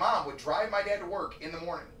mom would drive my dad to work in the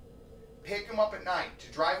morning, pick him up at night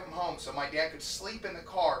to drive him home so my dad could sleep in the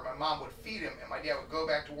car. My mom would feed him and my dad would go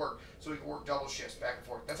back to work so he could work double shifts back and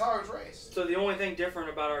forth. That's how I was raised. So the only thing different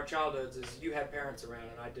about our childhoods is you had parents around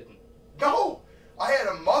and I didn't. No! I had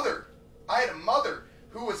a mother.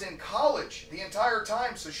 Who was in college the entire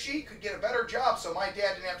time so she could get a better job so my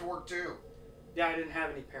dad didn't have to work too. Yeah, I didn't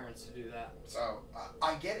have any parents to do that. So,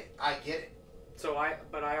 I get it.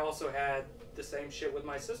 But I also had the same shit with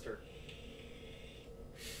my sister.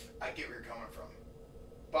 I get where you're coming from.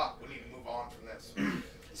 But we need to move on from this.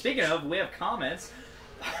 Speaking of, we have comments.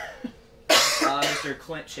 Mr.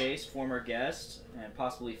 Clint Chase, former guest and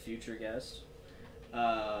possibly future guest,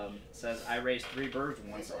 says, I raised 3 birds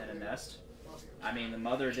once in a nest. I mean, the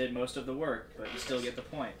mother did most of the work, but you still get the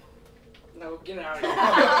point. No, get out of here.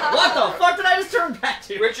 What the fuck did I just turn back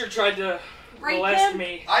to? Richard tried to molest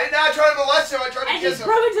me. I did not try to molest him. I tried to kiss him.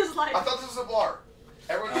 ruined his life. I thought this was a bar.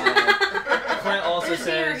 Clint also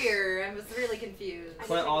says... here. I was really confused.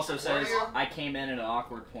 Clint also says, I came in at an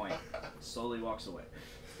awkward point. Slowly walks away.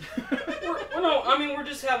 We're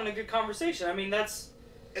just having a good conversation. I mean, that's...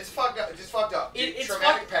 It's fucked up. It's just fucked up. It's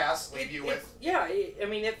traumatic past leave you with... Yeah, I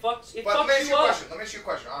mean, it fucks you up. Let me ask you a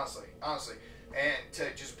question, honestly. And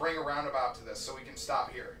to just bring a roundabout to this so we can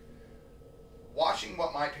stop here. Watching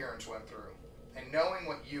what my parents went through and knowing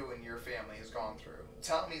what you and your family has gone through,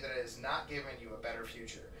 tell me that it has not given you a better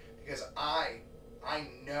future. Because I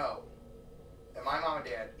know that my mom and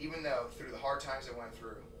dad, even though through the hard times they went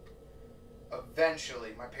through,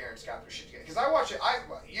 eventually my parents got their shit together. Because I watch it,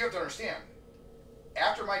 you have to understand,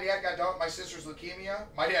 after my dad got done with my sister's leukemia,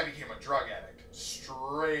 my dad became a drug addict.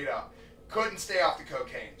 Straight up. Couldn't stay off the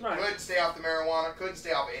cocaine. Right. Couldn't stay off the marijuana. Couldn't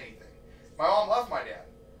stay off anything. My mom loved my dad.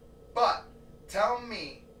 But tell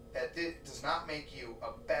me that this does not make you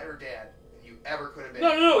a better dad than you ever could have been.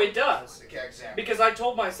 No, it does. Okay, exactly. Because I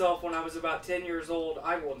told myself when I was about 10 years old,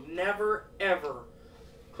 I will never, ever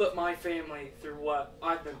put my family through what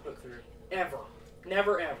I've been put through. Ever.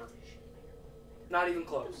 Never, ever. Not even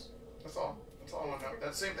close. That's all. That's all I want to know.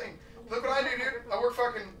 That's the same thing. Look what I do, dude. I work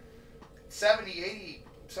fucking 70, 80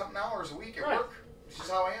 something hours a week at work. This is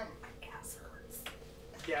how I am.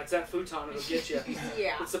 Yeah, it's that futon that'll get you.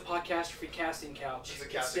 Yeah. It's the Podcastrophe casting couch. It's a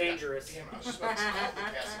It's casting dangerous. Damn, I was just about to say the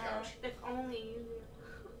casting couch. If only you.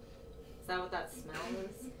 Is that what that smell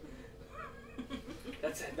is?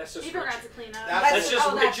 That's just You forgot Richard. to clean up. That's just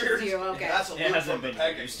oh, that's Richard. just you. Okay. That's a It loop hasn't from the been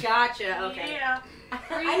pegging. used. Gotcha. Okay. Yeah.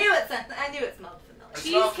 I knew it. I knew it smelled familiar. It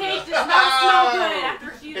smelled Cheesecake familiar. does not smell good after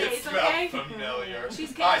a few It days, smelled okay? familiar.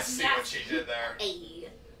 Cheesecake I is see what nasty. she did there. Hey.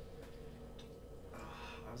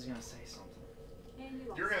 I was gonna say something. And you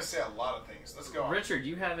lost. You're gonna say a lot of things. Let's go on. Richard,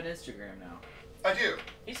 you have an Instagram now. I do.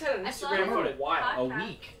 He's had an I saw Instagram him for on a while. A podcast.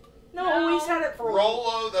 week. No, he's had it for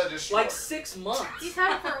Rolo the Destroyer. like 6 months. He's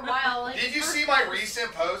had it for a while. Like, Did you see my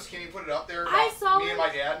recent post? Can you put it up there? I about saw me and it. my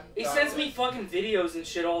dad. He sends me fucking videos and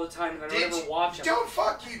shit all the time, and I don't Did ever you- watch them. Don't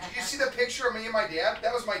fuck you. Did you see the picture of me and my dad?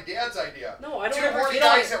 That was my dad's idea. No, I don't Two ever horny get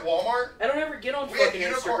on. guys at Walmart. I don't ever get on We had fucking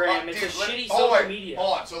unicorn. Instagram. It's a dude, shitty oh, social wait, media.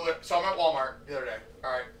 Hold on. So I'm at Walmart the other day.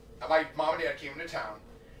 All right. And my mom and dad came into town,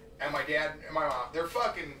 and my dad and my mom, they're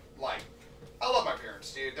fucking like, I love my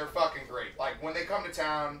parents, dude. They're fucking great. Like when they come to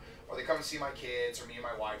town or they come to see my kids or me and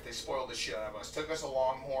my wife, they spoil the shit out of us. Took us a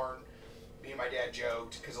Longhorn. Me and my dad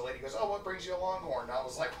joked because the lady goes, "Oh, what brings you a Longhorn?" And I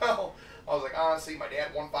was like, "Well," honestly, my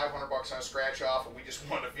dad won $500 on a scratch off, and we just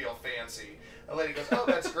wanted to feel fancy. The lady goes, "Oh,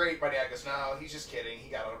 that's great." My dad goes, "No, he's just kidding. He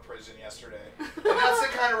got out of prison yesterday." And that's the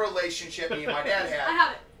kind of relationship me and my dad I had.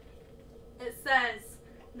 have it. It says,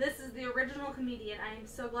 "This is the original comedian. I am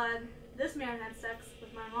so glad this man had sex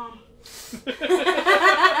with my mom."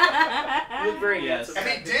 You look very Yes. handsome. And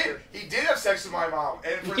in that picture. he did have sex with my mom.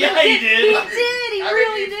 And for Yeah, that, he did. He did. He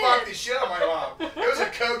really he fucked the did. shit out of my mom. It was a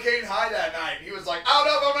cocaine high that night. He was like, "I don't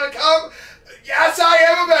know if I'm gonna come. Yes, I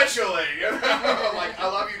am eventually." You know? Like, I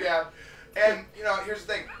love you, Dad. And you know, here's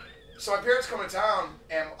the thing. So my parents come to town,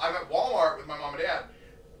 and I'm at Walmart with my mom and dad.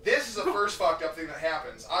 This is the first fucked up thing that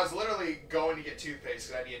happens. I was literally going to get toothpaste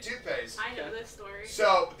because I needed toothpaste. I know this story.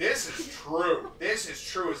 So this is true. This is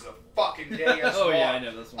true as the fucking day is Oh long. yeah, I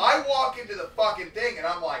know this one. I walk into the fucking thing and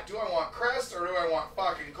I'm like, do I want Crest or do I want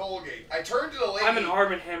fucking Colgate? I turned to the lady. I'm an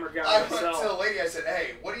Arm & Hammer guy I went to the myself. lady. I said,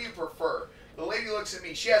 "Hey, what do you prefer?" The lady looks at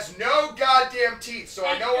me. She has no goddamn teeth, so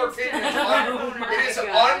I know her opinion is Oh my it is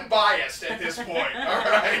God. unbiased at this point. All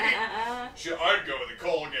right. I'd go with the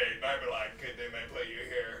Colgate, and I'd be like, "Good thing they put you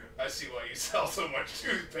here. I see why you sell so much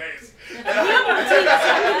toothpaste." I'm gonna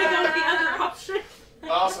go with the other option. I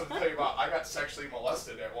also tell you about, I got sexually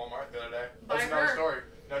molested at Walmart the other day. That's By another her? story.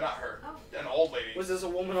 No, not her. Oh. An old lady. Was this a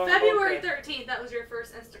woman on February okay. 13th, that was your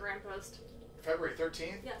first Instagram post. February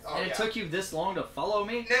 13th? Yes. Oh, And it yeah. took you this long to follow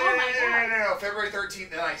me? No, Oh my God. no. February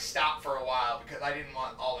 13th, then I stopped for a while because I didn't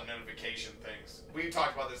want all the notification things. We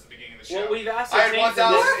talked about this at the beginning of the show. Well, we've asked I had things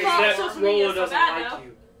 1,000 that social media Rolo is so doesn't bad, like though.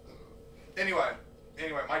 you.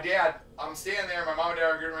 Anyway, my dad, I'm standing there, my mom and dad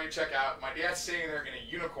are getting ready to check out. My dad's sitting there in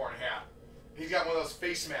a unicorn hat. He's got one of those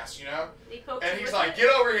face masks, you know? He poked And you he's with like, it. get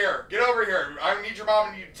over here. I need your mom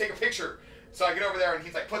and you to take a picture. So I get over there and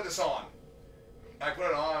he's like, put this on. And I put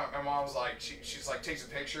it on. My mom was like, she's like, takes a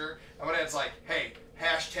picture. And my dad's like, "Hey,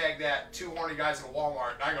 hashtag that 2 horny guys at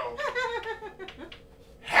Walmart." And I go,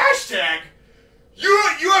 "Hashtag?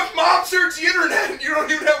 You have mom search the internet and you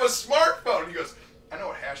don't even have a smartphone." He goes, "I know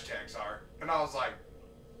what hashtags are." And I was like,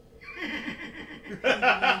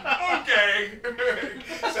 "Okay."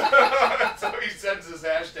 So he sends this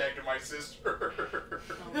hashtag to my sister.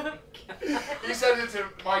 Oh my God. He sent it to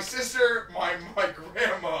my sister, my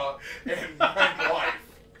grandma, and my wife.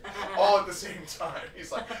 All at the same time.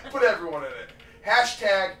 He's like, "Put everyone in it.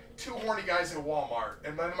 Hashtag 2 horny guys at Walmart."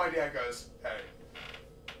 And then my dad goes, "Hey,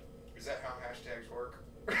 is that how hashtags work?"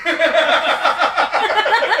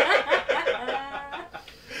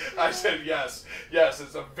 I said, yes,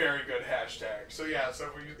 it's a very good hashtag. So yeah, so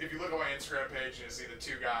if you look at my Instagram page and you see the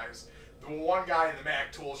 2 guys, the one guy in the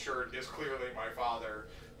Mac Tool shirt is clearly my father.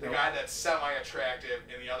 The guy that's semi-attractive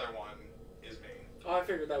and the other one is me. Oh, I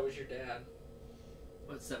figured that was your dad.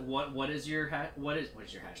 What's that? What is your what is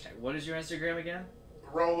your hashtag? What is your Instagram again?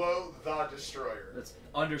 Rolo the Destroyer. That's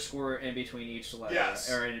underscore in between each letter.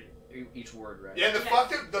 Yes. Or in each word right. Yeah,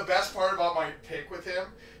 the best part about my pic with him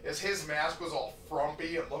is his mask was all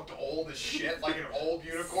frumpy and looked old as shit, like an old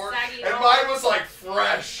unicorn. Saggy And old. mine was like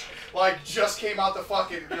fresh, like just came out the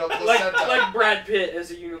fucking, placenta. like Brad Pitt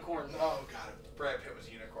as a unicorn. Oh god, Brad Pitt was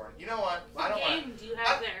a unicorn. You know what? I What don't game want. do you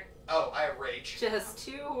have there? Oh, I have Rage. Just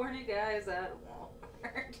two horny guys at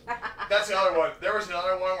Walmart. That's another one. There was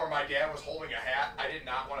another one where my dad was holding a hat. I did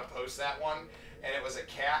not want to post that one. And it was a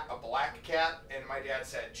cat, a black cat, and my dad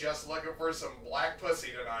said, "Just looking for some black pussy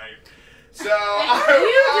tonight." So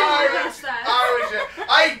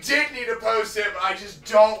I did need to post it, but I just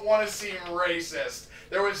don't want to seem racist.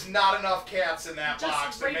 There was not enough cats in that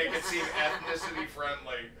box to make it seem ethnicity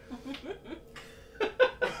friendly.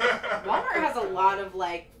 Walmart has a lot of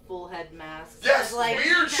like full head masks. Yes, like,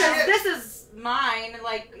 weird shit. This is mine.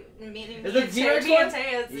 Like me Is it and T-Rex Tay- me and one?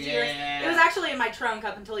 Tay, it's the Yeah. T-Rex. It was actually in my trunk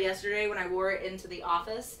up until yesterday when I wore it into the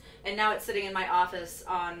office, and now it's sitting in my office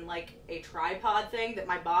on like a tripod thing that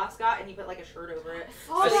my boss got, and he put like a shirt over it.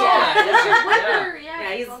 Oh, I saw yeah. that, That's yeah. your whipper. Yeah, Yeah,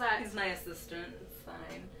 I saw that. he's my assistant. It's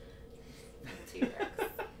fine. T-Rex.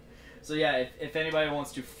 So yeah, if anybody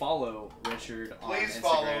wants to follow Richard on Please Instagram,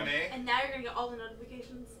 follow me. And now you're gonna get all the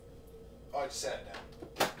notifications. Oh, I just said it now.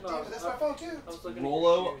 Oh, Damn, that's my phone too. I was looking at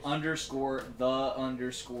Rolo your shoes.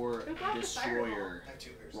 _the_destroyer Who got the fireball? I have 2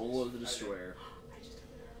 pairs. Rolo the Destroyer. I just took a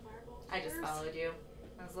fireball. I just followed you.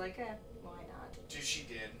 I was like, why not? Dude, she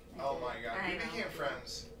did. Oh my god. I We know. became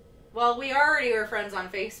friends. Well, we already were friends on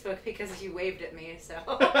Facebook because you waved at me, so. He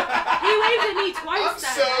waved at me twice I'm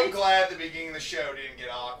that so night. glad the beginning of the show didn't get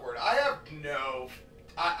awkward. I have no.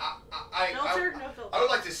 Filter, no filter. I would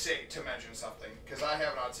like to mention something because I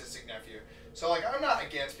have an autistic nephew. So like I'm not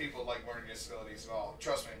against people with, like learning disabilities at all.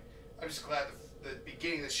 Trust me. I'm just glad the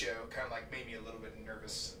beginning of the show kind of like made me a little bit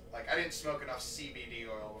nervous. Like I didn't smoke enough CBD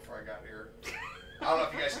oil before I got here. I don't know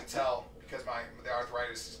if you guys can tell because the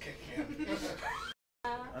arthritis is kicking in.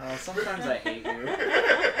 Sometimes I hate you.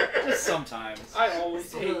 Just sometimes. I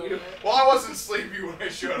always hate you. Well, I wasn't sleepy when I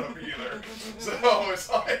showed up either. So it's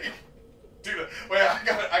like, dude, wait,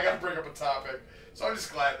 I gotta bring up a topic. So I'm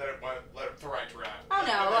just glad that it went the right track. Oh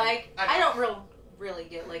no, And like I don't really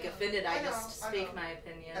get like offended. I I know, just I speak know. my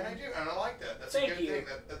opinion. And I do, and I like that. That's Thank a good you. thing.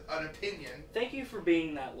 An opinion. Thank you for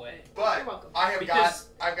being that way. But You're welcome. I've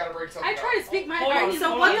got to break something I try to up. speak my Hold on, opinion. So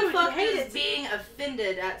hold what on. the fuck hate does it? being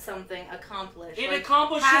offended at something accomplish? It Like,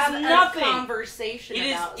 accomplishes have nothing. a conversation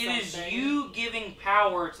It about is something. you giving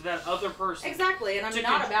power to that other person. Exactly, and I'm To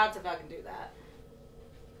not con- about to fucking do that.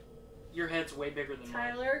 Your head's way bigger than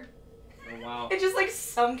mine. Tyler, Oh wow. It just like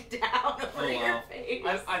sunk down over Oh, your wow. face.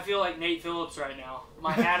 I feel like Nate Phillips right now.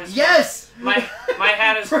 My hat is Yes. my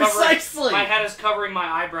hat is Precisely. My hat is covering my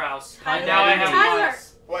eyebrows. Tyler, And now I have Tyler.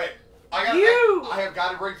 eyes. Wait, You! I have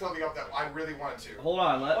got to break something up that I really wanted to. Hold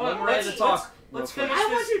on. Let Hold on, Miranda let's- talk. let's real quick.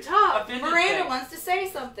 finish I want to talk. Offended Miranda thing. wants to say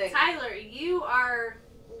something. Tyler, you are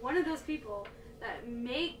one of those people that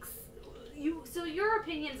makes you. So your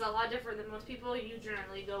opinion's a lot different than most people. You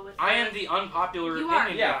generally go with. I am the unpopular You are.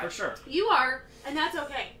 opinion Yeah, guy. for sure. You are, and that's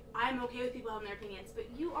okay. I'm okay with people having their opinions, but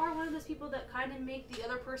you are one of those people that kind of make the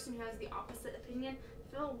other person who has the opposite opinion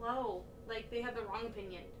feel low, like they have the wrong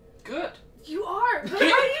opinion. Good. You are. But what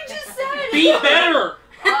you just said. Be better.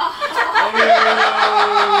 Oh.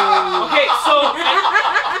 Okay, so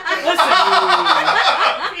listen.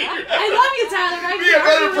 I love you, Tyler. I Be a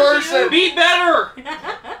better person. Be better.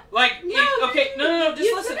 Like, No, no. Just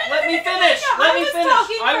you- listen. no, Let me no, finish. no, Let I me was finish.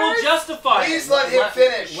 talking I will first. justify. Please it. let him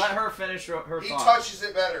finish. Let her finish her He thought. touches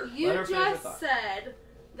it better. You Let her finish her just thought. said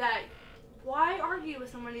that. Why argue with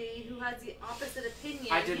somebody who has the opposite opinion?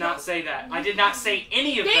 I did You not don't- say that. I did not say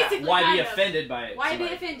any of that. Basically, Why be kind of. offended by it? Why be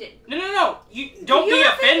somebody? offended? No. You don't be You're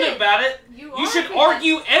offended offended. about it. You You are should offended.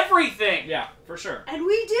 argue everything. Yeah, for sure. And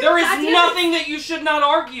we do. There is goddamn nothing that you should not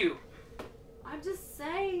argue. I'm just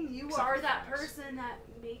saying, you Except are for that facts. person that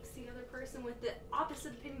makes the other person with the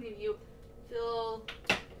opposite opinion of you feel.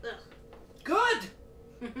 Ugh. Good.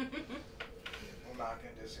 I'm not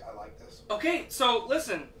gonna just. I like this. Okay, so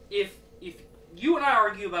listen. If you and I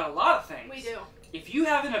argue about a lot of things, We do. if you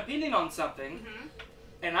have an opinion on something Mm-hmm.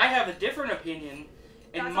 and I have a different opinion,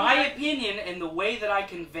 and That's my okay. opinion and the way that I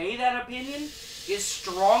convey that opinion is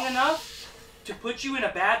strong enough to put you in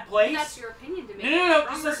a bad place. That's your opinion to me. No.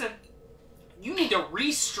 Just listen. You need to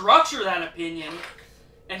restructure that opinion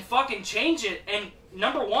and fucking change it. And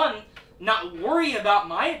number one, not worry about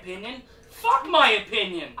my opinion. Fuck my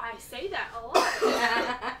opinion. I say that a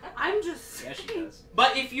lot. I'm just. Yeah, she saying. does.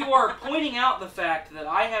 But if you are pointing out the fact that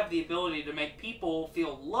I have the ability to make people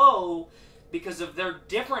feel low because of their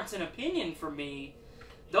difference in opinion from me,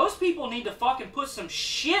 Those people need to fucking put some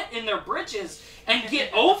shit in their britches and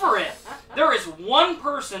get over it. There is one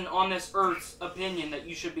person on this earth's opinion that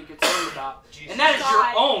you should be concerned about, and that is your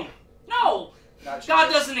own. No,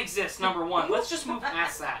 God doesn't exist, number one. Let's just move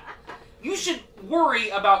past that. You should worry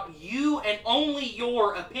about you and only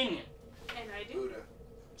your opinion. And I do.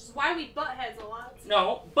 Which is why we butt heads a lot.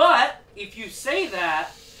 No, but if you say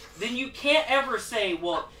that, then you can't ever say,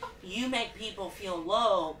 well, you make people feel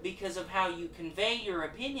low because of how you convey your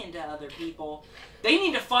opinion to other people. They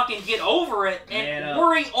need to fucking get over it and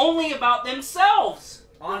worry only about themselves.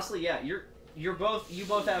 Honestly, yeah, you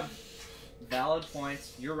both have valid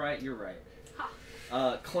points. You're right.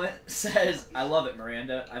 Clint says, I love it,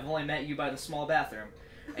 Miranda. I've only met you by the small bathroom,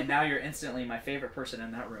 and now you're instantly my favorite person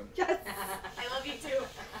in that room. Yes. I love you too.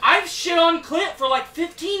 I've shit on Clint for like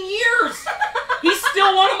 15 years. He's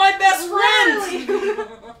still one of my best friends.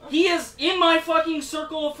 He is in my fucking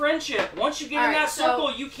circle of friendship. Once you get in that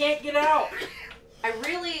circle, you can't get out. I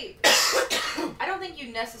don't think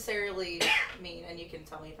you necessarily mean, and you can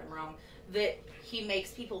tell me if I'm wrong, that he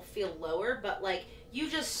makes people feel lower, but like, you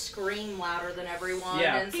just scream louder than everyone,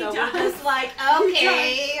 and so we're just like,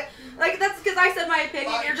 okay. Like, that's because I said my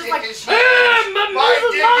opinion, you're just like, my dick is huge!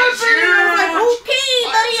 Like, okay,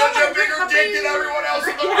 buddy, I'm such a bigger dick than everyone else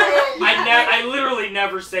in the room! I literally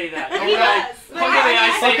never say that.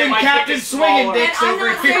 I say my Captain Swinging Dicks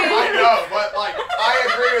over here. I know, but like,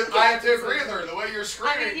 I have to agree with her, the way you're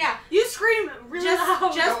screaming. I mean, yeah. You scream really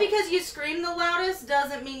loud. Just because you scream the loudest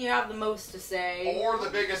doesn't mean you have the most to say. Or the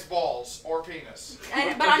biggest balls, or penis. But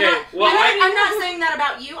I'm not saying that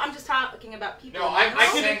about you. I'm just talking about people. No, I'm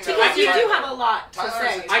saying that. Because you do have a lot to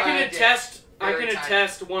say. I can attest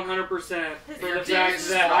 100% for the fact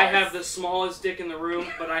that I have the smallest dick in the room,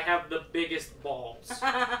 but I have the biggest balls.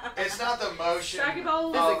 It's not the motion of the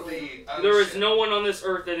ocean. There is no one on this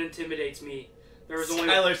earth that intimidates me.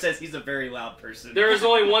 Skylar says he's a very loud person. There is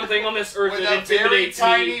only one thing on this earth that intimidates me. With a very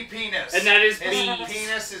tiny penis. And that is His bees.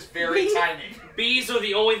 penis is very tiny. Bees are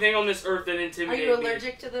the only thing on this earth that intimidate me. Are you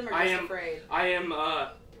allergic to them or just afraid? I am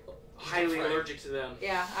highly allergic to them.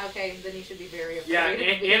 Yeah, okay, then you should be very afraid.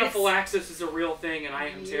 Yeah, anaphylaxis is a real thing, and I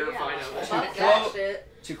am terrified of it.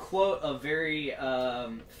 To quote a very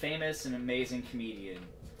famous and amazing comedian,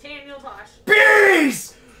 Daniel Tosh.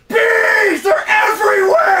 Bees! Bees! They're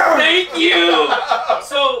everywhere! Thank you!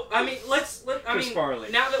 So, I mean,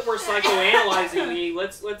 now that we're psychoanalyzing me,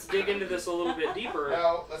 let's dig into this a little bit deeper.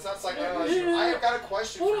 No, let's not psychoanalyze you. I have got a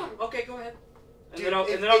question for you. Okay, go ahead. And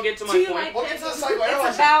then I'll get to my point. We'll get to the psychoanalysis.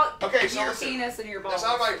 It's about your penis and your balls. That's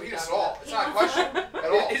not my penis at all. It's not a question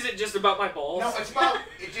at all. Is it just about my balls? No, it's about...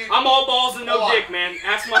 Dude, I'm all balls and no dick, man.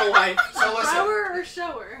 Ask my wife. So listen. Grower or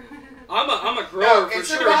shower? I'm a grower for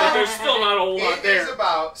sure, but there's still not a whole lot there. It is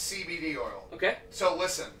about CBD oil. Okay. So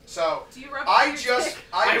listen. So do you rub I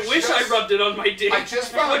wish I rubbed it on my dick. I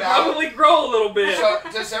just found it would out. probably grow a little bit. So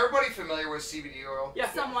does everybody familiar with CBD oil?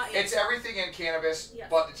 Yeah. Somewhat. Yeah. It's everything in cannabis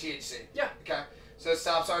but the THC. Yeah. Okay. So it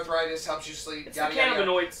stops arthritis, helps you sleep. It's the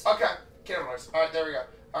cannabinoids. Okay. Cannabinoids. All right. There we go.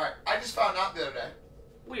 All right. I just found out the other day.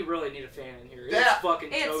 We really need a fan in here. Yeah. It's fucking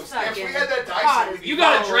toasty. If we had that Dyson, you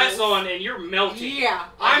got a dress on and you're melting. Yeah.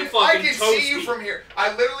 I'm fucking I can toasty. see you from here.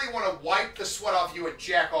 I literally want to wipe the sweat off you and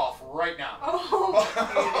jack off right now. Oh.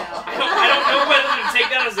 I don't know whether to take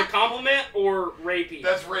that as a compliment or rapey.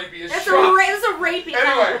 That's rapey as shit. That's a rapey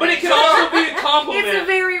compliment. But it can also be a compliment. It's a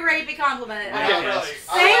very rapey compliment. Not really.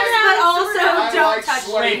 Thanks, but also don't touch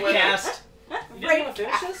me. Rapecast. You didn't want to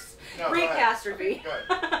finish this? No, Podcastrophe. Good.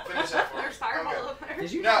 Finish that for There's fireball up there.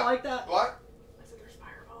 Did you not like that? What? I said there's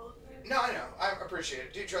fireball up there. No, I know. I appreciate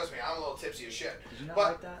it. Dude, trust me, I'm a little tipsy as shit. Did you not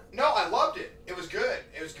like that? No, I loved it. It was good.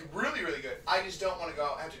 It was really, really good. I just don't want to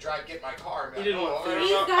go, have to drive, get in my car. And be You didn't want to He's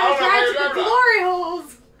finish. gotta drive to the glory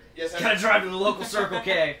holes. Yes, Gotta drive to the local Circle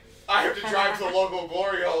K. I have to drive to the local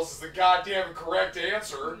Glory Hills is the goddamn correct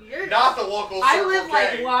answer. You're- Not the local Circle I live K.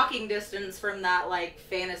 like walking distance from that like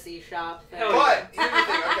fantasy shop thing. Hell But, here's the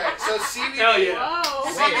thing, okay, so CBD... Hell yeah.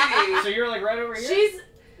 Whoa. CBD... So you're like right over here? She's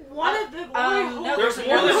one of the glory holes. No, There's there's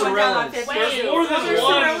more than one down on Cirillas. 52. There's more than There's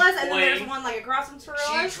one, Cirillas, and then Blaine. there's one like across from She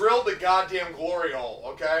Cirillas. drilled the goddamn glory hole,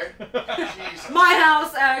 okay? Jesus. My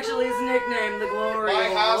house actually is nicknamed the Glory My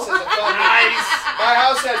Hole. house has a fucking... My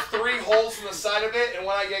house has 3 holes in the side of it, and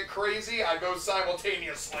when I get crazy, I go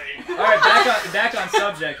simultaneously. Alright, back on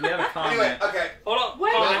subject. We have a comment. Anyway, okay. Hold on.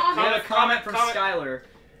 Wait, We have a comment from comment.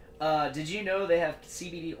 Skylar. Did you know they have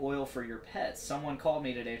CBD oil for your pets? Someone called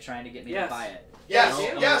me today trying to get me to Yes. buy it. Yes,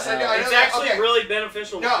 Yeah. yes, I know. I know It's that. actually Okay. really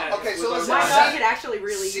beneficial to No, pets. okay, so with listen, My our See- dog could actually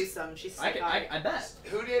really use some. She's I psychotic. bet.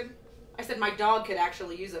 Who did? I said my dog could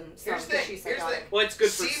actually use them. So Here's the thing. she's Here's the psychotic. thing. Well, it's good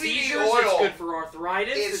for CBD seizures. oil It's good for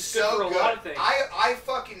arthritis. It's good for a lot of things. I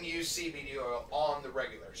fucking use CBD oil on the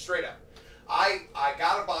regular, straight up. I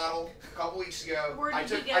got a bottle a couple weeks ago. Where I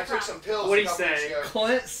did you took get it from? some pills What'd a he couple weeks say? ago.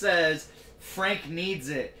 Clint says Frank needs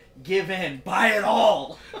it. Give in. Buy it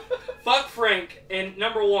all. Fuck Frank. And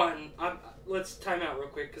number one, let's time out real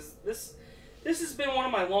quick because this has been one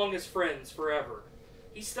of my longest friends forever.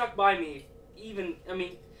 He stuck by me, even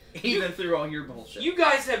through all your bullshit. You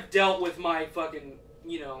guys have dealt with my fucking,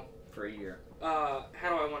 For a year. how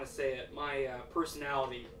do I want to say it? My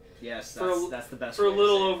personality. Yes, For that's the best for way a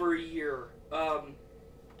little to say it. over a year.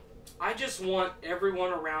 I just want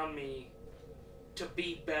everyone around me to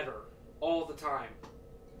be better all the time.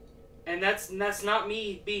 And that's not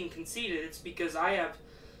me being conceited. It's because I have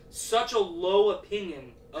such a low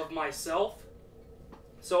opinion of myself.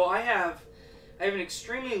 So I have an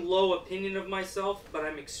extremely low opinion of myself, but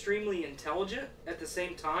I'm extremely intelligent at the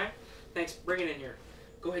same time. Thanks, bring it in here.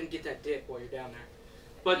 Go ahead and get that dick while you're down there.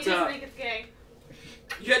 But You just think it's gay.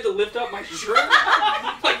 you had to lift up my shirt?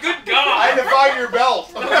 Like, good God! I had to find your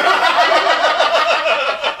belt.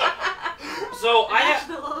 So Match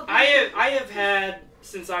the low I have had,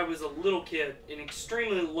 since I was a little kid, an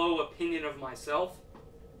extremely low opinion of myself.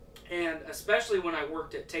 And especially when I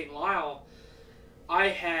worked at Tate & Lyle, I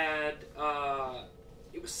had,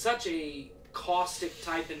 it was such a caustic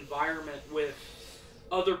type environment with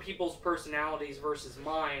other people's personalities versus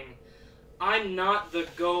mine. I'm not the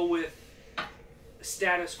go with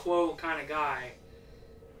status quo kind of guy.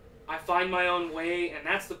 I find my own way, and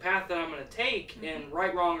that's the path that I'm going to take, and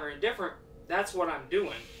right, wrong, or indifferent, that's what I'm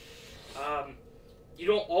doing. You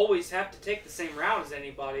don't always have to take the same route as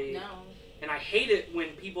anybody. No. And I hate it when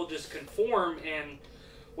people just conform and,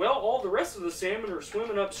 well, all the rest of the salmon are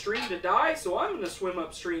swimming upstream to die, so I'm going to swim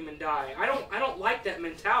upstream and die. I don't like that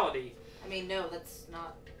mentality. I mean, no, that's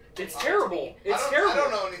not. It's terrible. It's I terrible.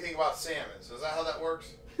 don't know anything about salmon, so is that how that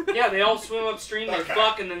works? Yeah, they all swim upstream, they Okay.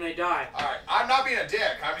 fuck, and then they die. Alright, I'm not being a dick,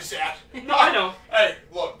 I'm just asking. No, I know. Hey,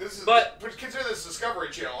 look, But- consider this Discovery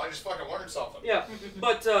Channel, I just fucking learned something. Yeah,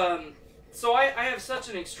 but, so I have such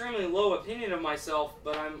an extremely low opinion of myself,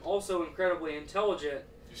 but I'm also incredibly intelligent.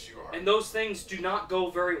 Yes, you are. And those things do not go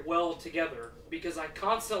very well together because I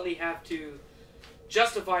constantly have to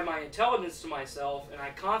justify my intelligence to myself, and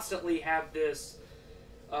I constantly have this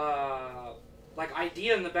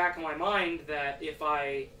idea in the back of my mind that if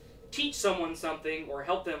I teach someone something or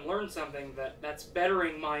help them learn something, that's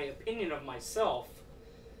bettering my opinion of myself.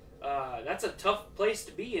 That's a tough place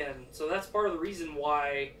to be in. So that's part of the reason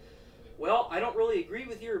why, well, I don't really agree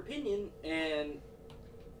with your opinion, and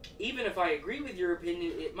even if I agree with your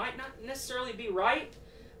opinion, it might not necessarily be right.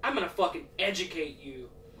 I'm gonna fucking educate you.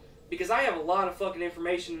 Because I have a lot of fucking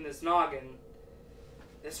information in this noggin.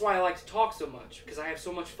 That's why I like to talk so much. Because I have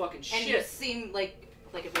so much fucking shit. And you seem like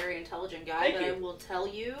a very intelligent guy, Thank but you. I will tell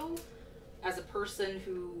you, as a person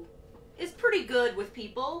who is pretty good with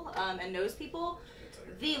people and knows people,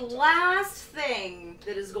 the last thing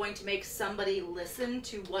that is going to make somebody listen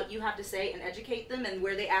to what you have to say and educate them and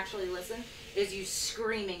where they actually listen is you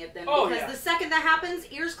screaming at them. Oh, because yeah. the second that happens,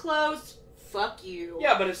 ears closed, fuck you.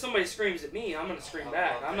 Yeah, but if somebody screams at me, I'm gonna scream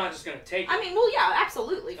back. I'm not just gonna take it. I mean, well, yeah,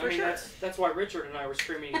 absolutely, for sure. That's why Richard and I were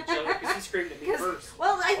screaming at each other, because he screamed at me first.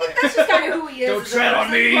 Well, I think that's just kind of who he is. Don't as a tread on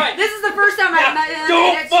person. me! Right. This is the first time I've met him. and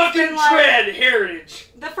Don't it's just fucking been like- tread heritage!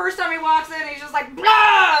 The first time he walks in, he's just like, blah!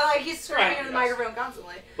 Like, he's screaming Right, in the yes. microphone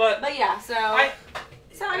constantly. But yeah, so... I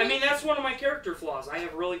I mean, that's one of my character flaws. I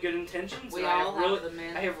have really good intentions. we and all I have them,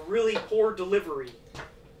 man. have really poor delivery.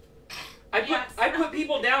 Yes. I put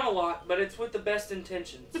people down a lot, but it's with the best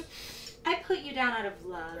intentions. I put you down out of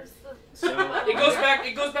love. So It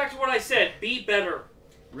goes back to what I said. Be better.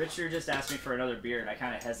 Richard just asked me for another beer, and I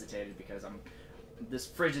kind of hesitated because this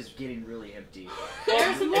fridge is getting really empty.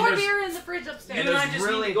 There's And more there's- beer in the fridge You upstairs. and I there's just need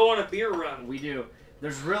really- to go on a beer run. We do.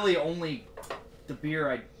 There's really only the beer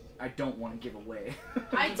I don't want to give away.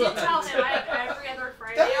 I did tell him I have every other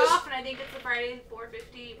Friday That is- off, and I think it's the Friday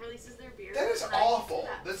 450 releases their beer. That is and I awful. do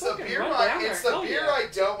that. That's the Fucking beer. run down It's there. the Hell beer yeah. I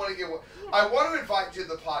don't want to give away. I want to invite you to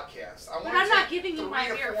the podcast. I But want I'm to not take giving you 3 my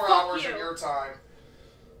to beer. 4 Fuck hours you. of your time.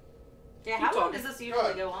 Yeah, Keep how long talking. does this usually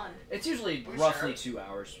Good. go on? It's usually We roughly share. 2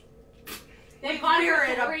 hours. They've We gone beer for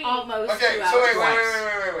it up 3. almost Okay, 2 so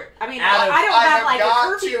hours. wait. I mean, Out of- I don't I have have like a got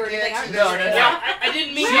curfew to or anything. get I'm to just this- saying. Yeah, I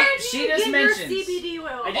didn't mean Where to. did she you just get mentions- your CBD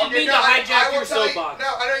oil? I didn't mean to I hijack will your tell you- soapbox.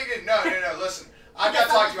 No, I know you didn't. No. Listen, I've got to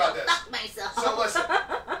talk to you about this. Fuck myself. So listen.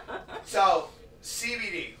 So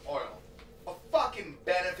CBD oil, a fucking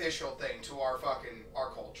beneficial thing to our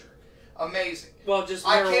culture. amazing. Well, just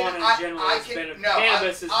I marijuana can- in general I has can- been no,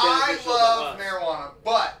 cannabis is I beneficial love to us. marijuana,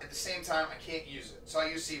 but at the same time, I can't use it, so I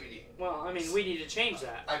use CBD. Well, I mean, we need to change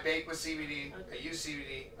that. I bake with CBD. I use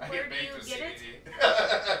CBD. I Where get do baked you with get it?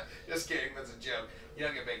 CBD. Just kidding. That's a joke. You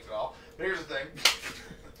don't get baked at all. But here's the thing.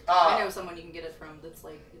 I know someone you can get it from that's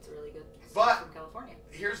like, it's really good. It's But- from California.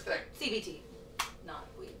 Here's the thing. CBT, not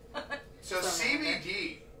weed. So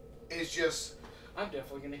CBD is just. I'm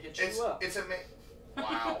definitely gonna hit It's you up. it's amazing.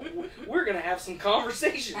 Wow. We're gonna have some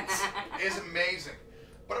conversations. It's amazing.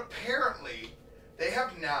 But apparently, they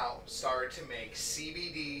have now started to make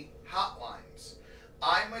CBD hotlines.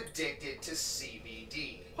 I'm addicted to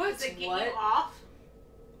CBD. What? Does it get What? you off?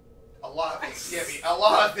 A lot of things get me. A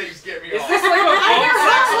lot of things get me Is off. this like a phone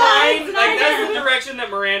sex line? It's Like not that's it. the direction that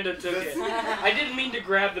Miranda took it. I didn't mean to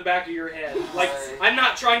grab the back of your head. Like Hi. I'm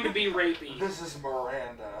not trying to be rapey. This is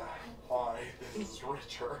Miranda. Hi, this is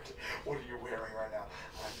Richard. What are you wearing right now?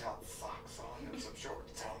 I got socks on and some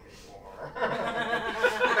shorts. Tell me more.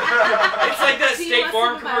 It's like that Do you State listen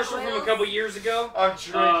Farm to commercial from a whales? couple years ago. I'm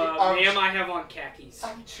drinking. Ma'am, I have on khakis.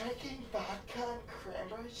 I'm drinking vodka and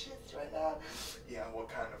cranberry juice right now. Yeah, what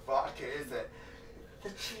kind of vodka is it? The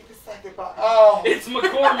cheapest I could buy. Oh! It's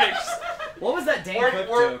McCormick's. What was that Dan Cook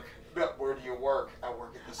Where- joke? But where do you work? I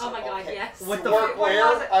work at the Oh Circle my god, K. yes. What You the work what where?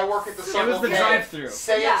 was it? I work at the It Circle was the K. drive-thru.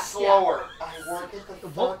 Say Yeah, it slower. I work at the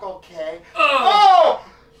What? Circle K. Oh.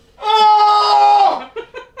 Oh! Oh!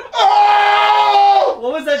 Oh!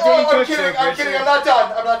 What was that Dan Oh, I'm Cook kidding. joke, I'm Richard? kidding. I'm not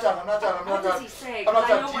done. I'm not done. I'm not done. I'm What not does done. he say? I'm not Because I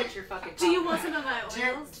done. know Do what you- you're fucking Do you talking listen to my Do you,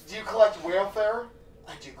 whales? do you collect whalefare?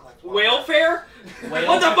 I do collect Whalefare? Whale-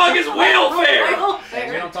 What the fuck is whalefare? Hey,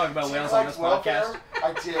 we don't talk about Do you whales on this collect podcast. welfare?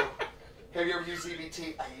 I do. Have you ever used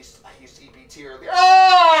EBT? I used EBT earlier.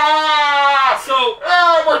 Ah! So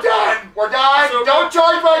We're done. We're done. So- Don't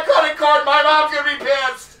charge my credit card. My mom's gonna be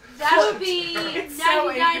pissed. That would be It's so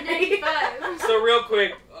angry. $99.95. so real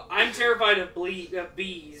quick, I'm terrified of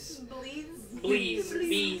bees. Bleeds?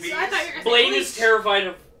 Bees. I thought you were gonna say Blaine bleach. is terrified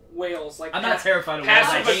of whales. Like I'm not terrified of whales. I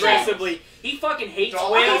passive hate aggressively. He fucking hates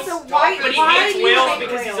Dolphins- whales, Okay, so why, but he why hates do you whales hate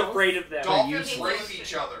because he's whales? afraid of them. Dolphins useless. rape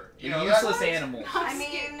each other. You They're know useless that? animals. I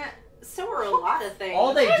mean, so are a lot of things.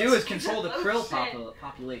 All they do is control the Oh, krill shit.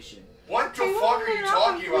 population. What the Hey, fuck well, are they're you not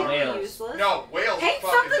talking about? completely Whales. useless. No, whales. Take are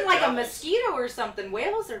fucking something like a devils. mosquito or something.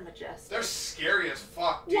 Whales are majestic. They're scary as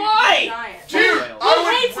fuck, dude. Why? Giant. Dude, Whales.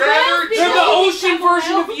 I hates would rather whales They're the because- ocean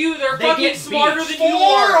version of you. They're They fucking get smarter beached. than you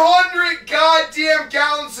are. 400 goddamn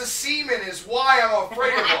gallons of semen is why I'm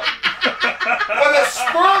afraid of them. When a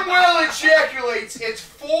sperm whale ejaculates, it's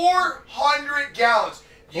 400 gallons.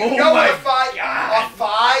 You Oh know my a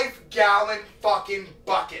 5-gallon fucking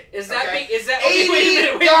bucket. Is that okay? is that okay? 80 Wait a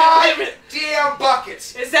minute. Wait a minute. goddamn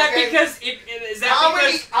buckets. Is that okay? because is that How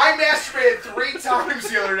because many? I masturbated 3 times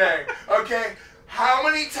the other day. Okay. How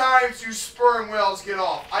many times do sperm whales get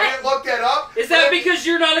off? I didn't look that up. is that but because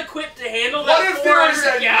you're not equipped to handle What that if there was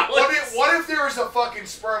 400 gallons? what if there was a fucking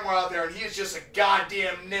sperm whale out there and he is just a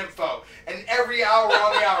goddamn nympho, and every hour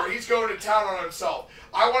on the hour he's going to town on himself?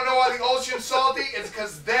 I want to know why the ocean's salty. It's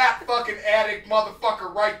because that fucking addict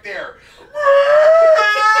motherfucker right there.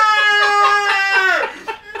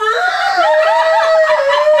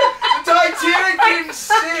 The Titanic didn't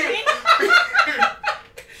sink.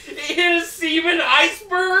 It is semen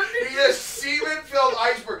iceberg. He is semen-filled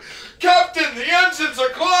iceberg. Captain, the engines are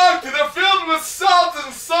clogged. They're filled with salt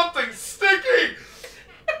and something sticky.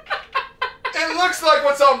 It looks like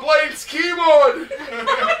what's on Blaine's keyboard.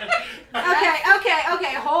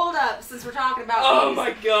 Okay, hold up, since we're talking about Oh these.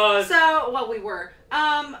 my god. So, well, we were.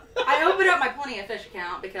 I opened up my Plenty of Fish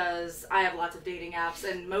account because I have lots of dating apps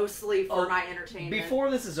and mostly for Oh, my entertainment. Before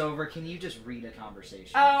this is over, can you just read a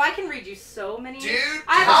conversation? Oh, I can read you so many. Dude,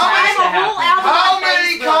 I have, how I have a many- whole album How on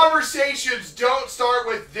many Facebook. conversations don't start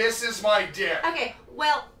with "This is my dick"? Okay,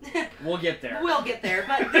 well, We'll get there. we'll get there.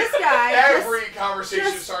 But this guy, Every conversation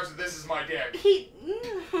just- starts with "This is my dick."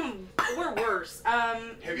 we're worse.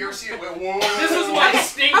 Have you ever seen it? Whoa. This is my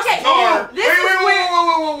stink Okay, star. this wait, is wait, where.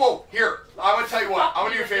 whoa. Here, I'm gonna tell you what. I'm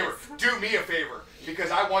gonna do you a favor. Do me a favor,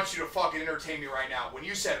 because I want you to fucking entertain me right now. When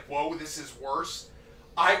you said, "Whoa, this is worse,"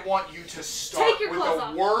 I want you to start Take your with clothes the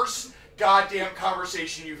off. worst goddamn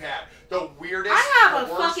conversation you've had. The weirdest. I have a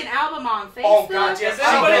the worst. fucking album on Facebook. Oh, goddamn. Has She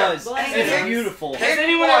anyone, does. Blame It's it. beautiful. Pick has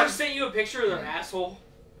anyone one. ever sent you a picture of their asshole?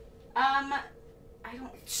 I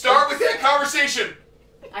don't. Start with that conversation.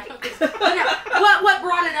 I don't think so. But no, what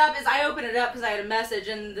brought it up is I opened it up because I had a message,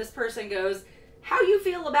 and this person goes, "How you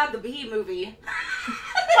feel about the Bee movie?"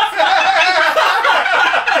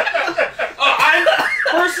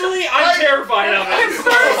 I'm terrified of it.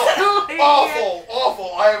 Personally, Awful.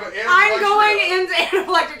 I have an I'm anaphylactic going reaction. into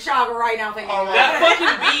anaphylactic shock right now thinking Oh, about That it.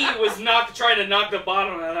 fucking bee was trying to knock the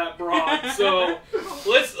bottom out of that broad. So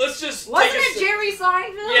let's just Wasn't take it Jerry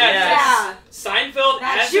Seinfeld? Yeah. Seinfeld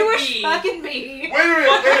That as Jewish a bee. fucking bee. Wait a minute.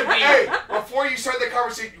 Fucking bee. Hey, before you start that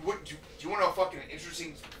conversation, do you want to know a fucking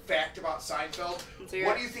interesting fact about Seinfeld? Let's hear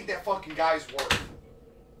What it. do you think that fucking guy's worth?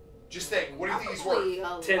 Just think. What do you think he's worth? Probably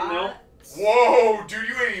a 10 mil? lot. Whoa, dude,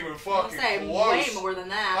 you ain't even I'm fucking say close. way more than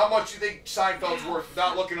that. How much do you think Seinfeld's worth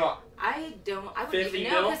without looking up? I wouldn't 50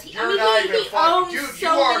 even know mil? because You're not he even fucking- owns dude,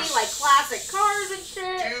 so you are many like classic cars and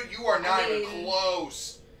shit. Dude, you are not I even mean-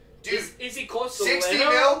 close. Dude, Is he close to 60 Leno?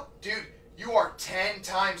 mil? Dude, you are 10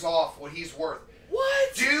 times off what he's worth.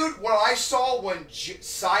 What? Dude, what I saw when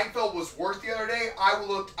Seinfeld was worth the other day,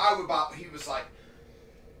 he was like,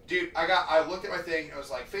 dude, I looked at my thing, and it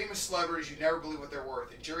was like, famous celebrities, you never believe what they're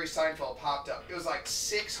worth. And Jerry Seinfeld popped up. It was like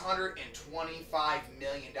 $625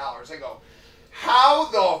 million. I go, how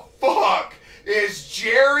the fuck is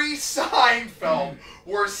Jerry Seinfeld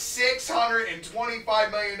worth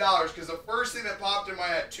 $625 million? Because the first thing that popped in my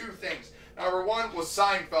head, two things. Number one was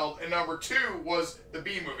Seinfeld, and number two was the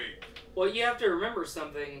B movie. Well, you have to remember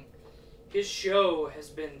something. His show has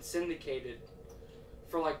been syndicated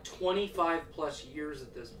for like 25 plus years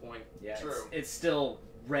at this point. Yeah, True. It's still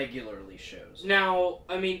regularly shows. Now,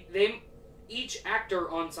 I mean, each actor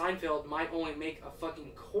on Seinfeld might only make a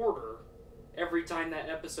fucking quarter every time that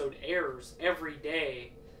episode airs, every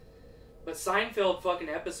day. But Seinfeld fucking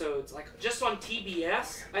episodes, like, just on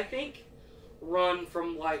TBS, I think, run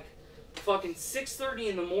from, like, fucking 6:30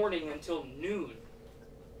 in the morning until noon.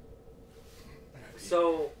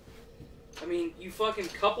 So, I mean, you fucking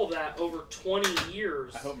couple that over 20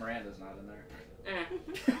 years. I hope Miranda's not in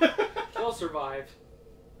there. They'll survive.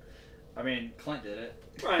 I mean, Clint did it.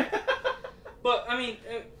 Right. But, I mean,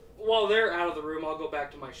 while they're out of the room, I'll go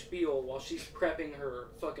back to my spiel while she's prepping her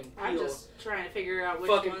fucking I'm just trying to figure out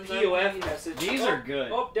which fucking ones POF I message. These are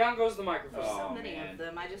good. Oh, down goes the microphone. So Oh, many man. of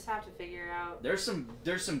them. I just have to figure out. There's some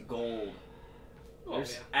gold. Oh,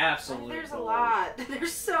 There's yeah. absolute There's a gold. lot.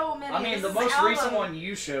 There's so many. I mean, This the is most album. recent one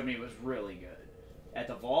you showed me was really good. At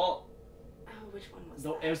the vault, Oh, which one was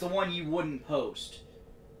it that? was the one you wouldn't post.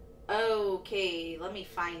 Okay, let me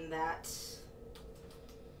find that.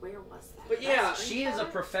 Where was that? But yeah, She is a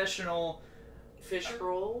professional Fisher?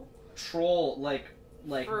 troll, like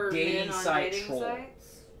For dating men on site dating troll.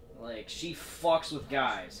 sites? Like, she fucks with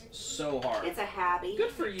guys so hard. It's a hobby.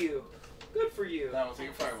 Good for you. Good for you. Now we'll take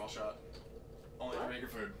a fireball shot. Only to make your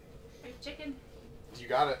food. Like chicken. You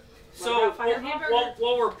got it. So, about Fireball?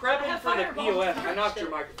 while we're I prepping have for the Fireball. POF, I knocked your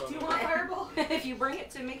microphone. Do you want Fireball? if you bring it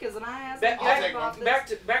to me, because then I asked Back, I'll take one.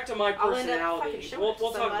 back to my I'll end up personality. fucking showing We'll it to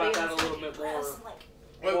talk about somebody that a and little it's bit more. like,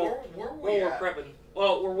 Wait, Well, where were While we we're at? prepping.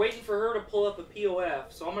 Well, we're waiting for her to pull up a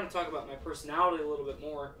POF, so I'm going to talk about my personality a little bit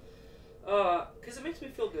more. Because it makes me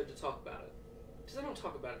feel good to talk about it. Because I don't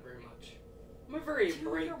talk about it very much. I'm a very do you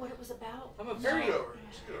remember what it was about? I'm a very. Scoot over.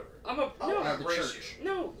 Scoot over. I'm a. I No, wanna the embrace church. you.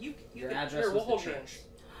 no, you Your can- address here, was we'll the hold church. hands.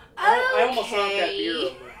 I almost knocked that beer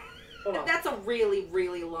over. Hold on. That's a really,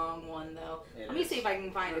 really long one, though. It Let me is. see if I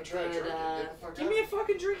can find a Try to good. drink it. Get the fuck Give out. me a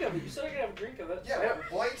fucking drink of it. You said I could have a drink of it. Yeah, I don't,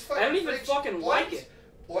 Blaine's I fucking don't even fridge- fucking like Blaine's- it.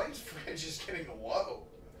 Blaine's fridge is getting low.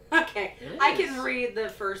 Okay, It I is. can read the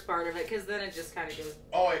first part of it because then it just kind of goes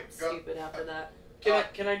Oh wait, go. stupid after that.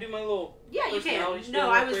 Can I do my little Yeah, you personality can. spiel No,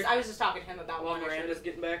 real I was quick? just talking to him about while one. Miranda's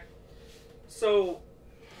getting back? So,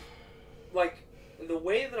 like, the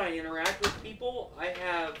way that I interact with people, I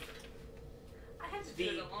have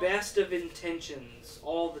the best of intentions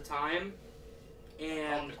all the time. I'm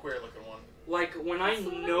And, the queer looking one. like, when I That's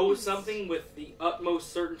what know I was- something with the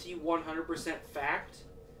utmost certainty, 100% fact,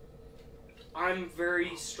 I'm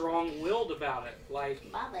very strong-willed about it. Like,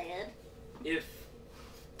 My bad.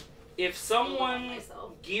 if someone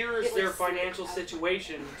Myself. gears It their was financial sick.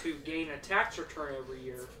 situation to gain a tax return every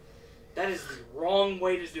year, that is the wrong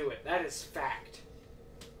way to do it. That is fact.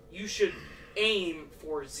 You should aim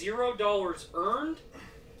for $0 earned,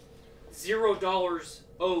 $0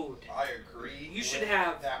 owed. I agree. You should with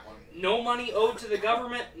have that one. no money owed to the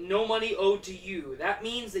government, no money owed to you. That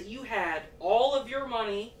means that you had all of your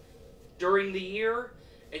money during the year,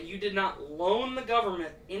 and you did not loan the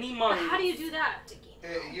government any money. How do you do that?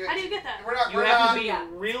 How do you get that? We're not. You We're have not. to be Yeah.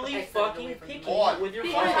 really I said it fucking away from picky me. Hold on. with your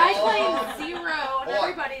Because fucking I money. claim zero on Hold on.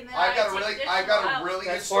 everybody, and then I've got a I really, take I've got a additional really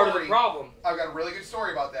good That's part of the story. problem. I've got a really good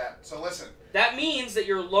story about that. So listen. That means that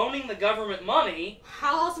you're loaning the government money.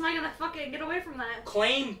 How else am I gonna fucking get away from that?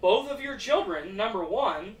 Claim both of your children, number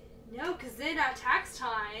one. No, because then at tax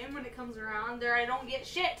time, when it comes around, there I don't get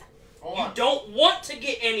shit. Hold You on. don't want to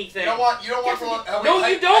get anything. You don't want to look. No,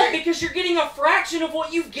 you don't, because you're getting a fraction of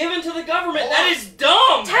what you've given to the government. Hold That on. is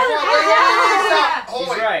dumb. Hold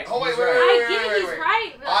He's right. Hold He's wait, right. wait, I get wait, he's wait.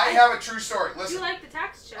 right. But I have a true story. I Listen, do like the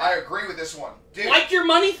tax check. I agree with this one. Dude, Like your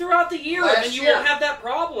money throughout the year, and Last then you year- won't have that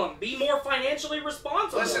problem. Be more financially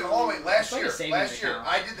responsible. listen, hold on, wait. Last It's like a year, savings account.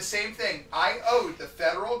 I did the same thing. I owed the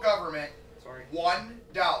federal government Sorry. $1.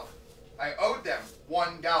 I owed them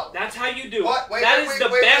 $1. That's how you do it. What? Wait, That wait, is wait,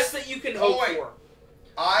 the wait, best wait. that you can Hold hope wait. for.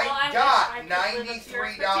 I Well, I got wish I could live up to your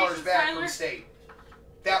 $93 back expectations, from the state.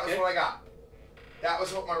 That was Okay. what I got. That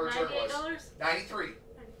was what my return was. $98? 93.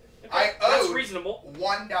 Okay, I that's owed reasonable.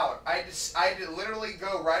 $1. I had to literally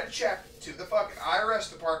go write a check to the fucking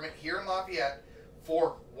IRS department here in Lafayette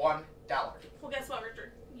for $1. Well, guess what,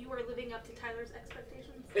 Richard? You are living up to Tyler's expectations.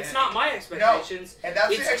 It's And- not my expectations. And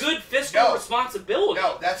that's It's good fiscal responsibility.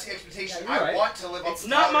 No, that's the expectation. Yeah, you're I right. want to live up It's to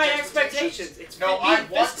not my Tyler's expectations. It's No, being I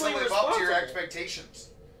want to fiscally live up to your responsible. expectations.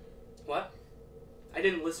 What? I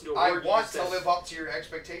didn't listen to a I word you want just to said. live up to your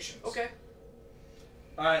expectations. Okay.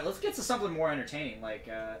 Alright, let's get to something more entertaining, like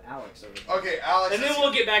Alex over there. Okay, Alex. And then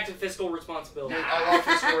we'll get back to fiscal responsibility. Dude, I love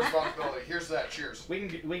fiscal responsibility. Here's that. Cheers. We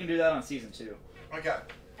can do that on season 2. Okay.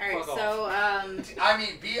 Alright, Fuck so, I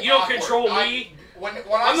mean, be You don't awkward. control I- me. When I'm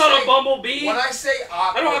I not say, a bumblebee. When I say I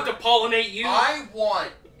awkward, don't have to pollinate you. I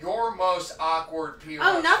want your most awkward POS.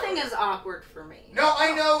 oh, nothing story. is awkward for me. No,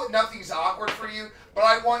 I know nothing's awkward for you, but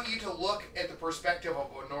I want you to look at the perspective of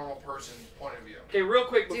a normal person's point of view. Okay, real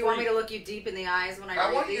quick Do you before want me to look you deep in the eyes when I I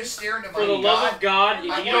read want you to these? stare into my for the love of God, I if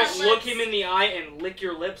want you don't you- look him in the eye and lick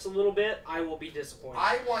your lips a little bit, I will be disappointed.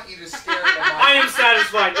 I want you to stare into my. I am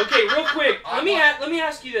satisfied. Okay, real quick. I Let me want- let me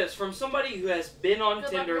ask you this: from somebody who has been on Good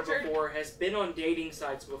luck, Tinder Richard. before, has been on dating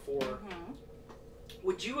sites before, Mhm.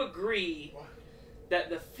 would you agree that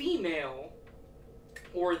the female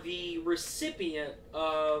or the recipient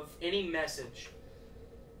of any message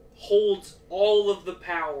holds all of the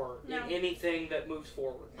power No. in anything that moves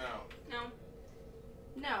forward? No, No.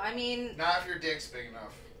 No, I mean, not if your dick's big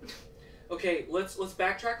enough. Okay, let's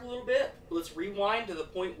backtrack a little bit. Let's rewind to the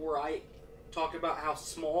point where I talked about how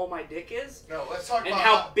small my dick is No, let's talk and about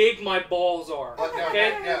how big my balls are. No,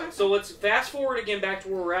 Okay? no. So let's fast forward again back to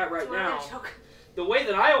where we're at right So we're now. gonna choke. The way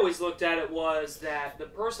that I always looked at it was that the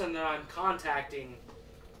person that I'm contacting,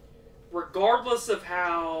 regardless of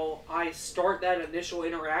how I start that initial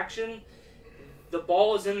interaction, the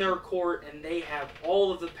ball is in their court and they have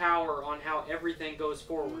all of the power on how everything goes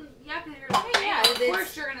forward. Yeah, because you're like, Yeah, of it's-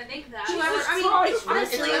 course you're gonna think that. whoever, I mean, Christ,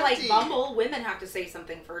 honestly, it's like empty. Bumble, women have to say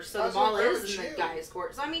something first, so the That's ball what is in they're the chill. guy's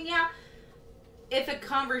court. So I mean, yeah, if a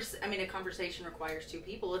conversation requires two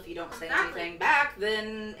people. If you don't say Exactly. anything back,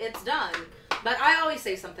 then it's done. But I always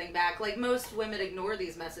say something back. Like most women ignore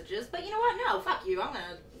these messages, but you know what? No, fuck you. I'm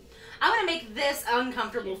gonna make this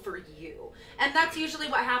uncomfortable for you. And that's usually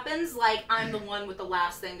what happens. Like, I'm the one with the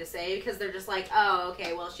last thing to say because they're just like, oh,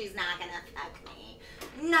 okay, well, she's not gonna fuck me.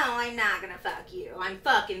 No, I'm not gonna fuck you. I'm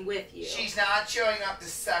fucking with you. She's not showing up to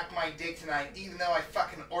suck my dick tonight, even though I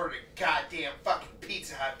fucking ordered a goddamn fucking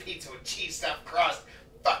Pizza Hut pizza with cheese stuffed crust.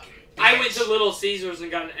 Fucking bitch. I went to Little Caesars and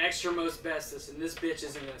got an extra most bestest, and this bitch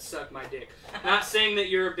isn't gonna suck my dick. Not saying that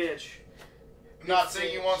you're a bitch. I'm not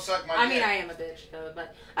saying you won't suck my I dick. mean, I am a bitch, though,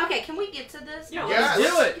 but... Okay, can we get to this? Yeah, Yes.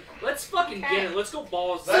 let's do it. Let's fucking Okay. get it. Let's go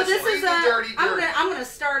balls. So Let's this read is the dirty I'm dirty. gonna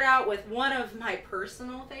start out with one of my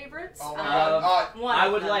personal favorites. Oh my God. One I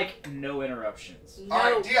of would them. like no interruptions. No,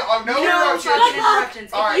 Alright, deal. Oh, no no interruptions. fucking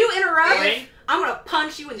interruptions. All If right. you interrupt, Wayne? I'm gonna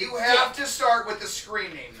punch you in the You dick. have to start with the screen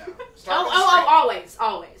name, though. Start Oh, with the oh, screen. oh,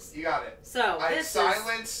 always. You got it. So I this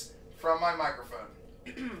silence from my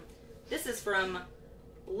microphone. this is from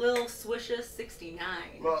Lil Swisha 69.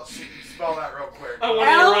 Well, spell that real quick. I want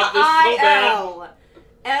to interrupt this so bad.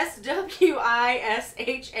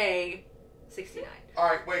 LILSWISHA 69.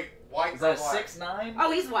 Alright, wait. White Is or that a black? 6'9"?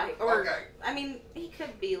 Oh, he's white. Or Okay. I mean, he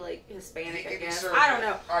could be like He Hispanic, could I be guess. Serbian. I don't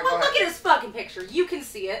know. Alright, Well, go look ahead. at his fucking picture. You can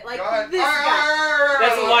see it. Like Go ahead. this guy.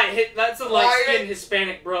 That's a that's a light Quiet. skinned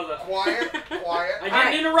Hispanic brother. Quiet. Quiet. I didn't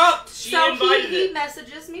Alright. interrupt. She So invited he it.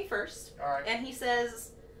 messages me first, Alright. and he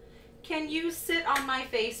says, "Can you sit on my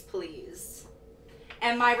face, please?"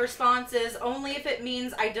 And my response is, "Only if it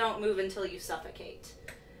means I don't move until you suffocate."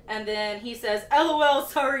 And then he says, "LOL,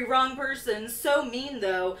 sorry, wrong person. So mean,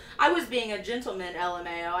 though. I was being a gentleman,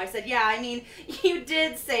 LMAO." I said, "Yeah, I mean, you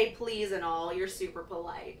did say please and all. You're super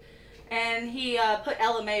polite." And he put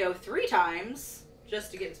LMAO 3 times,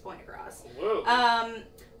 just to get his point across. Whoa.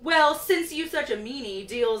 Well, since you such a meanie,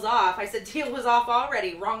 deal's off. I said, deal was off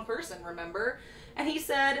already. Wrong person, remember? And he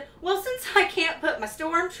said, well, since I can't put my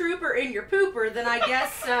stormtrooper in your pooper, then I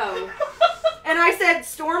guess so. And I said,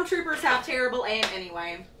 stormtroopers have terrible aim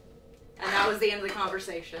anyway. And that was the end of the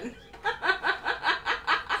conversation.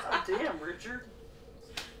 God damn, Richard.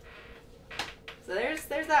 So there's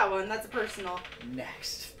that one. That's a personal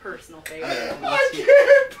favorite. I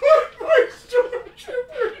can't put my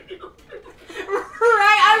stormtrooper in your paper.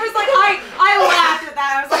 Right? I was like, I laughed at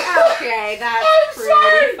that. I was like, okay, that's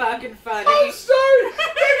pretty fucking funny. I'm sorry.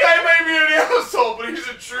 That guy may be an asshole, but he's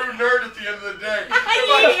a true nerd at the end of the day.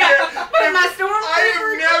 Put my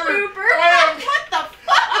stormtrooper in your pooper. What the fuck?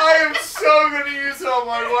 I am so gonna use it on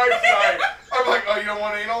my wife's side. I'm like, oh, you don't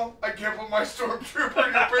want anal? I can't put my stormtrooper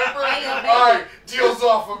in your pooper? Hey, yo, baby. Alright, deal's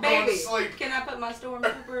off. I'm going Baby, to sleep. can I put my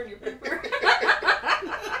stormtrooper in your pooper?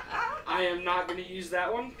 I am not going to use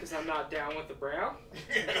that one because I'm not down with the brown.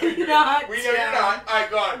 We know you're not. Alright,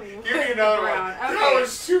 go on. Give me another one. Okay. That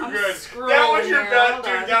was too good. That was your best,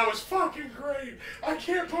 dude. That was fucking great. I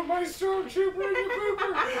can't put my stormtrooper in your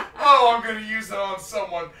pooper. Oh, I'm gonna use it on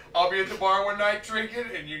someone. I'll be at the bar one night drinking,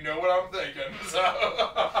 and you know what I'm thinking. So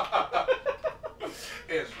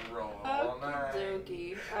it's Rolo all night.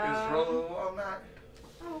 Okey-dokey. It's Rolo all night.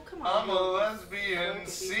 Oh, come on. I'm a lesbian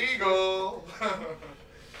seagull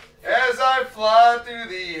as I fly through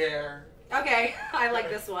the air. Okay, I like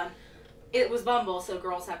this one. It was Bumble, so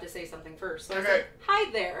girls have to say something first. So I said, hi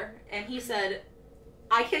there. And he said,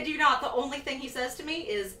 I kid you not, the only thing he says to me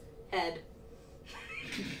is head.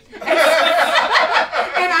 And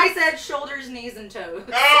I said shoulders, knees, and toes.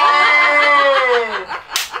 Oh!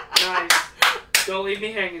 Nice. Don't leave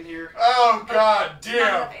me hanging here. Oh, god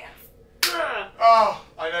damn. Oh,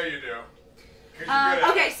 I know you do.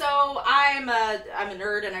 Okay, so I'm a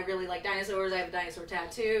nerd and I really like dinosaurs. I have a dinosaur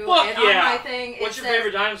tattoo. Fuck and yeah! on my thing, What's your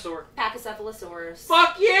favorite dinosaur? Pachycephalosaurus.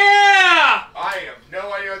 Fuck yeah! I have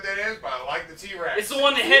no idea what that is, but I like the T-Rex. It's the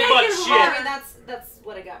one that You headbutts make it shit. wrong, and that's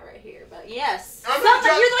what I got right here. But yes, I'm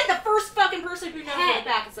you're like the first fucking person who knows what a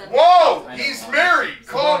Pachycephalosaurus. Whoa! He's married!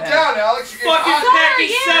 Calm down, Alex. You're Fucking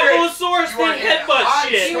Pachycephalosaurus You are that getting headbutts hot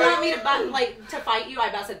shit. Do you want me to fight you? I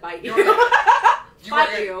about said bite you. You are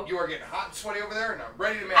getting hot and sweaty over there, and I'm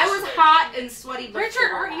ready to masturbate. I was hot and sweaty before.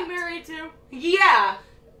 Richard, are you married too? Yeah.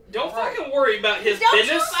 Don't fucking worry about his Don't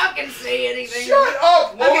business. you fucking say anything. Shut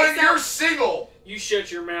up, woman. Okay, so- You're single. You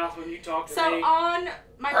shut your mouth when you talk to So me. on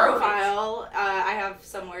my profile, I have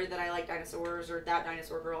somewhere that I like dinosaurs or that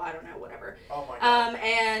dinosaur girl. I don't know, whatever. Oh my god.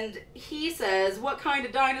 And he says, "What kind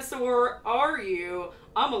of dinosaur are you?"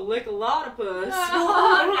 I'm a lickalotopus.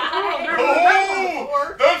 Oh,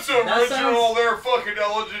 that's original sounds- there, fucking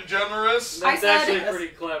Ellen DeGeneres. That's I said- actually pretty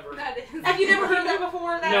clever. That is. Have you never heard that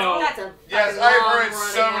before? That's, No. That's a Yes, fucking I've heard it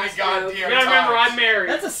long-running so many ass goddamn joke. You gotta remember, times. I'm married.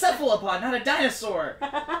 That's a cephalopod, not a dinosaur.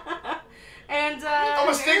 And I'm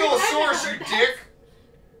a Stegosaurus, you dick.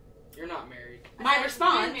 You're not married. my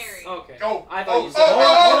response. Okay. Oh, I thought you said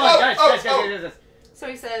Hold on, guys. So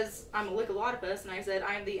he says, "I'm a lickalotopus," and I said,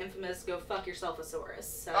 "I'm the infamous go fuck yourself-asaurus."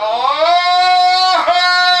 So.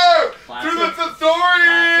 Oh! Classic. To the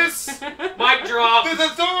Thesaurus! Mic drop. The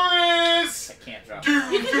Thesaurus! I can't drop.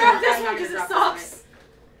 Dude, You can dude. drop this I'm one not because gonna it drop this sucks.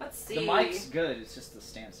 Let's see. The mic's good, it's just the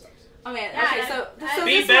stand sucks. Oh man. Yeah, Okay, so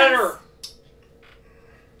Be this better. one's-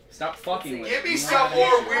 Stop fucking with Give me You some know how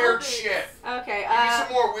more to- weird shit. Okay. Give me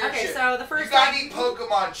some more weird okay, shit. so the You first got one. any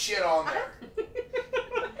Pokemon shit on there?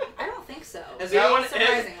 I don't think so. Has No, anyone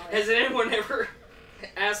surprisingly. has anyone ever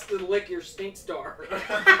asked to lick your stink star?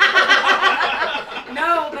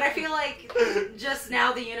 No, but I feel like just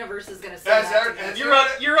now the universe is gonna say Has that. there- to me.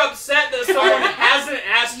 has You're upset that someone hasn't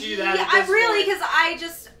asked you that. Yeah, at I this really, point. because I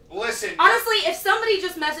just Listen. honestly, if somebody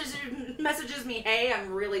just messages me, "Hey,"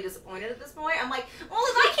 I'm really disappointed at this point. I'm like, well,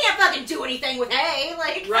 if I can't fucking do anything with "Hey,"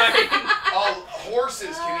 like, Right. All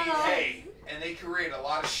horses can eat hay, and they create a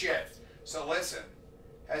lot of shit. So listen,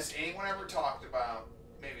 has anyone ever talked about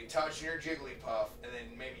maybe touching your Jigglypuff and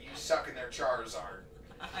then maybe you sucking their Charizard?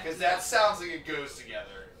 Because that sounds like it goes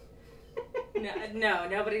together. No,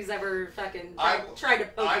 nobody's ever fucking I- tried to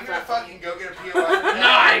poke I'm a gonna fuck fucking me. go get a POF account.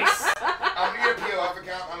 Nice. I'm gonna get a POF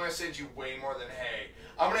account. I'm gonna send you way more than hey.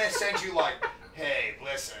 I'm gonna send you like, hey,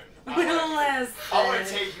 listen. I want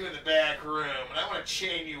to take you in the back room, and I want to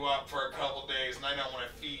chain you up for a couple days, and I don't want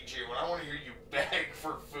to feed you, and I want to hear you beg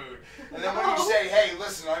for food. And then when you say, hey,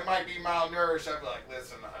 listen, I might be malnourished, I'd be like,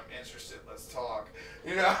 listen, I'm interested, let's talk.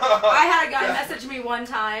 You know? I had a guy message me one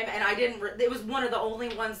time, and I didn't. It was one of the only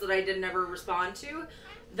ones that I didn't ever respond to.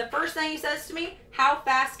 The first thing he says to me, "How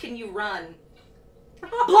fast can you run?"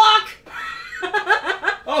 Block.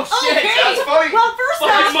 Oh shit! Okay. That's funny. Well, first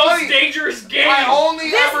Fucking off, most funny. dangerous game. I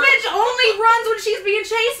only this ever... bitch only runs when she's being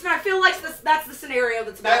chased, and I feel like that's the scenario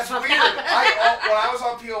that's about That's to weird. happen. When I was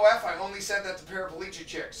on POF, I only said that to paraplegic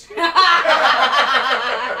chicks.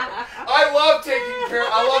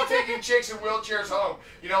 I love taking chicks in wheelchairs home.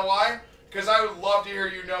 You know why? Because I would love to hear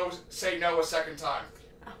you say no a second time.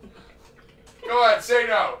 Go ahead, say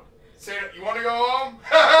no. Say no. You want to go home?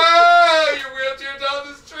 Your wheelchair down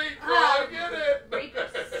the street, girl. I get it.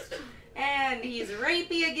 Rapist. And he's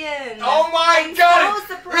rapey again. Oh my I'm God!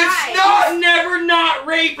 so surprised. It's not. Never not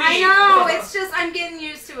rapey. I know. It's just I'm getting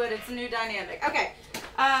used to it. It's a new dynamic. Okay.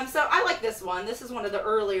 So I like this one. This is one of the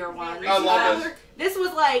earlier ones. I love this. This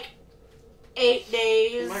was like 8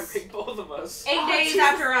 days. You might pick both of us. 8 days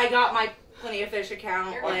after I got my Plenty of Fish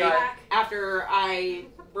account. Like after I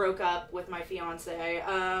broke up with my fiance.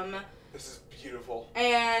 This is beautiful.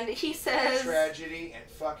 And he says tragedy and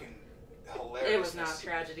fucking hilarious. It was not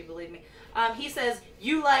tragedy, believe me. He says,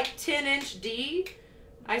 "You like 10-inch D?"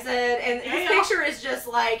 I said, and his picture is just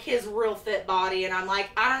like his real fit body, and I'm like,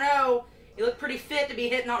 I don't know. You look pretty fit to be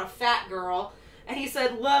hitting on a fat girl. And he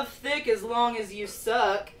said, "Love thick as long as you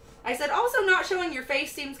suck." I said, "Also not showing your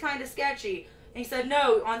face seems kind of sketchy." And he said,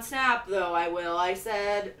 "No, on Snap though I will." I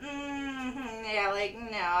said, "Yeah, like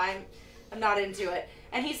no, I'm not into it."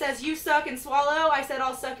 And he says, "You suck and swallow?" I said,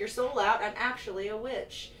 "I'll suck your soul out. I'm actually a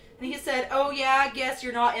witch." And he said, "Oh yeah, I guess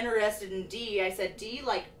you're not interested in D." I said, "D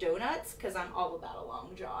like donuts? Because I'm all about a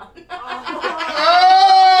long john."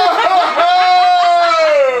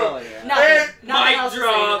 Oh! Nothing Mic else to say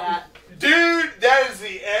to drop. that. Dude, that is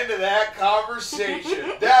the end of that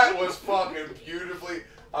conversation. That was fucking beautifully.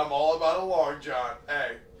 I'm all about a long john.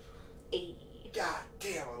 Hey. God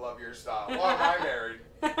damn, I love your style. Why am I married?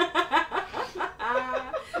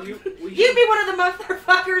 You'd be one of the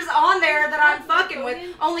motherfuckers on there that I'm fucking with.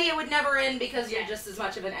 Only it would never end because you're just as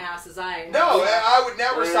much of an ass as I am. No, I would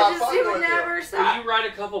never stop fucking You would with never you. stop. Will you write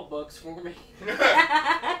a couple books for me?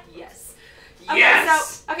 Yes.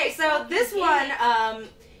 Yes! Okay, so this one,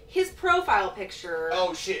 his profile picture.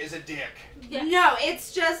 Oh shit, is a dick. No,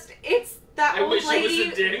 it's that I old wish it was a lady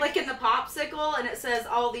dick. licking the popsicle, and it says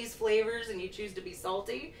all these flavors, and you choose to be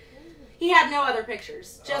salty. He had no other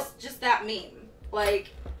pictures, just that meme. Like,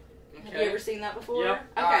 have you ever seen that before? Yep.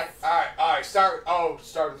 Okay. Alright. Start with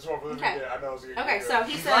this one for the Okay. video. I know it's gonna Okay, be so good.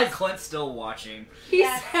 he I'm glad says, Clint's still watching. he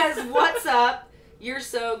says, "What's up? You're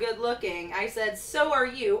so good looking." I said, "So are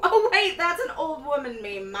you." Oh wait, that's an old woman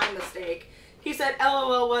meme. My mistake. He said,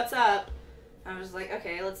 "LOL, what's up?" I was like,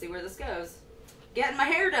 okay, let's see where this goes. "Getting my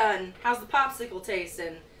hair done. How's the popsicle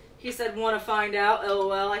tasting?" He said, "Want to find out?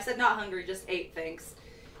 LOL." I said, "Not hungry, just ate, thanks."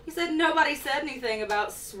 He said, "Nobody said anything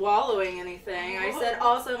about swallowing anything." I said,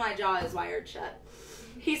 "Also, my jaw is wired shut."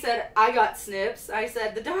 He said, "I got snips." I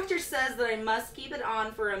said, "The doctor says that I must keep it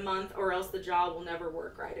on for a month or else the jaw will never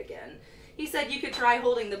work right again." He said, "You could try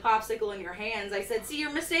holding the popsicle in your hands." I said, "See, your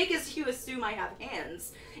mistake is you assume I have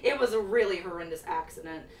hands. It was a really horrendous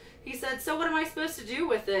accident." He said, "So what am I supposed to do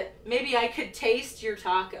with it? Maybe I could taste your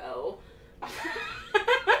taco."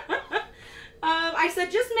 I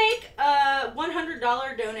said, "Just make a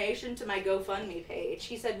 $100 donation to my GoFundMe page."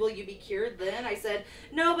 He said, "Will you be cured then?" I said,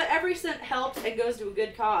 "No, but every cent helps and goes to a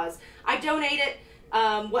good cause. I donate it,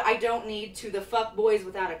 what I don't need, to the Fuck Boys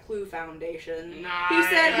Without a Clue Foundation." Nice. He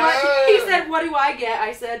said, "What do I get?"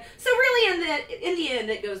 I said, "So really, in the end,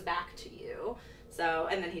 it goes back to you." So,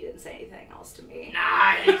 and then he didn't say anything else to me.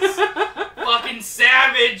 Nice. Fucking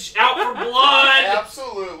savage. Out for blood.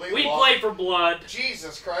 Absolutely. We play for blood.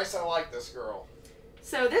 Jesus Christ, I like this girl.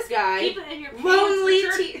 So this guy, Keep it in your pants, lonely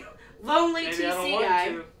Richard. lonely Maybe I don't TC want guy.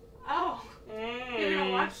 to. Oh, you're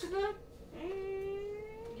gonna watch them?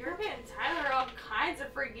 Mm. You're getting Tyler all kinds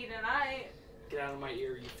of freaky tonight. Get out of my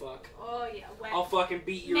ear, you fuck. Oh yeah, wet. I'll fucking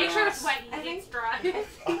beat your Make ass. sure it's wet and I it think- gets dry.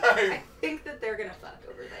 I think that they're gonna fuck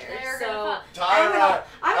over there. They're so gonna fuck. Tyler,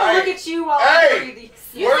 I'm gonna look at you while I Hey! breathe these.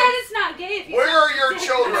 You Where- said it's not gay if you where suck are your dick.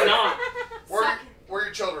 children? It's not. Where Suck are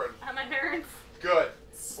your children? at my parents. Good.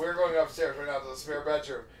 We're going upstairs right now to the spare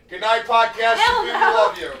bedroom. Good night, podcast. Hell We no.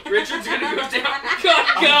 love you. Richard's gonna go down. Good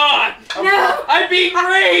God! No. I'm being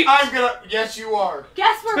raped! I'm gonna. Yes, you are.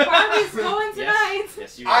 Guess where Barbie's going tonight?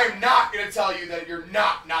 Yes, you I'm not gonna tell you that you're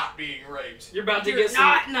not being raped. You're about to You're get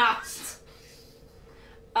some. not.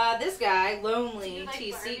 This guy, lonely You like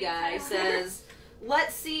TC Barbie, guy, Tyler? says,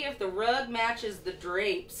 "Let's see if the rug matches the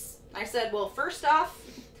drapes." I said, "Well, first off,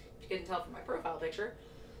 if you couldn't tell from my profile picture,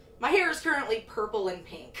 my hair is currently purple and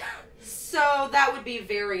pink, so that would be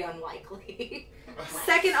very unlikely.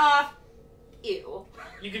 Second off, ew."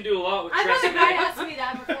 You can do a lot with I've had a guy ask me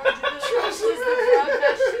that before. Does the drug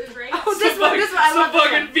match to the drapes? Oh, this one, I love this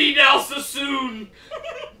fucking one. Vidal Sassoon.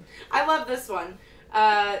 I love this one.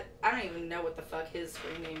 I don't even know what the fuck his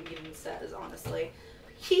screen name even says, honestly.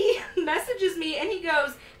 He messages me and he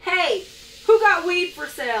goes, "Hey, who got weed for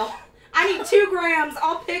sale? I need 2 grams.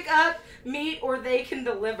 I'll pick up meat or they can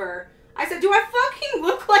deliver." I said, do I fucking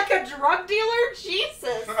look like a drug dealer?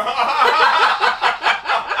 Jesus.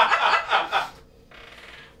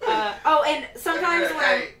 Oh, and sometimes when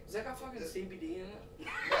I'm... Has that got fucking CBD in it? Yeah.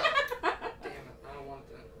 Damn it, I don't want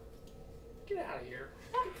that. Get out of here.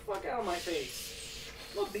 Get the fuck out of my face.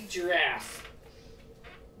 I'll beat your ass.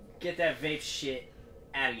 Get that vape shit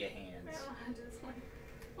out of your hands.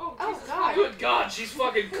 Oh, Oh, Jesus. God. Good God, she's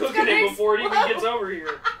fucking cooking it before it even gets over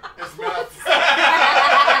here. It's meth.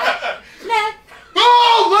 Meth.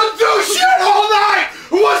 Oh, let's do shit all night!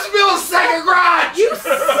 Who wants to build a second garage? You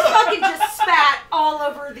fucking just spat all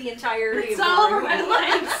over the entirety It's of the all over room. my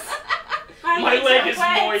legs. My leg is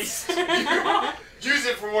moist. Use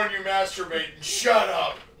it for when you masturbate and shut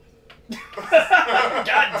up.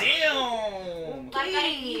 God damn!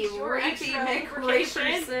 Hey, Your rapey extra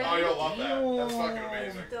McRaperson. Oh, you'll love that. That's fucking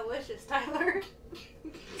amazing. Delicious, Tyler.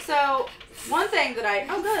 So, one thing that I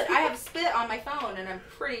have spit on my phone, and I'm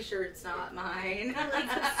pretty sure it's not mine. Like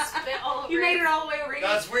just spit all over You made it all the way over here.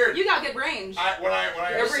 That's weird. You got good range. When I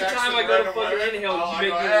have Every sex time with I go to random fucking women, inhale, I'll you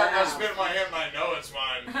go, make me "Hey, I laugh." spit in my hand and I know it's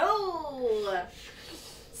mine. Oh.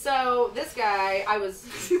 So this guy, I was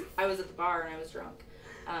at the bar and I was drunk.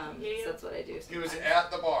 So that's what I do. He was sometimes.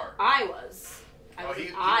 at the bar. I was. Oh,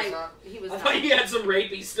 he was not? He was I not. thought you had some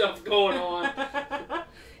rapey stuff going on.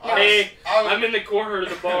 I I'm in the corner of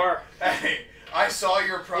the bar. Hey, I saw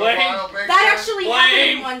your profile picture. That actually happened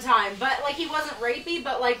Blame. one time, but like he wasn't rapey,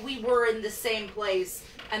 but like we were in the same place,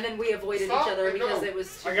 and then we avoided Stop each other it, because no. it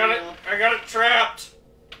was too I got real. it trapped.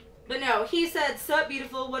 But no, he said, "Sup,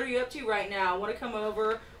 beautiful? What are you up to right now? Want to come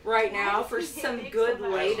over right now does for he hate some vape good so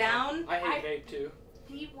much? lay down?" I hate vape too.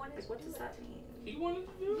 He wanted Like, what to does do that it. mean? He wanted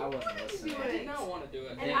to do I it. wasn't listening. I did not want to do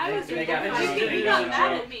it. And They- I was they really got confused. confused. He got Yeah.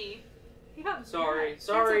 mad at me. He got Sorry, mad.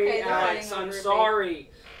 sorry, okay, they're Alex. fighting I'm over vape.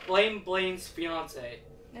 sorry. Blame Blaine's fiance.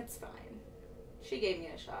 It's fine. She gave me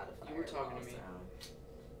a shot of You were talking to me.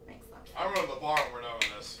 Makes sense. I'm going to the bar when we're done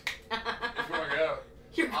with this. If you want to go.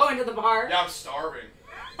 You're going to the bar? Yeah, I'm starving.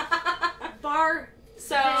 Bar.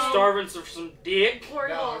 So Starving for some dick.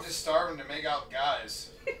 No, I'm just starving to make out with guys.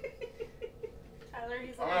 Tyler,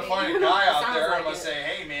 he's I'm like, gonna find a guy out Sounds there and like I'm gonna it. say,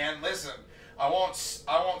 hey man, listen, I won't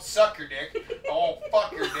suck your dick, I won't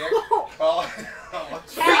fuck your dick. Well,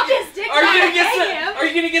 Take his dick Are you out gonna and get hang some? him. Are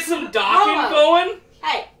you gonna get some docking Rolo. going?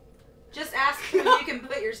 hey, just ask him if you can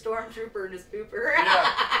put your stormtrooper in his pooper.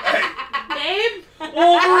 Babe.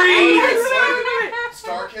 Wolverine.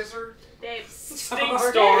 Star kisser? Babe. Stink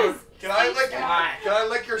star. Can I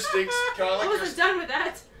lick your stinks? Can I I lick your wasn't done with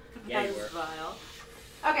that. Yeah, you That were. is vile.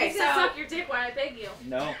 Okay, He's gonna so suck your dick when I beg you.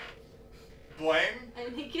 No. blame?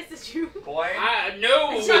 And he kisses you. Blame?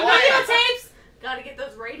 No. It's your videotapes. Gotta get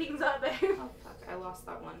those ratings up, babe. oh fuck, I lost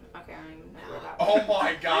that one. Okay, I don't even know where that Oh was. my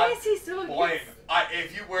Why god. is he so Blame. against?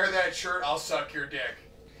 If you wear that shirt, I'll suck your dick.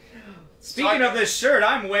 Speaking of this shirt,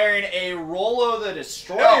 I'm wearing a Rolo the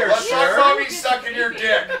Destroyer No, let's talk shirt. about me sucking your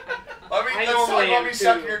dick. Let's talk normally about am me too.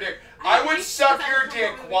 sucking your dick. I would think suck because your I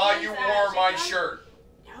dick don't while know you what wore it my is. shirt.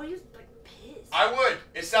 No, he was like pissed. I would.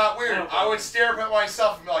 It's not weird. Oh. I would stare up at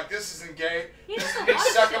myself and be like, this isn't gay. He This doesn't is me want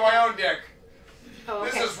sucking to. my own dick. Oh,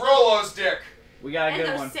 okay. This is Rolo's dick. We got a And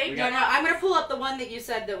good those one. same We No, got, no, I'm gonna pull up the one that you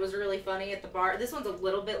said that was really funny at the bar. This one's a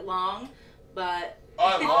little bit long, but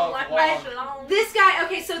I Oh, love like long. long. this guy,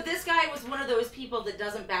 okay, so this guy was one of those people that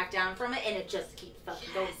doesn't back down from it, and it just keeps fucking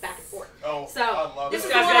going back and forth. Oh, So, I love This This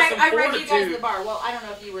is it. the guy's one got some I read you guys at fortitude. the bar. Well, I don't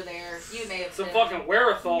know if you were there. You may have Some been. fucking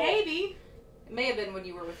wherewithal. Maybe. It may have been when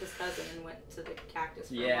you were with his cousin and went to the cactus.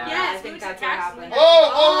 for a Yeah. while. Yes, I we think went to that's what Cactus happened. and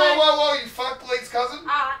Whoa. You fucked Blake's cousin?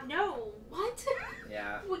 No. What?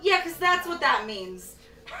 yeah. Well, yeah, because that's what that means.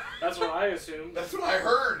 That's what I assumed. That's what I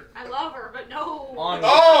heard. I love her, but no. On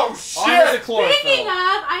Oh, On shit. the chlorophyll. Speaking of,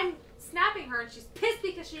 I'm snapping her and she's pissed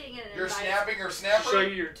because she didn't get an You're invite. snapping her Show snapper? you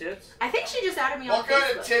your tits. I think she just added me on What kind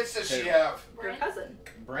Facebook. of tits does she Who? have? Your cousin.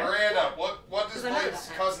 Brent? Miranda, what does Does it have Blake's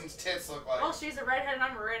that? cousin's tits look like? Well, she's a redhead and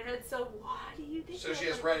I'm a redhead, so why do you think? So she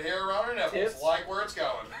has red hair around her nipples. Tits? Like where it's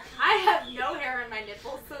going. I have no hair in my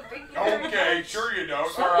nipples, so thank you very Okay, much. sure you don't.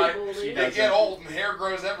 Some Alright. people do. They doesn't. get old and hair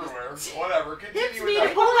grows everywhere. Whatever. Hips Continue me with to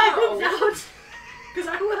that. pull my boobs out. Because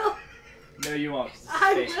I will. No, you won't. 'cause it's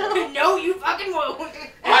I facial. will. No, you fucking won't.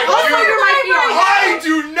 I Also, do. you're my I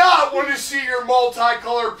do not want to see your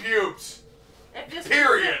multicolored pubes. If this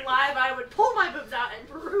Period. wasn't live, I would pull my boobs out and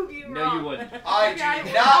prove you No, wrong. you wouldn't. I Okay, I do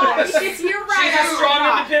will not not. want to see. You're right. She's I a would strong,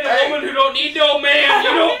 not. independent Hey. woman who don't need no man.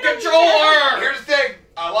 You don't control her. Here's the thing.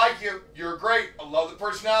 I like you. You're great. I love the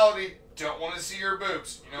personality. Don't want to see your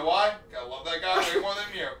boobs. You know why? I love that guy way more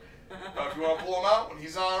than you. If you want to pull him out when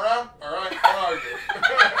he's not around, alright, I'll argue.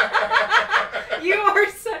 You are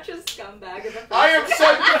such a scumbag of a person. I am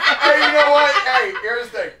such. Hey, you know what? Hey, here's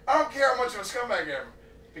the thing. I don't care how much of a scumbag I am.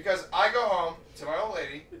 Because I go home to my old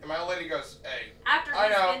lady, and my old lady goes, hey, After I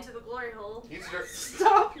he's know. been to the glory hole.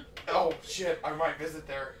 Stop. Oh, shit, I might visit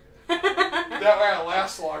there. That way I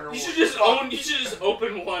last longer. You should just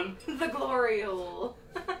open one. The glory hole.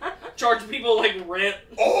 Charge people like rent.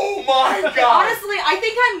 Oh my god! Honestly, I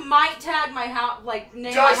think I might tag my house,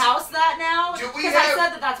 name my house that now. Do we Because I have-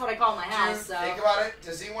 said that's what I call my house. So. Think about it.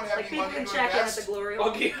 Does anyone have Like any people money can to check in at invest? the glory hole.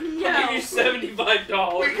 I'll give you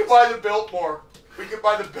 $75. We could buy the Biltmore. We could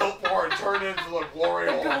buy the Biltmore and turn it into the glory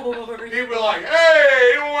hole. He'd be like,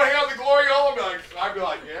 hey, anyone want to hang out the glory hole? I'd be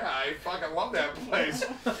like, yeah, I fucking love that place.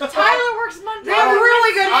 Tyler works Monday. They have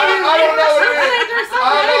really good food. I don't know what it is. There's I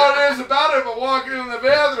don't know what it is about it, but walking in the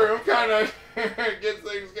bathroom kind of gets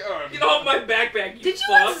things going. Get off my backpack, you Did you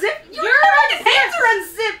fuck. unzip? Your pants are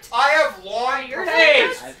unzipped. I have long.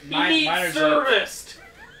 Hey, Mine he are needs zipped. serviced.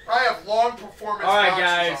 I have long performance. All right, boxes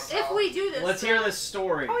guys. on If top. we do this. Let's hear this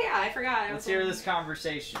story. Oh yeah, I forgot. Let's hear this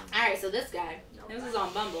conversation. All right, so this guy. This is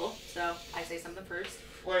on Bumble. So I say something first.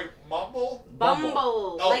 Wait, Mumble?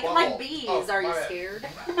 Bumble. Oh, like Bumble. bees. Oh, are you my bad. scared?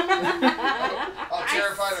 How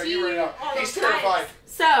terrified are you right now? all He's those terrified.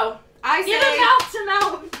 So I Give say. him mouth to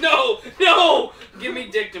mouth. No! Give me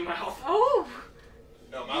dick to mouth. Oh,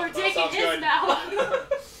 No, we're mouth taking sounds his good.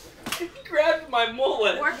 mouth. He grabbed my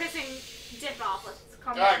mullet. We're pissing dick off. Let's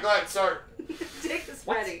calm All right, down. go ahead, start. Dick is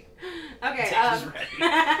What? ready. Okay.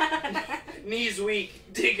 Dick is Knees weak.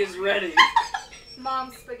 Dick is ready.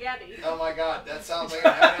 Mom's spaghetti. Oh my god, that sounds like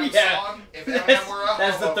an Eminem Yeah. song. If Eminem were up,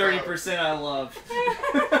 That's the I'll vote 30% I love. for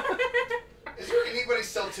it. Is there anybody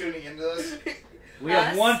still tuning into this? We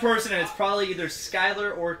have Us? one person, and it's probably either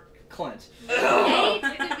Skylar or Clint. Nate,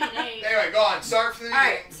 it could be Nate. Anyway, go on. Start from the All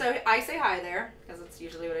right. beginning. So I say hi there because that's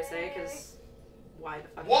usually what I say. Because why the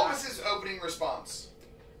fuck? What not? was his opening response?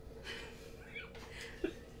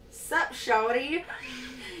 Sup, shawty?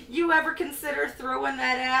 You ever consider throwing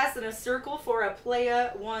that ass in a circle for a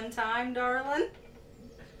playa one time, darling?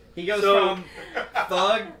 He goes So- from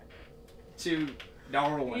thug to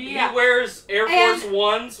Darwin. Yeah. He wears Air Force And-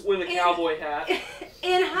 Ones with a and- cowboy hat.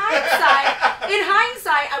 In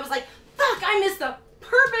hindsight, I was like, fuck, I missed the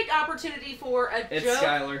perfect opportunity for a It's joke.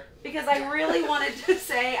 Skylar. Because I really wanted to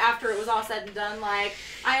say after it was all said and done, like,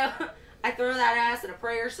 I throw that ass in a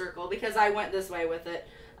prayer circle because I went this way with it.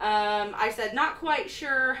 I said, not quite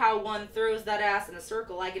sure how one throws that ass in a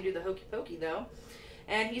circle. I can do the hokey pokey though.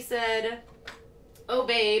 And he said, oh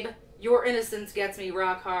babe, your innocence gets me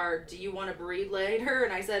rock hard. Do you want to breed later?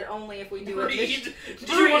 And I said, only if we do it. Breed?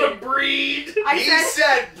 Do you want to breed? I He said,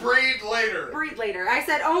 said breed later. breed later. I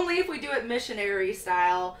said, only if we do it missionary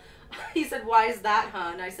style. He said, why is that,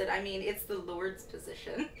 hun? I said, I mean, it's the Lord's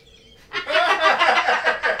position. She's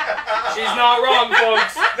not wrong,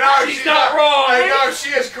 folks. No, She's not wrong. I know, she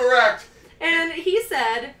is correct. And he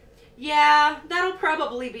said, yeah, that'll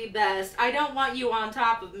probably be best. I don't want you on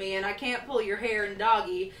top of me, and I can't pull your hair and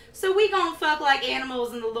doggy. So we gon' fuck like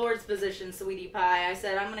animals in the Lord's position, sweetie pie. I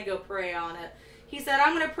said, I'm gonna go pray on it. He said,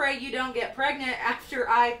 I'm gonna pray you don't get pregnant after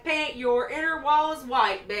I paint your inner walls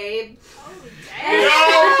white, babe.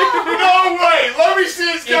 Oh, No way! Let me see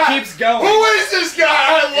this It guy. keeps going. Who is this guy?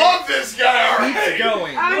 I love this guy already. Keeps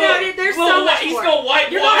going. I know, dude, there's so Look, much he's more.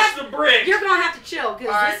 gonna You're whitewash gonna the brick. You're gonna have to chill,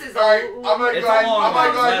 because Alright, this is alright, a... I'm gonna It's go ahead. a long I'm gonna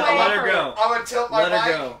one. go ahead. Let her go. I'm gonna tilt my Let her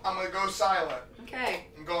mic. go. I'm gonna go silent. Okay.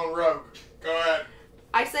 I'm going rogue. Go ahead.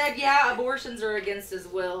 I said, yeah, abortions are against his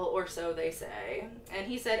will, or so they say. And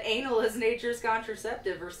he said, anal is nature's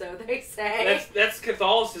contraceptive, or so they say. That's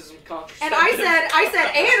Catholicism contraceptive. And I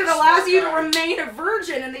said, and it allows you to remain a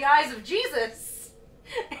virgin in the eyes of Jesus.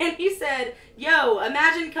 And he said, yo,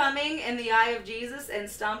 imagine coming in the eye of Jesus and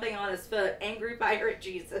stomping on his foot. Angry pirate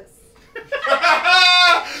Jesus. Who is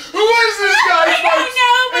this guy? I don't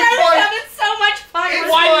know, but I was having so much fun.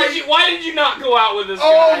 Why did you not go out with this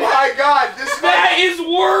Oh guy? my god, this is That is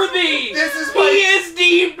worthy. This is He my- is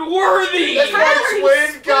deemed worthy. That's my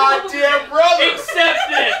twin goddamn brother.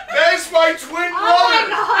 Accept it. That is my twin Oh my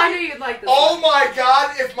brother. god. I knew you'd like this Oh one. my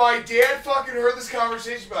god, if my dad fucking heard this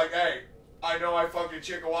conversation, he'd be like, hey, I know I fucked a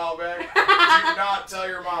chick a while back. Do not tell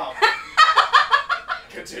your mom.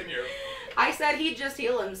 Continue. I said he'd just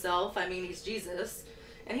heal himself. I mean, he's Jesus.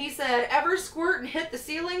 And he said, ever squirt and hit the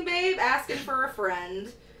ceiling, babe? Asking for a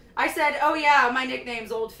friend. I said, oh yeah, my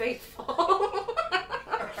nickname's Old Faithful.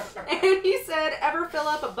 And he said, ever fill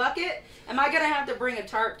up a bucket? Am I going to have to bring a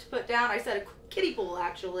tarp to put down? I said, a kiddie pool,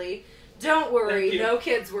 actually. Don't worry, Thank you. no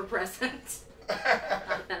kids were present.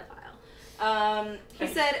 Pedophile. He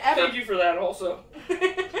said, ever... Thank you for that also.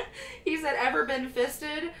 He said, ever been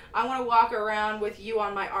fisted? I want to walk around with you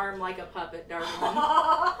on my arm like a puppet, darling.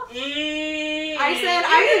 I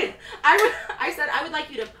said I would like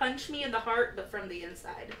you to punch me in the heart, but from the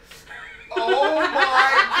inside. Oh my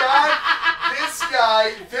god. This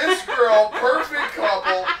guy, this girl, perfect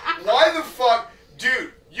couple. Why the fuck?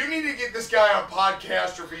 Dude, you need to get this guy on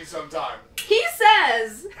Podcastrophe sometime. He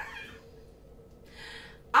says,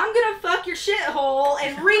 I'm gonna fuck your shithole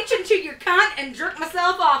and reach into your cunt and jerk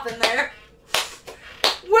myself off in there.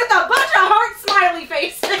 With a bunch of heart smiley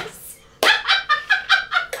faces.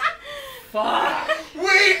 Fuck.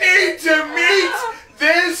 We need to meet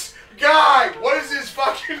this guy. What is his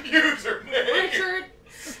fucking username? Richard,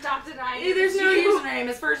 stop denying it. There's no You. username.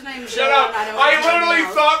 His first name is Shut Joe, up. and I don't I know literally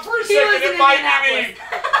else. thought for a He second lives it in might be me.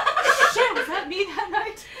 Indianapolis. Shit, was that me that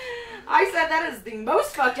night? I said that is the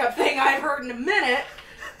most fucked up thing I've heard in a minute.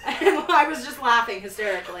 And I was just laughing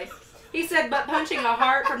hysterically. He said, but punching a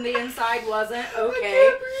heart from the inside wasn't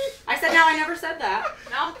okay. I said, no, I never said that.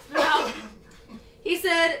 No. He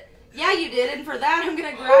said, yeah, you did, and for that I'm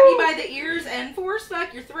gonna grab you by the ears and force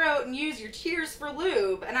fuck your throat and use your tears for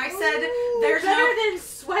lube. And I said, there's better no... than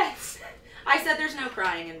sweat. I said, there's no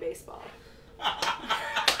crying in baseball.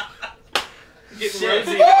 Getting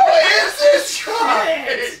rosy. Who is this guy?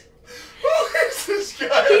 Who is this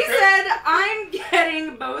guy? He said, I'm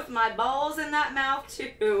getting both my balls in that mouth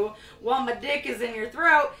too, while my dick is in your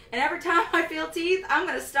throat, and every time I feel teeth, I'm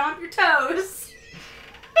gonna stomp your toes.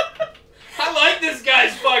 I like this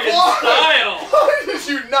guy's fucking Why? style. Why did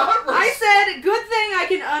you not I said, good thing I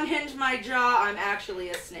can unhinge my jaw, I'm actually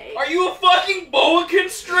a snake. Are you a fucking boa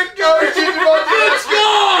constrictor? Are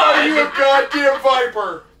you a goddamn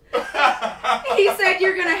viper? He said,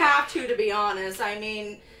 you're gonna have to be honest.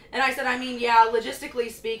 And I said, yeah,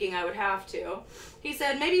 logistically speaking, I would have to. He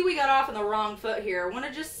said, maybe we got off on the wrong foot here. Want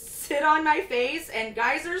to just sit on my face and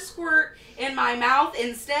geyser squirt in my mouth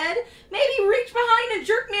instead? Maybe reach behind and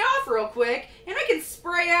jerk me off real quick, and I can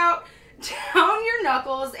spray out down your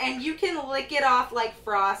knuckles, and you can lick it off like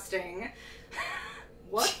frosting.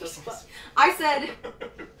 What the fuck? I said,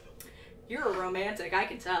 you're a romantic, I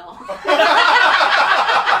can tell.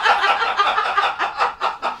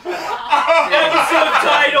 Episode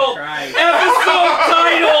title. Episode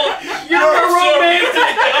title. You're a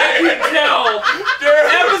romantic. I can tell.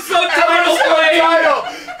 Episode title.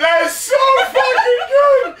 That is so fucking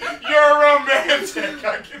good. You're a romantic.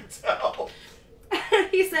 I can tell.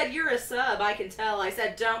 He said, you're a sub, I can tell. I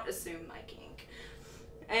said, don't assume my kink.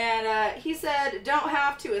 And he said, don't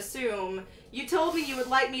have to assume. You told me you would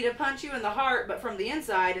like me to punch you in the heart, but from the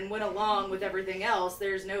inside, and went along with everything else.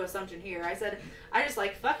 There's no assumption here. I said, I just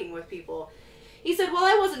like fucking with people. He said, well,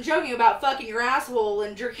 I wasn't joking about fucking your asshole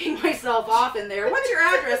and jerking myself off in there. What's your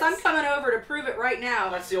address? I'm coming over to prove it right now.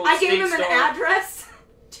 That's the old I gave him Speak an Star. address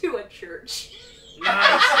to a church.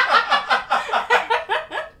 Nice.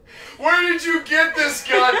 Where did you get this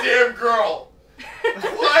goddamn girl?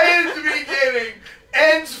 Why at the beginning?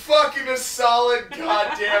 Ends fucking a solid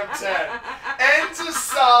goddamn 10. Ends a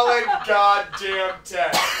solid goddamn 10.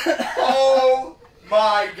 Oh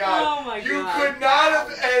my god. Oh my You God. could not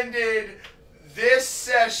have ended this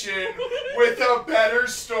session with a better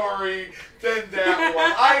story than that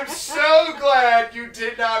one. I'm so glad you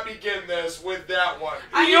did not begin this with that one.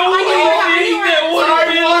 The only thing that would have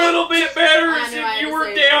been a little bit better I is knew I if had you to were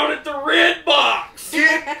say down at the red box.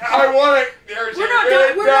 I want to. There's We're a not red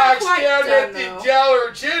done- we're not box quite down done, at though. the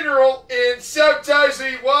Dollar General, and sometimes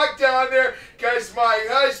we walk down there because my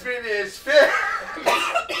husband is fit.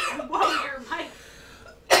 Whoa, you're my.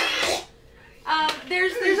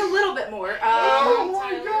 There's a little bit more. Oh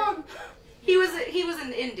my god. He was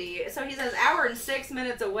in Indy, so he says hour and 6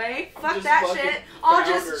 minutes away. Fuck just that fucking shit. I'll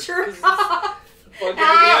founder. just jerk This is- off. Fucking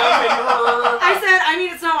I said,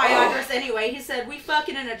 it's not my address anyway. He said, we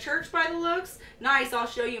fucking in a church by the looks. Nice, I'll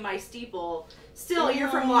show you my steeple. Still, you're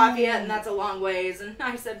from Lafayette, and that's a long ways. And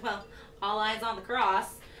I said, well, all eyes on the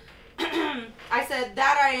cross. I said,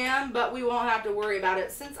 that I am, but we won't have to worry about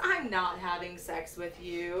it since I'm not having sex with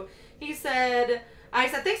you. I said,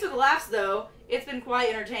 thanks for the laughs, though. It's been quite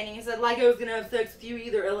entertaining. He said, like I was going to have sex with you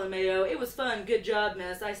either, LMAO. It was fun. Good job,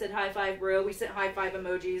 miss. I said, high five, bro. We sent high five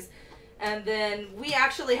emojis. And then we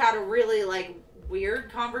actually had a really,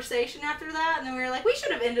 weird conversation after that. And then we were like, we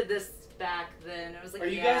should have ended this back then. It was like, Are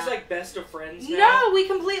you yeah. guys best of friends now? No, we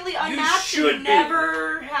completely unmatched should and be.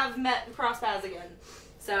 never have cross paths again.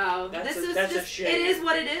 So That's this a- is that's a just, shame. it is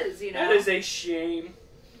what it is, you know. That is a shame.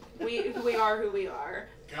 we are who we are.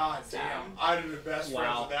 God damn. I'd have been best friends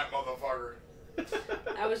Wow. with that motherfucker.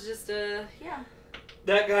 That was just yeah.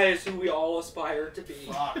 That guy is who we all aspire to be.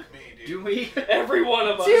 Fuck me, dude. Do we? Every one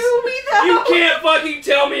of us. Do we though? You can't fucking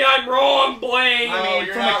tell me I'm wrong, Blaine. I No, mean,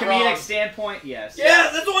 you're from a not comedic wrong. standpoint, yes. Yeah,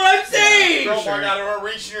 that's what I'm saying. Girl, Sure. find out I'm gonna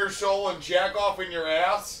reach in your soul and jack off in your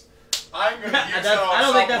ass. I'm gonna use I that on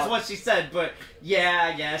don't think that's someone. what she said, but yeah,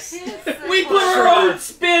 I guess. We put our own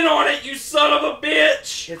spin on it, you son of a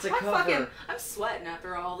bitch. It's a I'm cover. sweating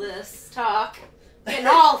after all this talk. Getting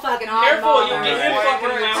all fucking hot. Careful, and you bothered. get him fucking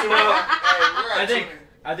wound up.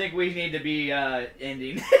 I think we need to be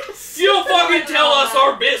ending this. You don't fucking tell us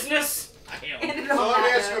our business. Ended So on let me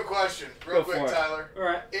that ask you a note. question, real Go quick, for it. Tyler.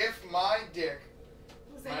 Alright. If my dick,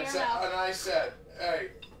 Was and in I, your said, mouth. and I said,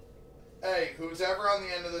 hey, who's ever on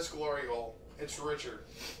the end of this glory hole? It's Richard.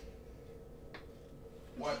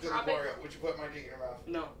 Went through the drop it? glory hole. Would you put my dick in your mouth?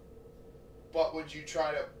 No. But would you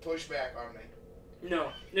try to push back on me?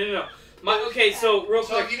 No. Okay, so real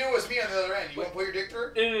So quick. if you knew it was me on the other end, you wouldn't put your dick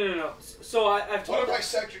through? No. So I've told What if her. I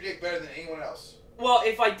sucked your dick better than anyone else? Well,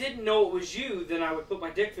 if I didn't know it was you, then I would put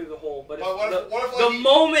my dick through the hole. But if But what if the like,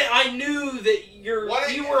 moment I knew that you were Let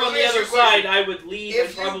on me the ask other you a question. side, I would leave and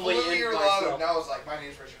if you probably blew end your myself. load and I was like, my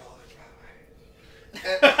name's Richard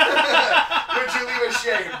would you leave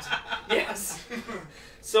ashamed? Yes.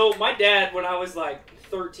 So my dad, when I was like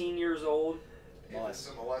 13 years old. This is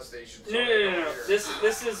a molestation. No.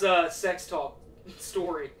 This is a sex talk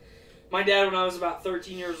story. My dad, when I was about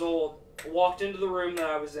 13 years old, walked into the room that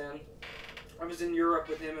I was in. I was in Europe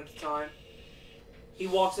with him at the time. He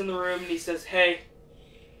walks in the room and he says, "Hey,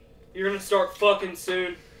 you're gonna start fucking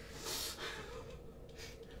soon.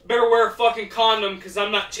 Better wear a fucking condom because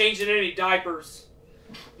I'm not changing any diapers."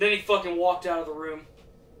 Then he fucking walked out of the room.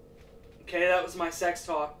 Okay, that was my sex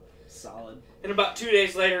talk. Solid. And about 2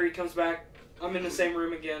 days later, he comes back. I'm in the same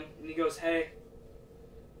room again. And he goes, "Hey,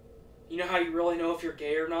 you know how you really know if you're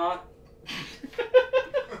gay or not?"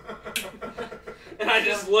 And I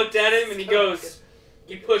just looked at him and he goes,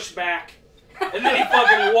 "You push back." And then he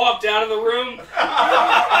fucking walked out of the room.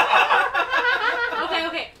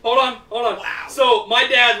 Okay. Hold on. Wow. So my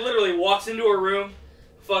dad literally walks into a room,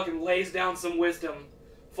 fucking lays down some wisdom,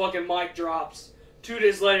 fucking mic drops. 2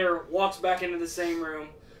 days later, walks back into the same room,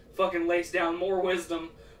 fucking lays down more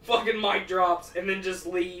wisdom, fucking mic drops, and then just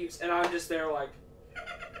leaves. And I'm just there like,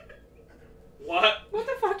 what? What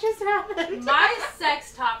the fuck just happened? My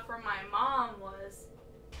sex talk from my mom was,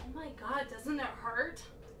 "Oh my god, doesn't it hurt?"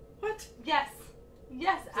 What? Yes.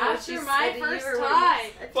 Yes, Is that what after she my said to you, first or what time.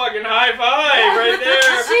 you said? Fucking high five right there.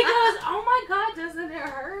 She goes, "Oh my god, doesn't it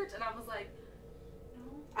hurt?" And I was like,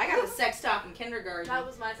 "No." I got a sex talk in kindergarten. That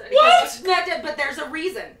was my sex What? But there's a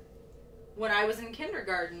reason. When I was in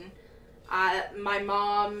kindergarten, my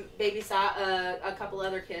mom babysat a couple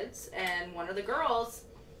other kids, and one of the girls,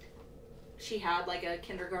 she had like a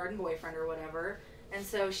kindergarten boyfriend or whatever, and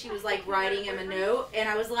so she was like writing him a note, and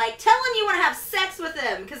I was like, "Tell him you want to have sex with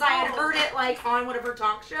him," because I had heard it like on one of her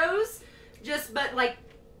talk shows. But like,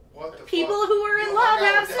 What the people fuck? who are in You love hung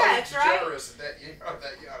out have with Ellen sex, right? DeGeneres at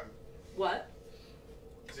that young. What?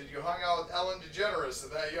 I said you hung out with Ellen DeGeneres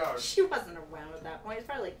at that young. She wasn't around at that point. It's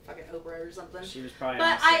probably like fucking Oprah or something. She was probably.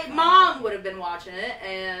 But on a sitcom. Mom would have been watching it,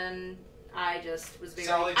 and I just was very,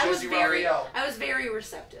 Sally I was Jesse very, Raphael. I was very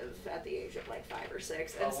receptive at the age of like 5 or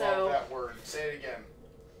 6, I and love so that word. Say it again.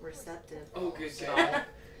 receptive. Oh, good Say God. it,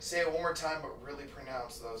 say it one more time, but really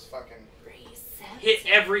pronounce those fucking. Receptive. Hit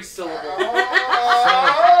every syllable.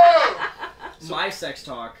 Oh! My sex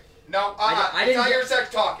talk. No, I it's didn't not get- your sex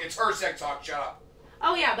talk. It's her sex talk. Shut up.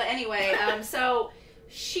 Oh yeah, but anyway, so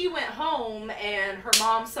she went home and her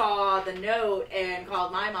mom saw the note and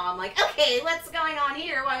called my mom like, "Okay, what's going on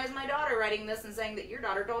here? Why is my daughter writing this and saying that your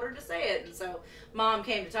daughter told her to say it?" And so Mom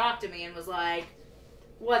came to talk to me and was like,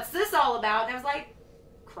 "What's this all about?" And I was like,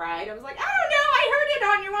 cried. I was like, "I don't know, I heard it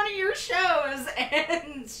on one of your shows."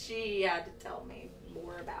 And she had to tell me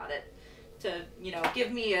more about it to,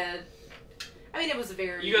 give me it was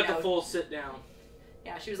very, You got the full sit down.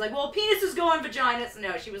 yeah, she was like, "Well, penises go on vaginas."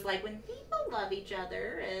 No, she was like, "When people love each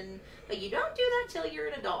other, but you don't do that till you're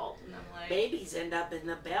an adult." And I'm like, Babies end up in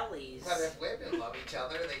the bellies. But if women love each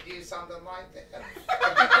other, they do something like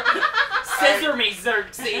that. Scissor me,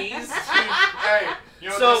 Xerxes. Hey, you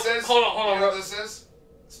know So, what this is? hold on. You know what this is?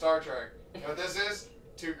 Star Trek. You know what this is?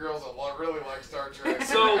 Two girls that really like Star Trek.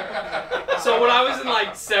 So when I was in like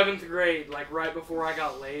 7th grade, like right before I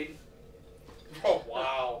got laid. Oh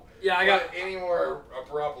wow. Yeah, I got. Any more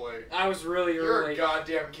abruptly. I was really You're early. a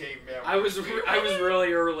goddamn caveman. I was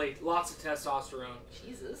really early. Lots of testosterone.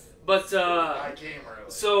 Jesus. But I came early.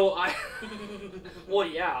 so I. Well,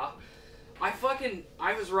 yeah.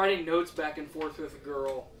 I was writing notes back and forth with a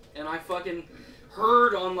girl, and I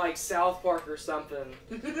heard on like South Park or something.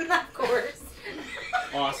 Of course.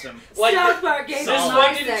 Awesome. Like South Park gave this us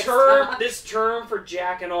fucking sex term, talk. this term for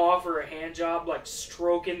jacking off or a hand job, like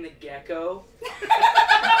stroking the gecko.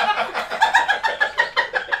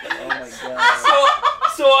 Oh my god.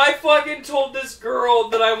 So I fucking told this girl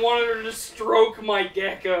that I wanted her to stroke my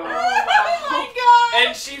gecko. Oh my god!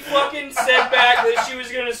 And she fucking said back that she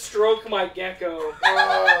was gonna stroke my gecko.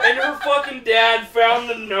 And her fucking dad found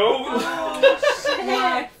the note. Oh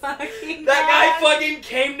shit! Fucking That guy fucking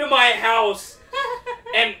came to my house.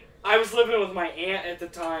 And I was living with my aunt at the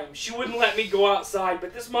time. She wouldn't let me go outside,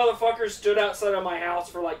 but this motherfucker stood outside of my house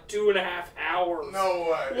for like 2.5 hours. No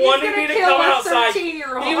way. He's Wanted gonna me to kill come a outside.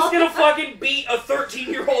 13-year-old. He was gonna fucking beat a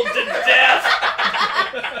 13-year-old to death.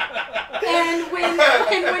 And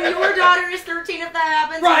when your daughter is 13, if that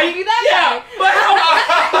happens, Right? maybe that Yeah.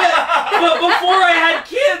 guy. But before I had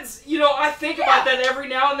kids, you know, I think about that every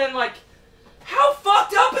now and then. Like, how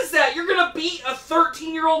fucked up is that? You're gonna beat a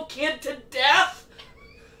 13-year-old kid to death?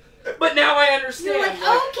 But now I understand. You're like,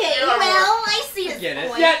 okay, Yeah, well, I see his Get it.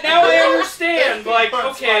 point. Yeah, now I understand. Like,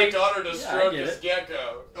 Wants okay. my daughter to Yeah, I stroke get this it.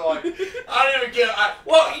 gecko. Like, I don't even get.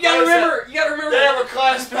 Well, you gotta what is remember. You gotta remember. They have a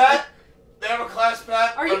class pet. They have a class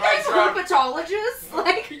pet. Are you but I guys tried- herpetologists?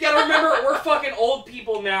 Like, You gotta remember, we're fucking old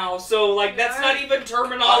people now, so like that's not even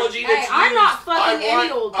terminology hey, that's I'm used. not fucking I want-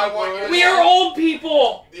 any old I people. want you to- We are old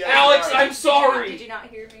people, Yeah, Alex. sorry. I'm Did sorry. you not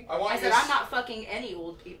hear me? I want I you said to I'm not fucking any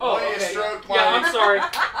old people. Oh, I want you to okay. stroke my. Yeah, I'm sorry.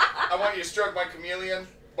 I want you to stroke my chameleon,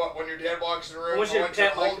 but when your dad walks in the room, I want you to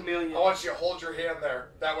pet my chameleon. I want you to hold your hand there.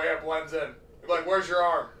 That way it blends in. You're like, where's your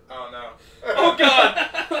arm? Oh no. Oh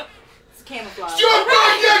god. It's camouflage. Stroke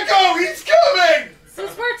my gecko! He's coming!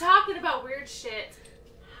 Since we're talking about weird shit,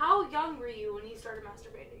 how young were you when you started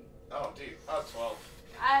masturbating? Oh, dude, I was 12.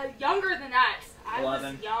 Younger than that. I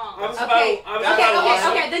 11. was young. I was Okay, about. I was about okay,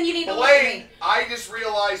 11. okay, then you need to look at Blaine, me. I just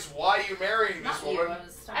realized why you marrying this Not you, woman.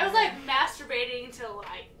 I was like masturbating to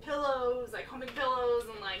like pillows, like humming pillows,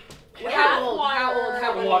 and like How old? How old?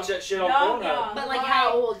 How I old? watch that shit on Pornhub. But like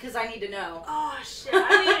how old? Because I need to know. Oh shit! I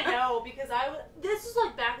don't even know because this was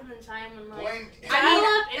like back in the time when like Blaine,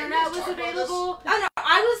 dial-up internet was talk about available. Oh no,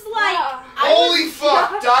 I was like, Yeah. holy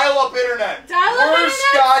fuck, dial-up internet. Dial-up Worst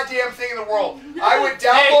internet? goddamn thing in the world. I would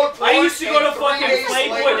download porn. I used to go to and 3 fucking days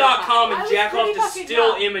later- Playboy.com I and was jack off pretty to fucking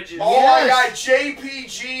still young. images. Oh my Yes. god,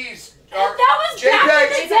 JPGs. That was back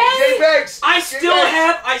JPEGs. in the day. JPEGs. I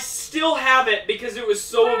still JPEGs. have it because it was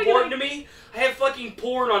so What are you important to me. I have fucking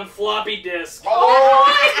porn on floppy disk. Oh,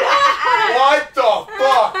 my what the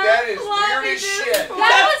fuck? That is Floppy weird as disk. shit.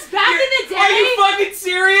 That was back in the day. Are you fucking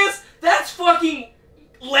serious? That's fucking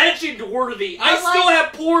legend worthy. I But, still like,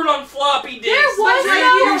 have porn on floppy disks. There was Like,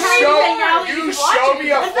 no you don't have anything now that You you can watch show it.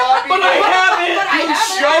 me a floppy But I disk. have it. But I You have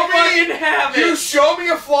it. show I me. fucking have You it. show me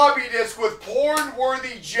a floppy disk with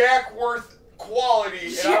porn-worthy Jackworth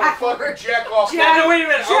quality, and I will fucking jack off. Now, no, wait a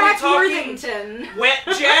minute. Are we Jack talking Worthington. wet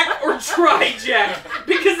jack or dry jack?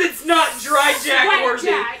 Because it's not dry jack Sweat worthy.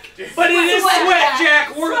 Jack. But it is Sweat sweat jack.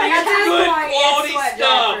 jack worthy. At It's this good point, quality it's sweat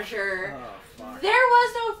stuff. Jack for sure. Oh, fuck. There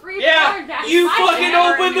was no free Yeah, porn back you in my fucking day.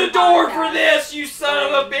 never opened the knew door podcast. for this, you son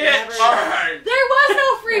of a bitch. Never. Alright. There was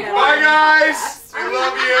no free Bye, porn. Bye, guys. I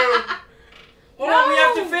love you. Hold on, we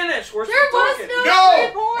have to No. finish. We're There still was talking. no free No,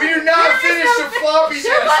 porn. we do not There is finish no the floppy disk.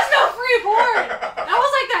 There was no free porn. That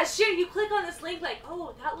was like that shit. You click on this link, like,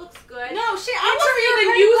 oh, that looks good. No, shit, I I'm wasn't sure you even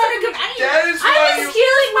can use using it. Any That is I why was you.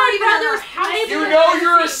 stealing my even brother's house. house. You know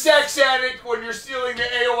you're a sex addict when you're stealing the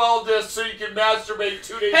AOL disc so you can masturbate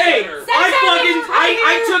 2 days Hey, later.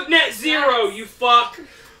 I took net zero, you fuck.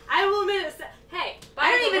 I will admit it. Hey, by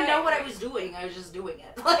I the don't even way, know what I was doing. I was just doing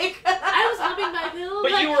it. Like I was humping my pillow.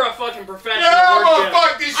 But like, you were a fucking professional. Yeah, I'm weren't gonna you?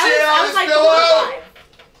 fuck this I shit out was of this like pillow. 4 or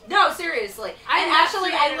 5. No, seriously. I And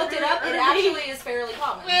actually, I masturbated looked it up. It really actually is fairly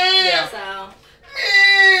common. Yeah. So,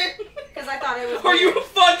 because I thought it was. Are you a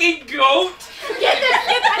fucking goat? Get this.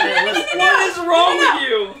 Hey, let's, What is wrong with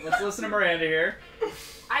you? let's listen to Miranda here.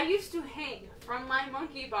 I used to hang from my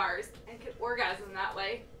monkey bars and could orgasm that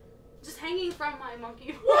way. Just hanging from my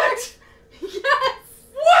monkey bars. What? Yes.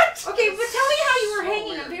 What? Okay, but tell me how you were So hanging.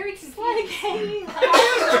 weird. I'm very It's like confused. hanging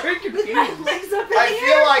Very with my confused. legs up in I the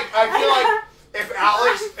feel air. like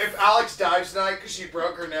if Alex dies tonight because she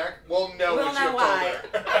broke her neck, we'll know We'll what know you why.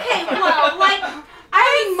 told her. Okay, well, like,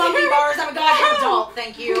 I mean monkey bars. I'm a goddamn adult.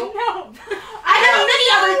 Thank you. No. I have many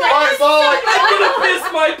other Alright, things. well, like, I'm gonna piss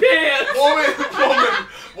my pants.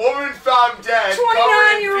 woman found dead,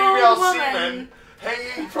 covered in 29-year-old female woman. semen,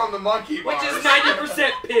 hanging from the monkey bars. Which is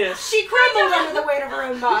 90% piss. She crumbled under the weight of her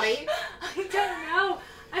own body. I don't know.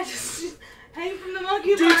 I just hang from the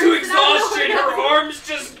monkey Due bars. to and I don't know exhaustion, what her else. arms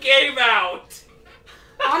just gave out.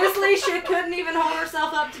 Honestly, she couldn't even hold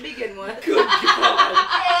herself up to begin with. Good God.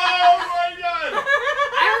 Oh my god!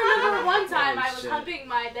 I remember one time Holy I was shit. humping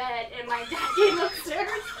my bed and my dad came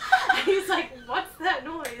upstairs. He's like, "What's that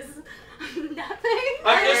noise?" Nothing.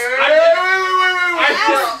 I'm just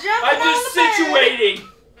Jumping on the bed. situating.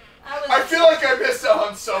 I feel like I missed out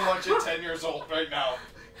on so much at 10 years old right now.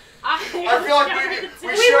 I feel like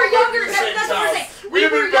we were younger. than That's what we're saying. We We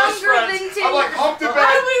were were best younger friends. than I'm like, 10 hump the years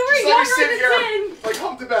bed. old. We were Just let me younger sit than here. 10. Like,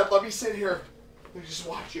 hump the bed. Let me sit here. Let me just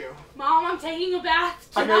watch you. Mom, I'm taking a bath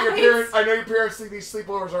I tonight. know your parents think these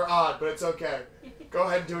sleepovers are odd, but it's okay. Go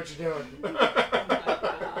ahead and do what you're doing.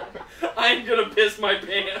 I'm gonna piss my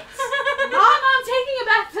pants. Mom, I'm taking a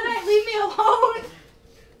bath tonight. Leave me alone.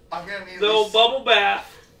 I'm gonna need Little bubble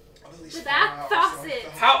bath. The bath faucet.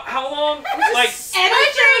 How long? Like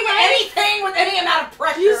Anything with any amount of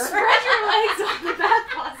pressure. You spread your legs on the bath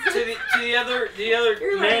faucet. to the other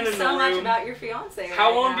You're man learning in the so much room. about your fiance.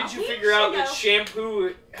 How long now. did you figure out that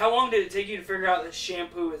shampoo? How long did it take you to figure out that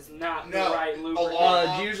shampoo is not the right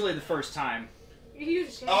lubricant? Usually the first time. You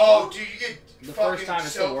use shampoo. Oh, dude, you get The fucking first time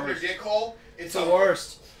it's the soap in your worst. dick hole. It's the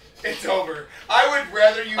worst. It's over. I would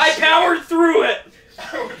rather you. I powered through it.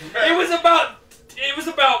 I would rather. It was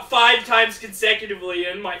about 5 times consecutively,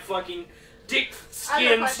 and my fucking dick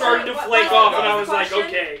skin started to flake off, and I was like,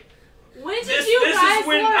 okay, When did this you guys is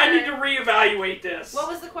when learn? I need to reevaluate this. What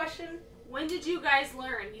was the question? When did you guys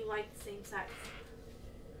learn you like the same sex?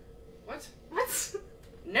 What? What?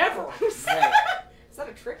 Never. Is that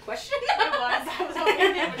a trick question? It was. I was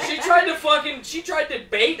hoping it would. She tried to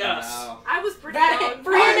bait us. No. I was pretty That, young.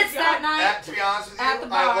 for him, it's that night. To be honest with you, At the I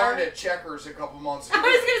bar. learned at Checkers a couple months ago. I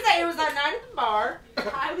was gonna say it was that night at the bar.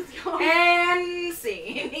 I was young. And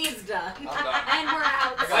scene. He's done. I'm done. And we're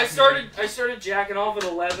out. I started jacking off at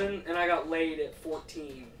 11, and I got laid at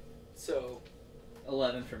 14. So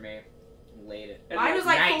 11 for me. Late it. and Mine was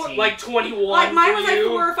like 19. like 21. Like mine was for like you.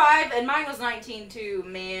 4 or 5, and mine was 19 too.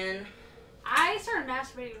 Man, I started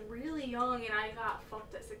masturbating really young, and I got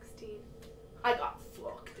fucked at 16. I got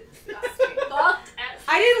fucked. Fucked at 16.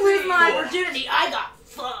 I didn't lose my virginity. I got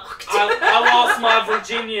fucked. I lost my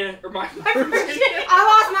Virginia or my I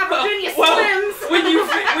lost my Virginia Well, Slims.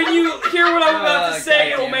 when you hear what I'm about to say,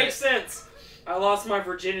 God it'll damn make it. sense. I lost my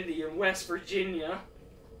virginity in West Virginia.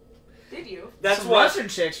 Did you? That's Some why. Russian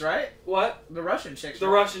chicks, right? What? The Russian chicks. The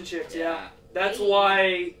right? Russian chicks, yeah. That's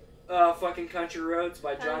why fucking Country Roads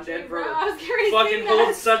by John Country Denver Road. I was gonna fucking sing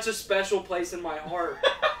holds that. such a special place in my heart.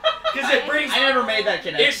 Because it brings I never made that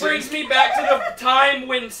connection. it brings me back to the time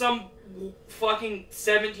when some fucking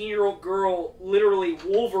 17-year-old girl literally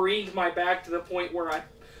Wolverined my back to the point where I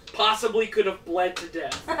possibly could have bled to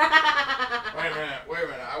death. Wait a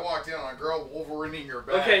minute. I walked in on a girl Wolverining your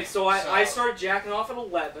back. Okay, so I started jacking off at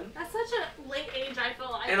 11. That's such a late age, I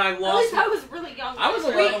feel like. And I At lost least I was really young. I was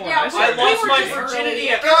then. 11 when yeah, I we- started. I lost were my just virginity early.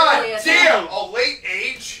 at God Early as damn! hell. A late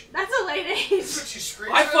age? That's a late age. That's what you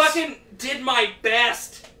scream I this? fucking did my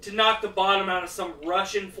best to knock the bottom out of some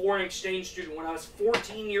Russian foreign exchange student when I was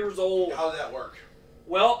 14 years old. How did that work?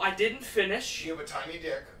 Well, I didn't finish. You have a tiny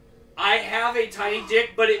dick I have a tiny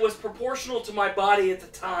dick, but it was proportional to my body at the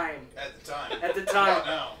time. at the time. At the time. Not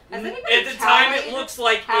now. Has anybody At the time, it tallied looks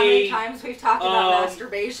like how many a. times we've talked about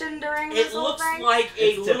masturbation during this It whole looks thing? like a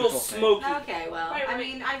It's a little typical thing. smoky. Okay, well, Wait, I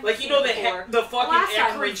wait. mean, I've Like, you seen know it the before. the fucking Last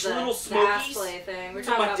time Eckrich was the little ass smokies? play thing. We're That's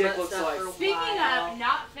what talking my about dick that looks stuff like. for a Speaking while. of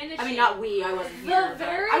not finishing. I mean, not we. I wasn't here. The but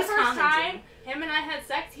very I was first commenting. time him and I had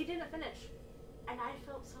sex, he didn't finish. And I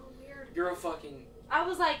felt so weird. You're a fucking. I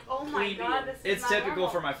was like, oh my Plebeian. god, this is It's not typical normal.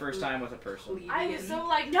 for my first time with a person. I was so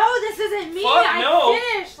like, no, this isn't me. Fuck I no.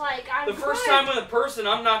 finished. Like, I'm The first good. time with a person,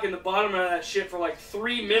 I'm knocking the bottom out of that shit for like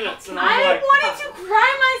 3 minutes, and I'm I like, wanted to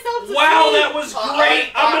cry myself to wow, sleep. that was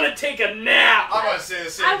great. I'm gonna take a nap. I'm gonna say the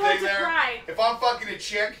same I thing want to there. cry. If I'm fucking a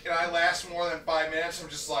chick and I last more than 5 minutes, I'm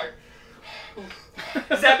just like,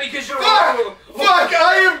 Is that because you're? fuck! Fuck!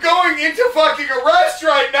 I am going into fucking arrest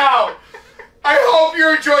right now. I hope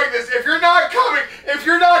you're enjoying this. If you're not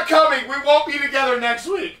coming, we won't be together next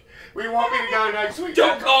week. We won't be together next week.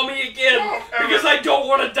 Don't call me again because I don't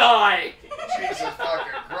want to die. Jesus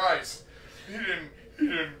fucking Christ! He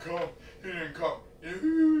didn't come.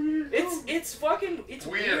 It's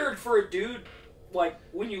Weird. weird for a dude. Like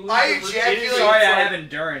when you lose I your virginity. ejaculated- Sorry, it's I like- have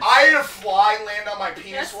endurance. I had a fly land on my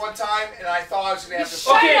penis one time, and I thought I was gonna have to.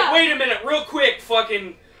 Shut Okay, up. wait a minute, real quick.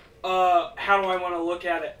 Fucking. How do I want to look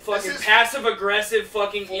at it? Fucking is passive aggressive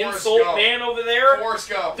fucking Forrest insult Gump. man over there. Forrest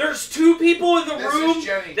Gump. There's 2 people in the This room is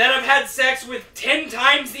Jenny. that have had sex with 10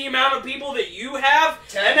 times the amount of people that you have,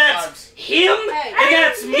 10 and that's times. him, Hey. and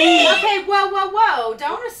that's me. Okay, whoa.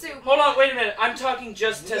 Don't assume. Hold on, wait a minute. I'm talking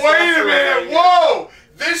just testosterone. Wait a minute! right here. Whoa!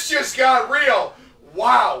 This just got real.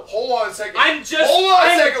 Wow. Hold on a second. I'm just. Hold on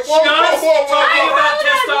a I'm second. just Whoa, whoa, whoa, whoa, talking whoa. about I've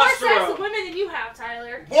had more sex testosterone. with women than you have,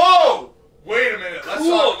 Tyler. Whoa! Wait a minute. Let's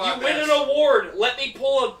Cool. talk about You win this. an award. Let me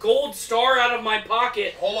pull a gold star out of my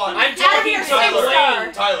pocket. Hold on. I'm talking your to silver star.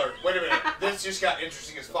 Blaine. Tyler, wait a minute. This just got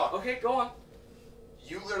interesting as fuck. Okay, go on.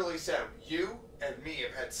 You literally said you and me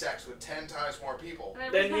have had sex with 10 times more people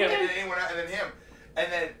Then him. than anyone and then him. And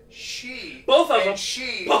then she Both of and them.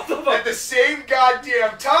 she Both of them. at the same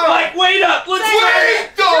goddamn time. Like, wait up. Let's Wait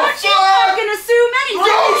the Don't you fuck! fucking assume anything.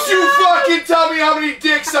 Don't you fucking tell me how many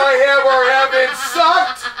dicks I have or haven't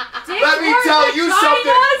sucked! Dicks Let me more tell than you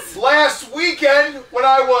vaginas? something. Last weekend, when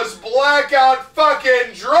I was blackout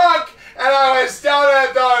fucking drunk, and I was down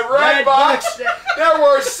at the Red Box, there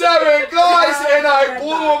were 7 guys, and I blew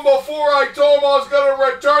them before I told them I was going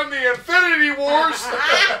to return the Infinity Wars.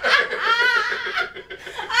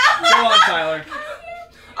 Go on, Tyler.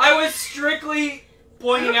 I was strictly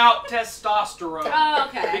pointing out testosterone. Oh,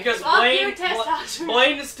 okay. Because Fuck your testosterone.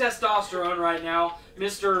 Blaine is testosterone right now.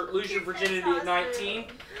 Mr. Lose Your Virginity at 19.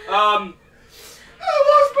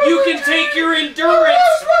 You can take your endurance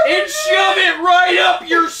and shove it right up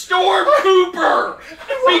your storm pooper.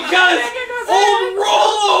 Because old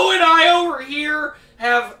Rolo and I over here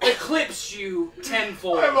have eclipsed you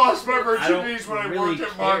tenfold. I lost my I virginities don't when I really worked at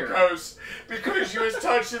care. Marco's because she was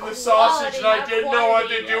touching the sausage and I didn't know what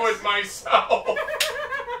to do with myself.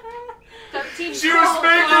 13 She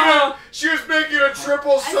was making a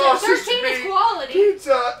triple I sausage said 13 is meat quality.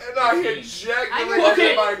 pizza and I 13. ejaculated Okay,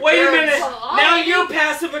 in my wait a pants. minute. Now you're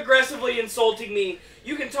passive aggressively insulting me.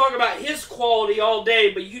 You can talk about his quality all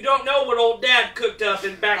day, but you don't know what old dad cooked up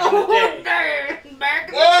in back in the day. Back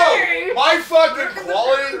in the Whoa! day. My fucking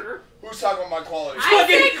quality? Who's talking about my quality? I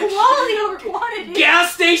say quality over quantity.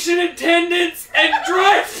 Gas station attendants and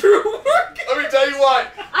drive-through work. Let me tell you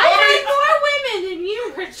what. I had more women than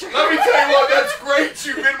you, Richard. Let me tell you what. That's great.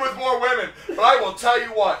 You've been with more women, but I will tell you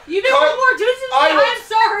what. You've been with more dudes than me. I'm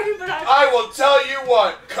sorry, but I will tell you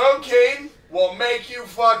what. Cocaine will make you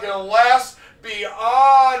fucking last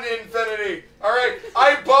beyond infinity. Alright?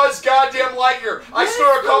 I buzz goddamn Lightyear. I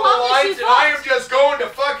snort a couple lines and I am just going to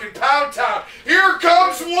fucking Pound Town. Here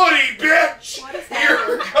comes Woody, bitch! What is Here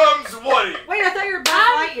happening? comes Woody. Wait, I thought you were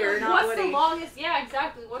Buzz Lightyear, not What's Woody. the longest? Yeah,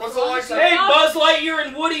 exactly. What's the longest? Hey, Buzz Lightyear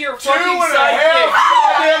and Woody are 2.5 fucking sidekicks.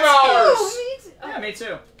 goddamn hours. Yeah, me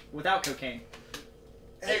too. Without cocaine.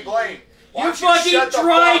 Hey, Blaine. why You don't fucking shut the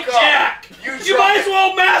dry fuck up? jack! You You might as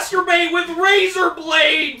well masturbate with razor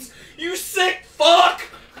blades! You sick fuck!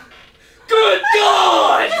 Good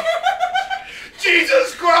God!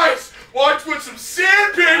 Jesus Christ! Why don't you put some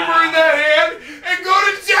sandpaper in that hand and go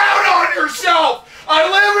to town on yourself? I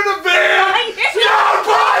live in a van down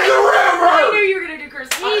by the river! I knew you were gonna do Chris.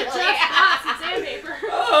 He just got some sandpaper.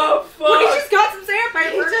 Oh, Well, he fuck! just got some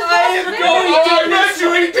sandpaper. I am going Oh, to I bet you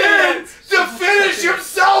he did! To finish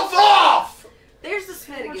himself off! There's the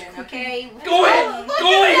spit again, okay? Go ahead!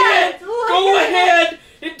 Go ahead! Go ahead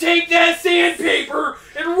and take that sandpaper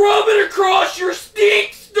and rub it across your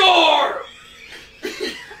stink star!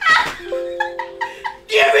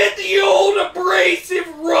 Give it the old abrasive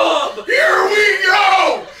rub! Here we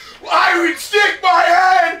go! I would stick my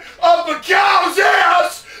head up a cow's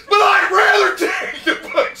ass, but I'd rather take the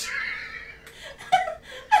butcher.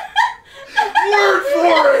 Word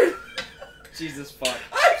for it! Jesus fuck.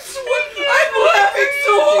 I'm laughing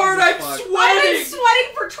so hard, I'm I've been sweating!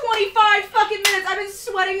 sweating for 25 fucking minutes. I've been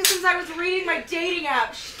sweating since I was reading my dating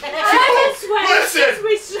app shit. I've been sweating Listen. since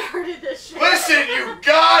we started this shit. Listen, you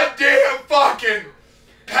goddamn fucking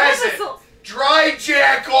peasant. Imbeciles. Dry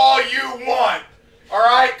jack all you want,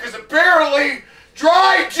 alright? Because apparently,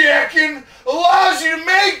 dry jacking allows you to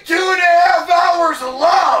make 2.5 hours of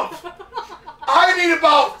love. I need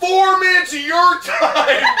about 4 minutes of your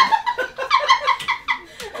time.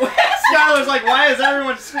 Skylar's like, why is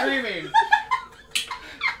everyone screaming?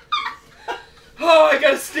 Oh, I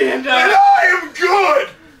gotta stand And up. I am good.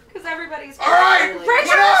 Because everybody's Alright, really-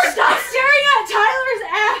 Richard, stop staring at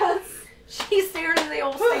Tyler's ass. She's staring at the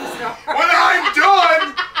old thing star. When I'm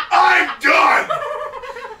done, I'm done.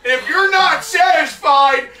 If you're not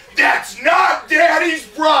satisfied, that's not Daddy's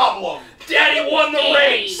problem. Daddy won the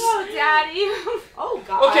race! Oh, Daddy. Oh,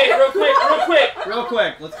 God. Okay, Real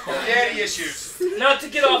quick, let's call it. Daddy issues. not to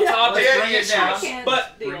get off topic, Let's Daddy bring it issues. down. Can't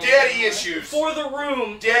but deal. Daddy issues. for the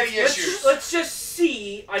room, Daddy issues. let's just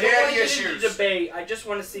see. I don't want Daddy to get into issues. debate. I just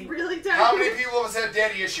want to see. Really, Tyler? How many people have had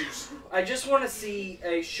daddy issues? I just want to see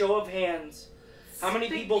a show of hands. How many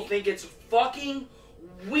people think it's fucking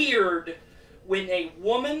weird when a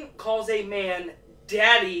woman calls a man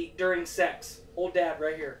daddy during sex? Old dad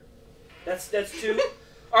right here. That's 2.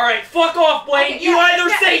 Alright, fuck off, Blaine. Okay, you yeah, either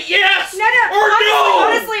yeah. say yes No, or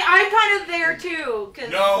honestly, I'm kind of there too.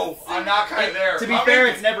 No, I'm not kind of there. To be How fair,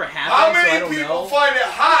 many- it's never How happened, so I many don't people know. find it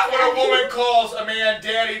hot when a woman calls a man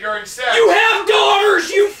daddy during sex? You have daughters,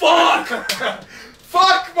 you fuck!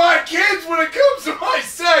 Fuck my kids when it comes to my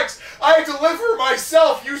sex. I deliver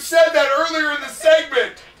myself. You said that earlier in the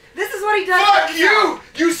segment. This is what he does. Fuck you!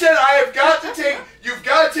 You said you've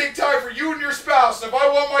got to take time for you and your spouse. If I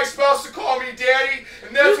want my spouse to call me daddy,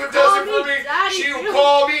 and that's what does it for me, she will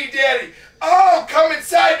call me daddy. Oh, come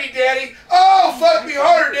inside me, daddy. Oh, fuck me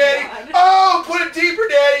harder, daddy. Oh, put it deeper,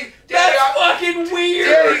 daddy. Daddy, That's fucking weird!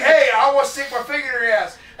 Daddy, hey, I want to stick my finger in your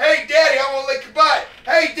ass. Hey, daddy, I want to lick your butt.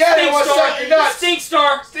 Hey, daddy, I want to suck your nuts. Stink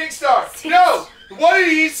star! Stink star. No, what did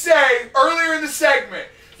he say earlier in the segment?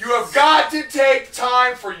 You have got to take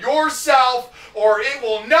time for yourself or it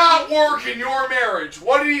will not work in your marriage.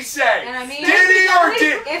 What did he say? And I mean, did he or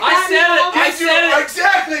did I said it!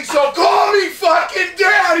 Exactly, so call me fucking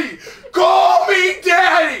daddy! Call me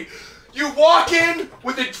daddy! You walk in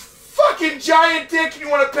with a fucking giant dick and you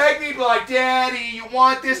want to peg me, be like, Daddy, you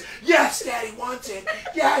want this? Yes, Daddy wants it.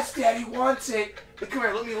 Yes, Daddy wants it. But come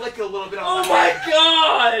here, let me lick it a little bit on Oh my my head.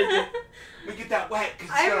 god! Let me get that wet, because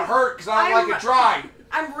it's going to hurt, because I don't like it dry.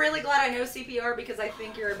 I'm really glad I know CPR because I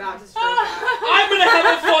think you're about to stroke out. I'm gonna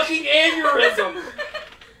have a fucking aneurysm!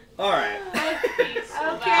 Alright.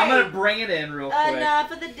 Okay. I'm gonna bring it in real quick.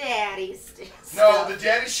 Enough of the daddy stuff. No, the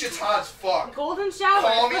daddy shit's hot as fuck. Golden shower.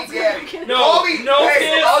 Call me Let's daddy. go. No, Call me. no hey,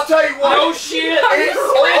 kiss. I'll tell you what. No shit! It's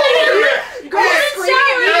over. Golden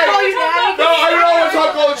shower. Hey, Call you daddy. No, I don't want to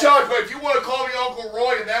talk golden showers, but if you want to call me Uncle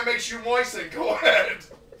Roy and that makes you moist, then go ahead.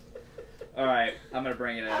 Alright, I'm gonna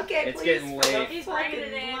bring it in. Okay, It's please. getting late. He's bringing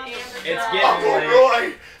it in. It's Uncle getting late.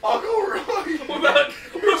 Roy. Uncle Roy.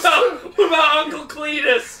 What about Uncle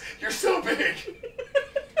Cletus? You're so big.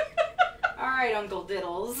 All right, Uncle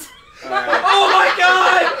Diddles. Alright. Oh my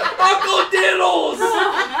god! Uncle Diddles!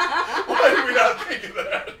 Why did we not think of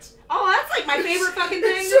that? Oh, that's like my favorite fucking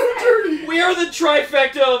thing. It's so dirty. We are the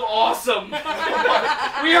trifecta of awesome.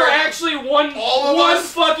 We are actually one All of one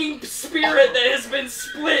us? fucking spirit that has been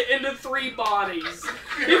split into 3 bodies.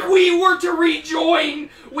 If we were to rejoin,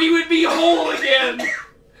 we would be whole again.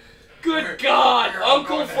 Good God, We're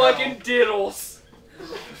Uncle going to fucking hell. Diddles.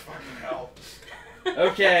 Fucking hell.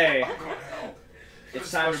 Okay. I'm going to hell. It's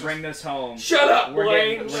time to bring this home. Shut up, We're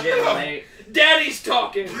Blaine. getting late. Daddy's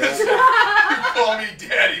talking. You call me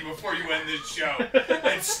daddy before you end this show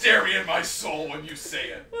and stare me in my soul when you say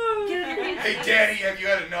it. Hey, daddy, have you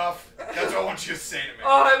had enough? That's what I want you to say to me.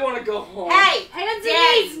 Oh, I want to go home. Hey, Hands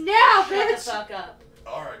Daddy. and knees now, shut the bitch. fuck up.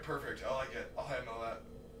 All right, perfect. I like it. I'll handle that.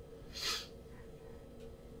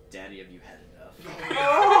 Daddy, have you had enough?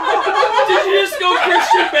 Did you just go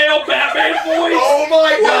Christian Bale Batman voice? Oh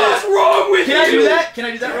my What god! is wrong with Can I you? do that? Can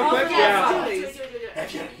I do that real quick? Yeah. Do it.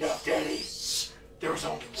 Have you had enough, daddy? There was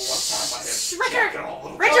only one time I had Richard! jacket all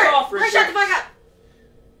over. Richard! off, Richard, shut the fuck up!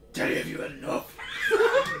 Daddy, have you had enough?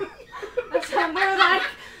 That's how we're like.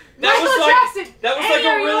 That was Michael like Jackson. that was Hey, like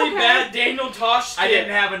are a you really okay? bad Daniel Tosh skit. I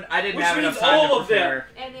didn't have Which enough means time all to of them. prepare.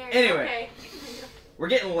 And there, Anyway. okay. We're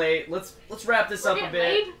getting late. Let's wrap this We're up a getting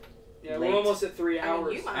bit. laid. Yeah, Late. we're almost at 3 I mean,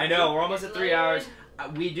 hours. you might- I know, we're almost at 3 Laid. hours.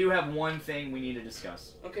 We do have one thing we need to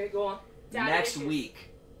discuss. Okay, go on. Daddy Next issues. week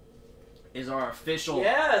is our official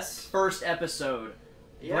Yes. first episode.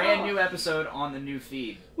 Yeah. Brand new episode on the new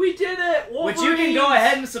feed. We did it. Which you can go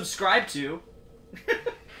ahead and subscribe to.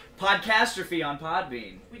 Podcastrophe on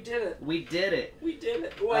Podbean. We did it. We did it. We did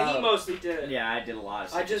it. Well, he mostly did it. Yeah, I did a lot of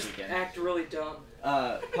stuff I just this weekend. act really dumb.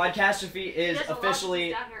 Podcastrophe is There's a lot of officially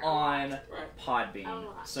things down here. on Right. Podbean. A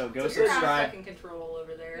lot. So go You're subscribe. taking control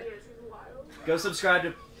over there. This is wild. Go subscribe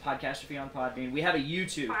to Podcastrophe on Podbean. We have a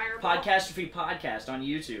YouTube Fireball. Podcastrophe podcast on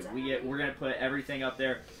YouTube. We're gonna put everything up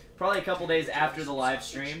there probably a couple days after the live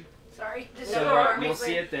stream. Sorry. Just So ignore you'll me.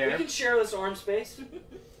 see it We there. can share this arm space.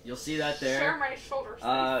 You'll see that Share there. my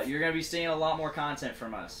shoulders. You're gonna be seeing a lot more content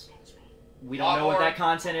from us. We don't Lot know what more. that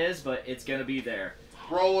content is, but it's gonna be there.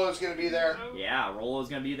 Rolo's gonna be there. Yeah, Rolo's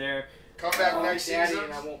gonna be there. Come back Oh, next Daddy, season.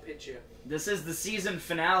 and I won't pitch you. This is the season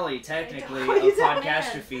finale, technically, What of is that,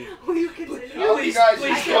 Podcastrophe. Will you continue? I hope you guys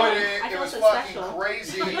Please enjoyed don't. it. I It feel was so fucking special.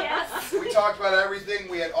 crazy. Yes. We talked about everything.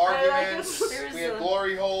 We had arguments. There's We had a-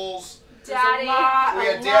 glory holes. Daddy. We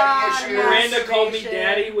had daddy issues. Miranda called me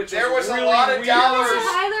daddy, which There was a really lot of weird. dollars.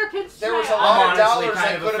 Tyler pinched There was my a arm. lot of honestly dollars kind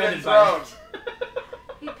that of could have been offended by thrown.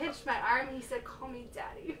 it. He pinched my arm and he said, "Call me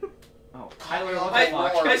daddy." Oh, Tyler, Call what me the Uncle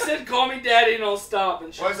fuck? Roy. I said, call me daddy, and I'll stop.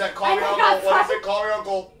 And What is that? Call me I uncle. got What is it? Call me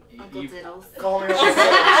uncle. Uncle You- Diddles. Call me Oh uncle.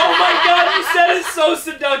 my god, you said it so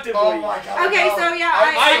seductively. Oh my god. Okay, no. so yeah,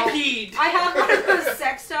 I I'm so- peed. I have one of those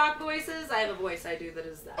sex talk voices, I have a voice I do that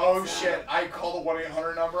is that. Oh so. shit! I call the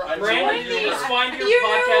 1-800 number. I Brandon, do. please find your You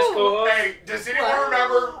podcast know. co-host. Hey, does anyone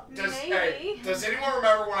remember? Maybe. Does anyone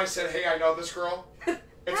remember when I said, "Hey, I know this girl"?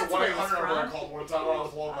 It's a That's where it 1-800 was number I from. called one time when I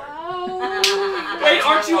was lonely. Oh. Wait,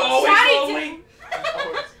 aren't you always Daddy, lonely?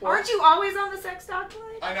 Aren't you always on the sex talk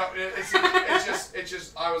line? I know. It's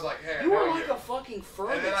just. I was like, "Hey, You I are know like you." a fucking And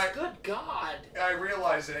furnace. then Good God. I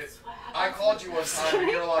realized it. I called you one time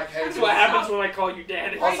and you were like, "Hey." That's what happens when I call you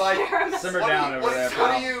daddy. I was like, Simmer what down do you, over there, what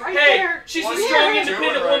pal. do you? Right Hey, there. she's What a are strong, you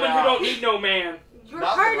independent doing right woman who now? don't need no man. Your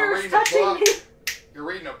Nothing, I'm partner's reading a touching book. me. You're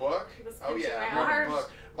reading a book? This Oh picture yeah, right I'm now. reading a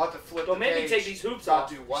book. About to flip Don't the make me page. take these hoops About off.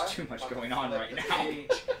 to do what? There's too much About to going on flip right the now.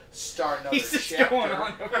 page, start another He's just chapter. going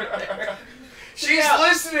on over there. She's Yeah.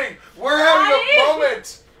 listening. We're having a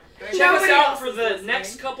moment. Thank Check you. us Nobody out else for is the listening.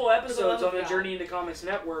 next couple episodes love on the of Journey into Comics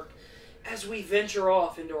Network as we venture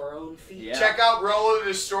off into our own feet. Yeah. Check out Rolo The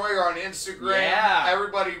Destroyer on Instagram. Yeah.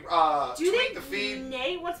 Everybody, Do you tweet think the feed.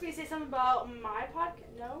 Nate wants me to say something about my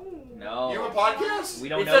podcast? No. No. You have a podcast? We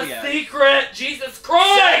don't It's know a yet. secret! Jesus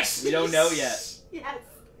Christ! We don't know yet. Yes.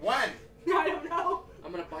 When? I don't know.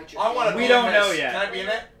 I'm gonna bite your I want to. We be don't in know this. yet. Can I be in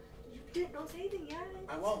it? Don't say anything yet.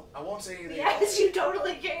 I won't. I won't say anything. Yes, you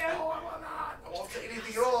totally can. No, I will not. I won't say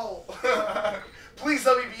anything at all. Please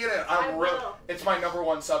let me be in it. I real. will. It's my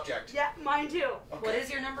 #1 subject. Yeah, mine too. Okay. What is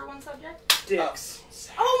your #1 subject? Dicks.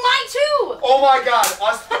 Oh, mine too! Oh my God!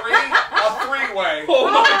 Us three, a three-way. Oh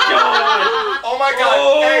my god! Oh my God!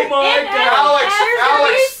 Oh hey, my And god! Alex, there's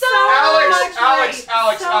gonna be so much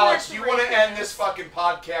rape. So Alex, much you want to rape. end this fucking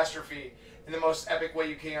podcastrophe in the most epic way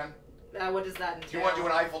you can? What does that entail? Do you want to do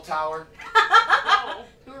an Eiffel Tower? No.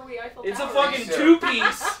 Who are we? Eiffel It's a Tower? fucking Please do.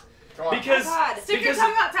 two-piece. Come on. Because, God. Stick because your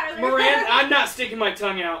tongue out, Tyler. Miranda, I'm not sticking my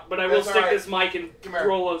tongue out, but I will That's stick alright. this mic in Come here.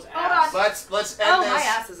 Rolo's Hold ass. on. Let's end Oh, this. my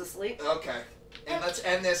ass is asleep. Okay. And let's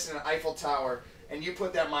end this in an Eiffel Tower. And you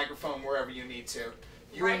put that microphone wherever you need to.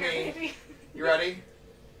 You and Right here, me. baby. You ready?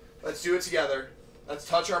 Let's do it together. Let's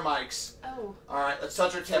touch our mics. Oh, All right. Let's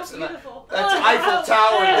touch our tips. so And beautiful. that's Oh, Eiffel oh,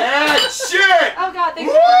 Tower. oh. That shit. Oh, God,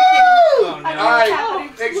 thanks Woo! for breaking. Oh, I no. know All what's right.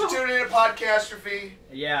 happening. Thanks for tuning in to Podcastrophe.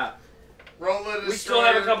 Yeah. Rolo The We still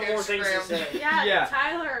have a Destroyer, couple more things to Instagram. say. Yeah, Yeah.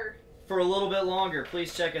 Tyler. For a little bit longer,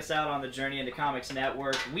 please check us out on the Journey into Comics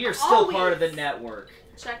Network. We are still part of the network.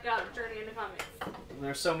 Check out Journey into Comics.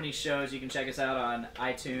 There's so many shows. You can check us out on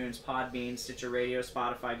iTunes, Podbean, Stitcher Radio,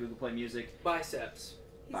 Spotify, Google Play Music, Biceps.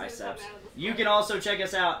 He's gonna Biceps. come out of this You one. can also check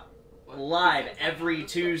us out live every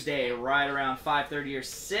Tuesday right around 5:30 or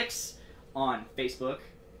 6 on Facebook.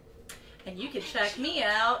 And you can check me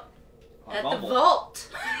out On at Bumble. the Vault.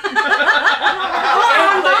 And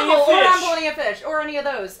on Plenty Bumble, of or on Fish. Plenty of Fish, or any of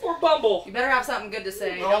those. Or Bumble. You better have something good to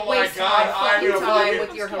say. Oh Don't my waste God, my I'm fucking gonna time fucking-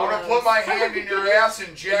 with your I'm gonna hellos. put my hand in your ass and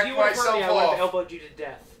If jack you would have hurt myself me, I would have off. elbowed you to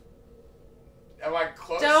death. Am I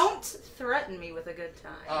close? Don't threaten me with a good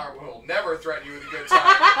time. I will never threaten you with a good time.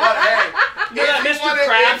 But hey, You know that if you Mr. wanna-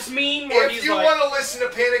 Krabs meme where if he's you like, want to listen to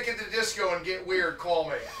Panic at the Disco and get weird, call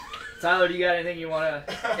me. Tyler, do you got anything you want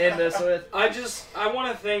to end this with? I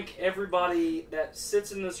want to thank everybody that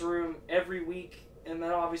sits in this room every week, and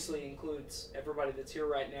that obviously includes everybody that's here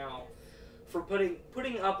right now, for putting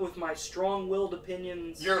up with my strong-willed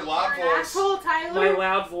opinions, Your loud You're an voice asshole, my Tyler.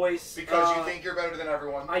 loud voice. because you think you're better than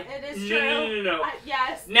everyone. It is No.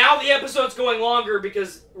 Yes. Now the episode's going longer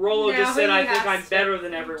because Rolo Now just said he I think has I'm to. better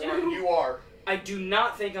than everyone. You are. I do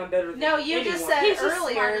not think I'm better than No, you anyone. just said He's just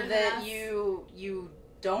earlier smarter than that us. you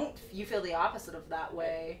feel the opposite of that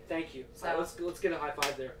way. Thank you. So- let's get a high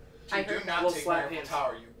five there. You I do heard not We'll take slap my Eiffel hands.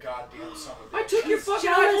 Tower, you goddamn son of a I bitch. took your He's fucking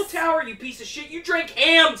jealous. Eiffel Tower, you piece of shit. You drank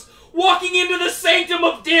hams walking into the sanctum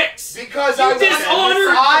of dicks. Because You I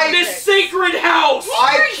dishonored this sacred house.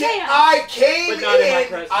 I came But not in my in.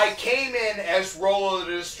 presence. I came in as Rolo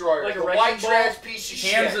the Destroyer, Like a the wrecking white ball? trash piece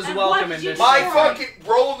of Hams shit. is And welcome what in did this. you My do? fucking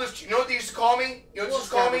Rolo the. You know what they used to call me? You know what they We'll used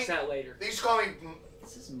to call me? establish that later. They used to call me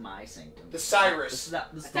This is my sanctum. the Cyrus. This is the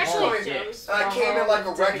It's Hall of actually Dicks. And I came in like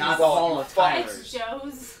a wrecking Not the ball. Hall you of fuck. Tyler's. It's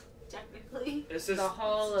Joe's, technically. This is The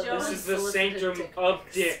Hall of Joe's this is the Unsolicited sanctum Dick of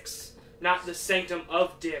Pics. dicks, not the sanctum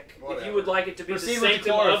of Dick. If Whatever. you would like it to be Proceed the with the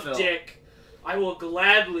sanctum of chlorophyll. Dick, I will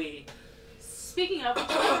gladly Speaking of,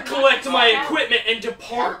 collect my Yeah. equipment and Have a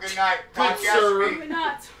depart. good night. Good Podcast sir. week. We're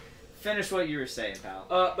not. Finish what you were saying, pal.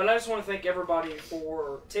 But I just want to thank everybody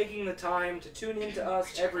for taking the time to tune in to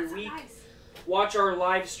us every That's week. nice. Watch our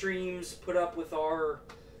live streams, put up with our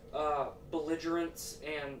belligerence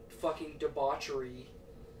and fucking debauchery,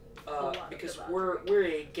 lot of because debauchery. we're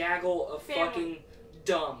a gaggle of Family. fucking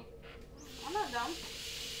dumb. I'm not dumb.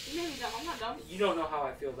 You made me dumb. I'm not dumb. You don't know how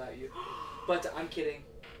I feel about you, but I'm kidding.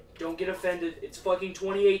 Don't get offended. It's fucking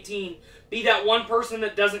 2018. Be that one person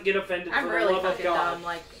that doesn't get offended I'm for really the love of fucking God. dumb.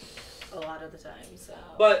 Like, a lot of the time. So,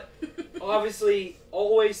 But obviously,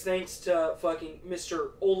 always thanks to fucking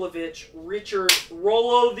Mr. Olovich, Richard,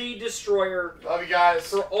 Rolo the Destroyer, Love you guys.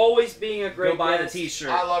 for always being a great Go buy the guest. T-shirt.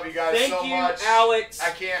 I love you guys Thank so you, much. Alex, I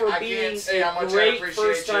for being can't say how a much I great appreciate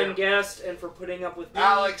first-time you. guest and for putting up with me.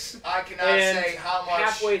 Alex, I cannot and say how much.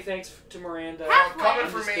 halfway thanks to Miranda. Halfway. Coming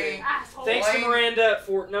I'm for just me. kidding. Asshole. Thanks to Blaine. Miranda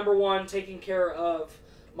for, number one, taking care of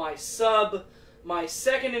my sub, my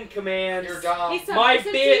second in command, You're dumb. He's my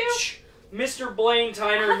submissive to you? bitch, Mr. Blaine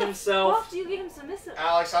Tyner How the himself. fuck do you get him submissive?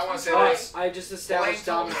 Alex, I want to say this. I just established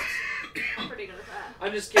Blaine told me- dominance. I'm pretty good at that.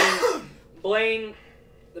 I'm just kidding. Blaine,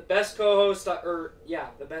 the best co-host,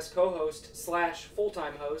 the best co-host /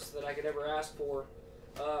 full-time host that I could ever ask for.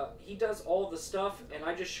 He does all the stuff, and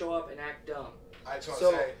I just show up and act dumb. I just want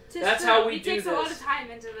So- to say, That's how we he do takes a lot this. of time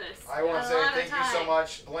into this. I want A to say lot of thank you so time.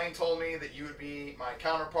 much. Blaine told me that you would be my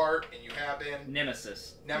counterpart, and you have been.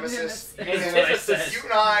 Nemesis. Nemesis. Nemesis. You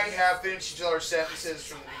and I have finished each other's sentences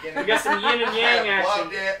from the beginning. We got some yin and I yang have action.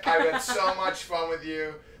 loved it. I've had so much fun with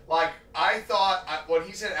you. Like, I thought, when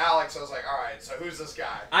he said Alex, I was like, alright, so who's this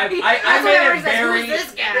guy? I That's made why it everyone says, very. "Who's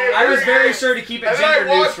this guy?" I was very sure to keep it And then gender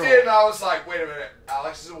I walked neutral. in and I was like, wait a minute,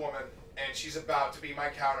 Alex is a woman, and she's about to be my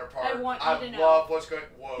counterpart. I want you to know. love what's going.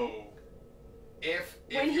 Whoa. If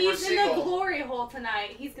When you were he's in the single, glory hole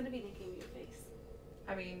tonight, he's gonna be licking your face.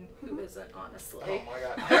 I mean, who isn't, honestly? oh my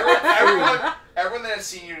god, everyone that has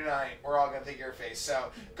seen you tonight, we're all gonna think your face.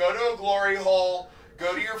 So go to a glory hole.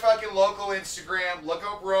 Go to your fucking local Instagram. Look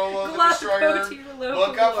up Rolo the Destroyer. Go to your local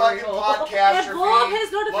Look up glory fucking hole. Podcastrophe. And blow up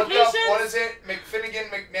his Look up, notifications. what is it? McFinnigan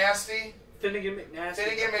McNasty? Finnegan McNasty.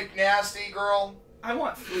 Finnegan McNasty, girl. I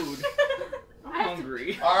want food. I'm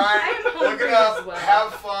hungry. Alright, I'm look it hungry up. as well.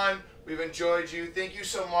 Have fun. We've enjoyed you. Thank you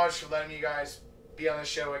so much for letting you guys be on the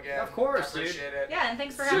show again. Of course, I appreciate it. Yeah, and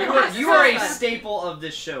thanks for You having are- us. You This are was a fun. staple of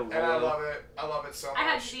this show, And I Rolo. love it. I love it so much. I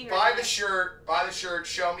had to be here Buy the tonight. shirt. Buy the shirt.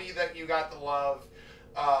 Show me that you got the love.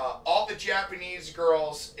 All the Japanese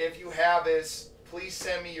girls, if you have this, please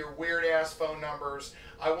send me your weird ass phone numbers.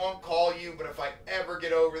 I won't call you, but if I ever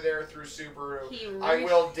get over there through Subaru, I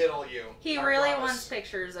will diddle you. He I really promise. wants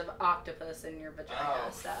pictures of octopus in your vagina,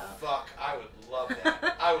 Oh, so. fuck. I would love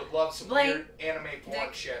that. I would love some Blaine, weird anime porn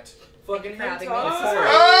Dick. shit. Fucking Thank you for having hentai. me.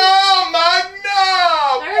 Oh my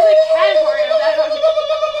no! There's a category of that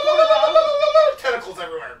on Tentacles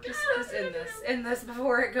everywhere. Just end this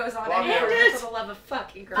before it goes on Love any further, you. for the love of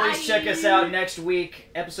fucking Christ. Please check us out next week,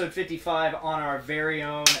 episode 55, on our very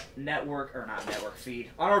own network, or not network feed,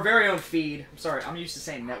 on our very own feed. I'm sorry, I'm used to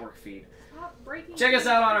saying network feed. Stop breaking Check us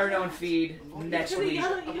out on our things. own feed next gonna week.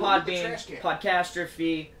 yell at you. Podbean,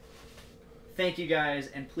 Podcastrophe. Thank you guys,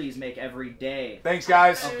 and please make every day Thanks,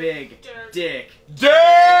 guys. a big dick.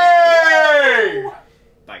 Day!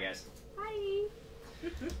 Bye, guys. Bye.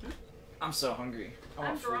 I'm so hungry. I I'm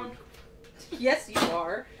want food. drunk. Yes, you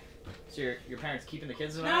are. So your parents keeping the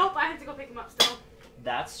kids tonight? Nope, I have to go pick him up still.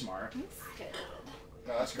 That's smart. No,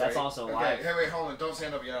 that's great. That's also okay. live. Hey, wait, hold on. Don't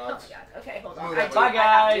stand up yet, Oh my Alex. god. Okay, hold Move on. that I way. do Bye, have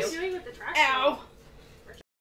guys. What are you doing with the trash? Ow.